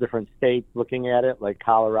couple different states looking at it, like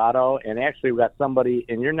Colorado, and actually we got somebody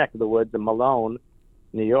in your neck of the woods, in Malone,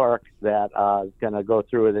 New York, that is going to go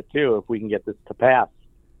through with it too if we can get this to pass.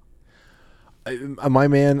 My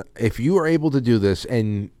man, if you are able to do this,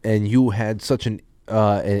 and you had such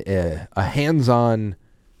a hands-on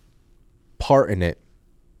part in it,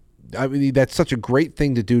 I mean, that's such a great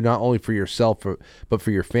thing to do, not only for yourself, but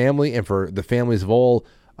for your family and for the families of all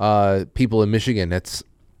people in Michigan. That's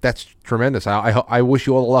tremendous. I wish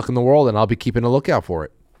you all the luck in the world, and I'll be keeping a lookout for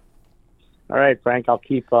it. All right, Frank, I'll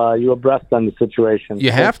keep you abreast on the situation.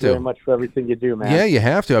 You have Thanks to. very much for everything you do, man. Yeah, you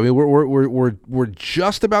have to. I mean, we're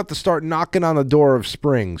just about to start knocking on the door of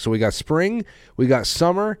spring. So we got spring, we got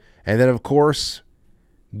summer, and then of course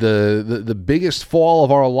the biggest fall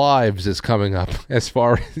of our lives is coming up. As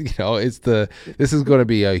far as this is going to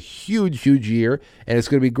be a huge year, and it's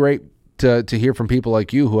going to be great to hear from people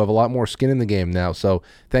like you who have a lot more skin in the game now. So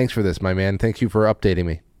thanks for this, my man. Thank you for updating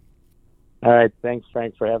me. All right, thanks,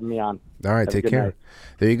 Frank, for having me on. All right, Have a take good care. night.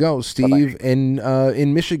 There you go, Steve. Bye-bye.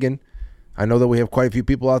 In Michigan, I know that we have quite a few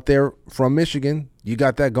people out there from Michigan. You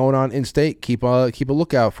got that going on in state. Keep a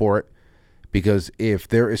lookout for it, because if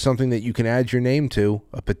there is something that you can add your name to,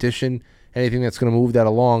 a petition, anything that's going to move that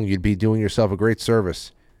along, you'd be doing yourself a great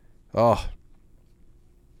service. Oh,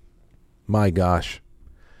 my gosh.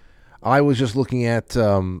 I was just looking at,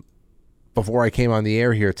 before I came on the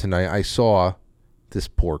air here tonight, I saw this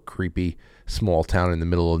poor, creepy, small town in the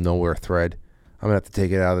middle of nowhere thread. I'm going to have to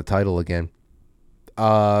take it out of the title again.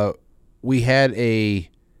 We had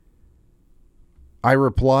I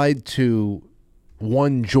replied to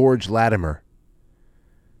one George Latimer.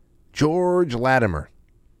 George Latimer.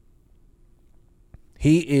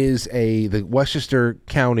 He is the Westchester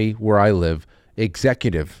County, where I live,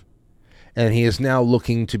 executive. And he is now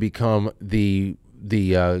looking to become the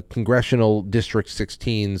Congressional District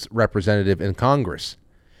 16's representative in Congress.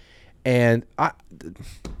 And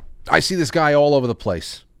I see this guy all over the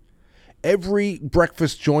place. Every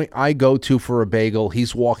breakfast joint I go to for a bagel,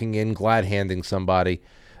 he's walking in, glad-handing somebody.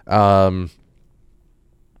 I'm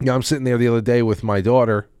sitting there the other day with my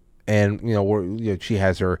daughter, and she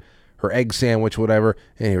has her egg sandwich, whatever,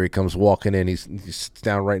 and here he comes walking in. He sits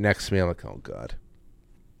down right next to me. I'm like, oh, God.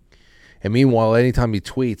 And meanwhile, anytime he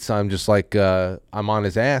tweets, I'm just like, I'm on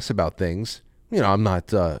his ass about things. I'm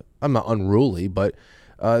not unruly, but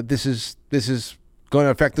this is going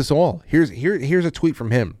to affect us all. Here's a tweet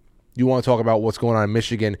from him. You want to talk about what's going on in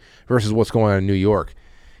Michigan versus what's going on in New York.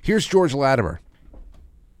 Here's George Latimer.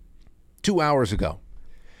 2 hours ago.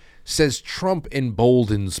 Says Trump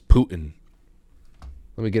emboldens Putin.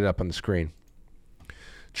 Let me get it up on the screen.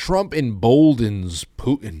 Trump emboldens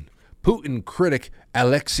Putin. Putin critic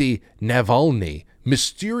Alexei Navalny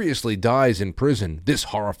mysteriously dies in prison. This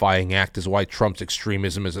horrifying act is why Trump's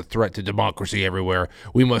extremism is a threat to democracy everywhere.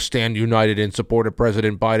 We must stand united in support of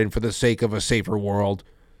President Biden for the sake of a safer world.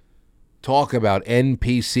 Talk about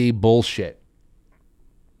NPC bullshit.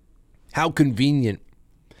 How convenient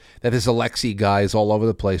that this Alexei guy is all over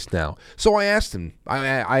the place now. So I asked him.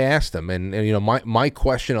 I asked him, and my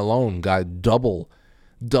question alone got double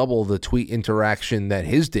the tweet interaction that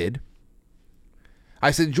his did.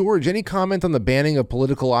 I said, George, any comment on the banning of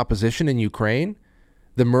political opposition in Ukraine?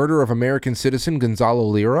 The murder of American citizen Gonzalo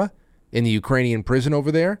Lira in the Ukrainian prison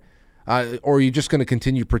over there? Or are you just going to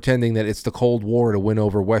continue pretending that it's the Cold War to win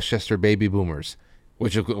over Westchester baby boomers?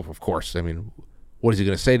 Which, of course, I mean, what is he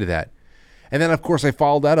going to say to that? And then, of course, I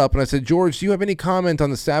followed that up and I said, George, do you have any comment on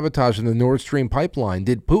the sabotage in the Nord Stream pipeline?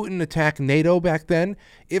 Did Putin attack NATO back then?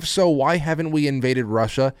 If so, why haven't we invaded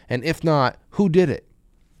Russia? And if not, who did it?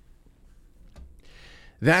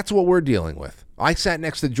 That's what we're dealing with. I sat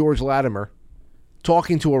next to George Latimer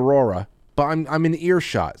talking to Aurora, but I'm in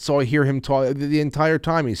earshot, so I hear him talk the entire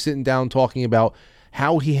time. He's sitting down talking about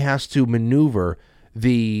how he has to maneuver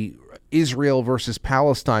the Israel versus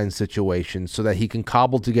Palestine situation so that he can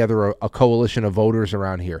cobble together a coalition of voters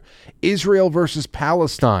around here. Israel versus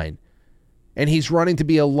Palestine. And he's running to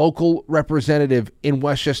be a local representative in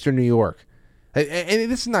Westchester, New York.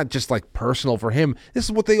 And this is not just like personal for him. This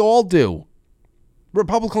is what they all do.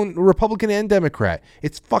 Republican and Democrat.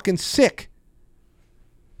 It's fucking sick.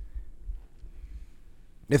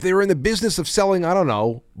 If they were in the business of selling, I don't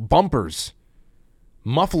know, bumpers,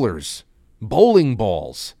 mufflers, bowling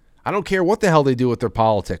balls, I don't care what the hell they do with their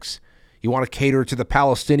politics. You want to cater to the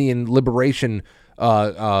Palestinian liberation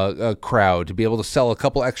crowd to be able to sell a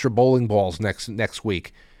couple extra bowling balls next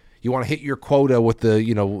week. You want to hit your quota with the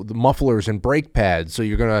the mufflers and brake pads. So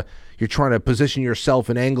you're trying to position yourself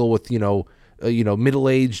an angle with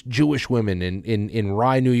middle-aged Jewish women in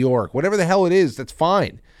Rye, New York. Whatever the hell it is, that's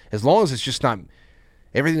fine. As long as it's just not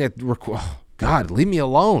everything that God, leave me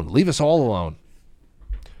alone. Leave us all alone.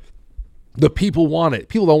 The people want it.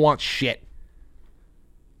 People don't want shit.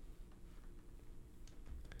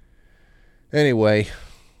 Anyway,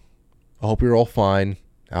 I hope you're all fine.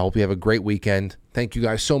 I hope you have a great weekend. Thank you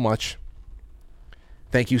guys so much.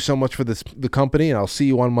 Thank you so much for the company, and I'll see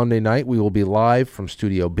you on Monday night. We will be live from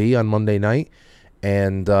Studio B on Monday night,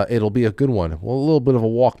 and it'll be a good one. Well, a little bit of a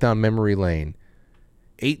walk down memory lane.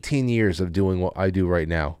 18 years of doing what I do right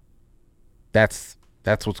now. That's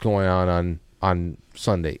what's going on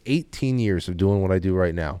Sunday. 18 years of doing what I do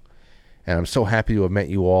right now. And I'm so happy to have met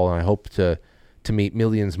you all, and I hope to meet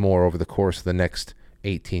millions more over the course of the next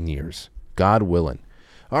 18 years. God willing.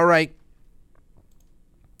 All right.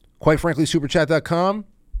 Quite frankly, superchat.com.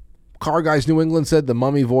 Car Guys New England said the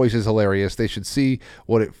mummy voice is hilarious. They should see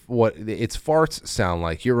what its farts sound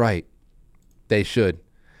like. You're right. They should.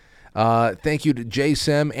 Thank you to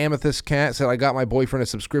JSem. Amethyst Cat said, I got my boyfriend a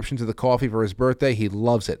subscription to the coffee for his birthday. He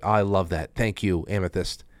loves it. I love that. Thank you,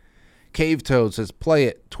 Amethyst. Cave Toad says, play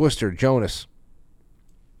it. Twister, Jonas.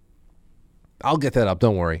 I'll get that up.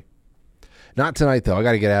 Don't worry. Not tonight, though. I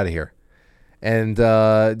got to get out of here. And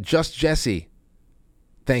Just Jesse.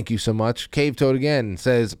 Thank you so much. Cave Toad again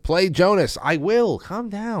says, play Jonas. I will. Calm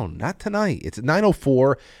down. Not tonight. It's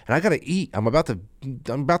 9:04, and I got to eat. I'm about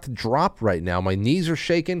to drop right now. My knees are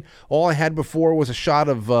shaking. All I had before was a shot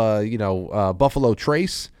of, Buffalo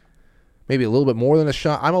Trace. Maybe a little bit more than a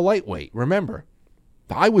shot. I'm a lightweight. Remember,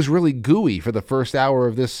 I was really gooey for the first hour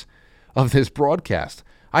of this broadcast.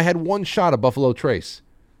 I had one shot of Buffalo Trace,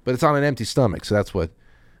 but it's on an empty stomach, so that's what.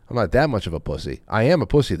 I'm not that much of a pussy. I am a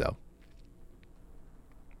pussy, though.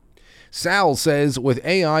 Sal says, with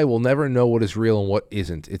AI, we'll never know what is real and what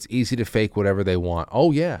isn't. It's easy to fake whatever they want.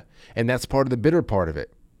 Oh, yeah. And that's part of the bitter part of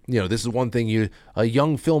it. This is one thing a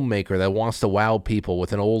young filmmaker that wants to wow people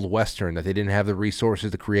with an old Western that they didn't have the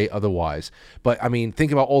resources to create otherwise. But, I mean,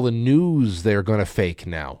 think about all the news they're going to fake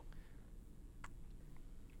now.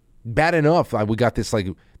 Bad enough, we got this,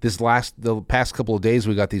 the past couple of days,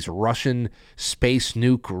 we got these Russian space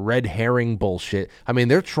nuke red herring bullshit. I mean,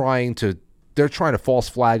 they're trying to false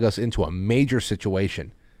flag us into a major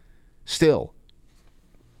situation. Still.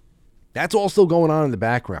 That's all still going on in the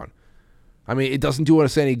background. I mean, it doesn't do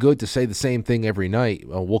us any good to say the same thing every night.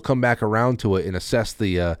 We'll come back around to it and assess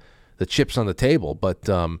the chips on the table. But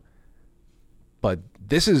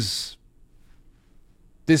this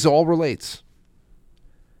all relates.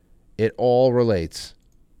 It all relates.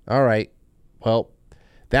 All right. Well,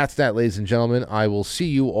 that's that, ladies and gentlemen. I will see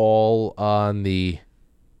you all on the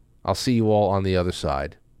other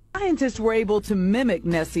side. Scientists were able to mimic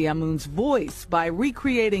Nessie Amun's voice by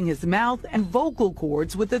recreating his mouth and vocal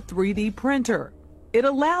cords with a 3D printer. It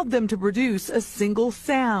allowed them to produce a single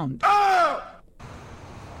sound. I'll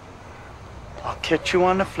catch you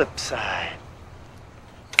on the flip side.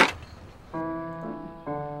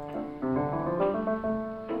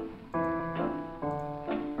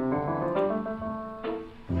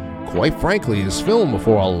 Quite frankly, is filmed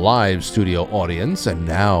before a live studio audience, and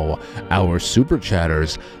now our super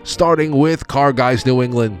chatters, starting with Car Guys New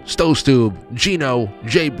England, Stowstube, Gino,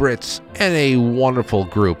 Jay Brits, and a wonderful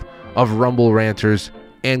group of Rumble Ranters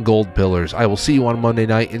and Gold Pillars. I will see you on Monday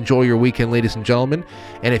night. Enjoy your weekend, ladies and gentlemen.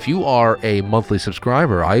 And if you are a monthly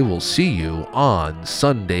subscriber, I will see you on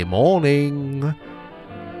Sunday morning.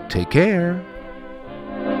 Take care.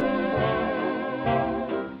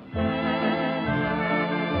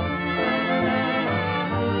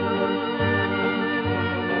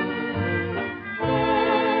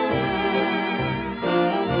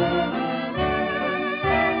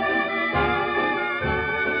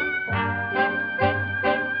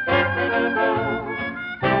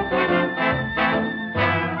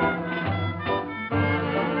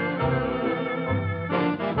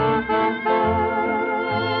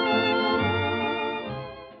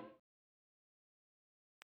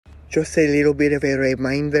 Just a little bit of a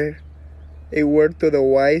reminder, a word to the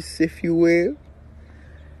wise, if you will.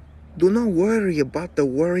 Do not worry about the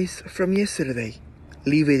worries from yesterday.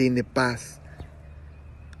 Leave it in the past.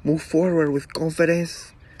 Move forward with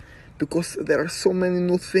confidence, because there are so many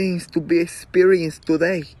new things to be experienced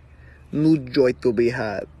today. New joy to be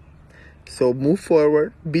had. So move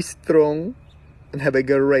forward, be strong, and have a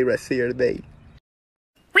great rest of your day.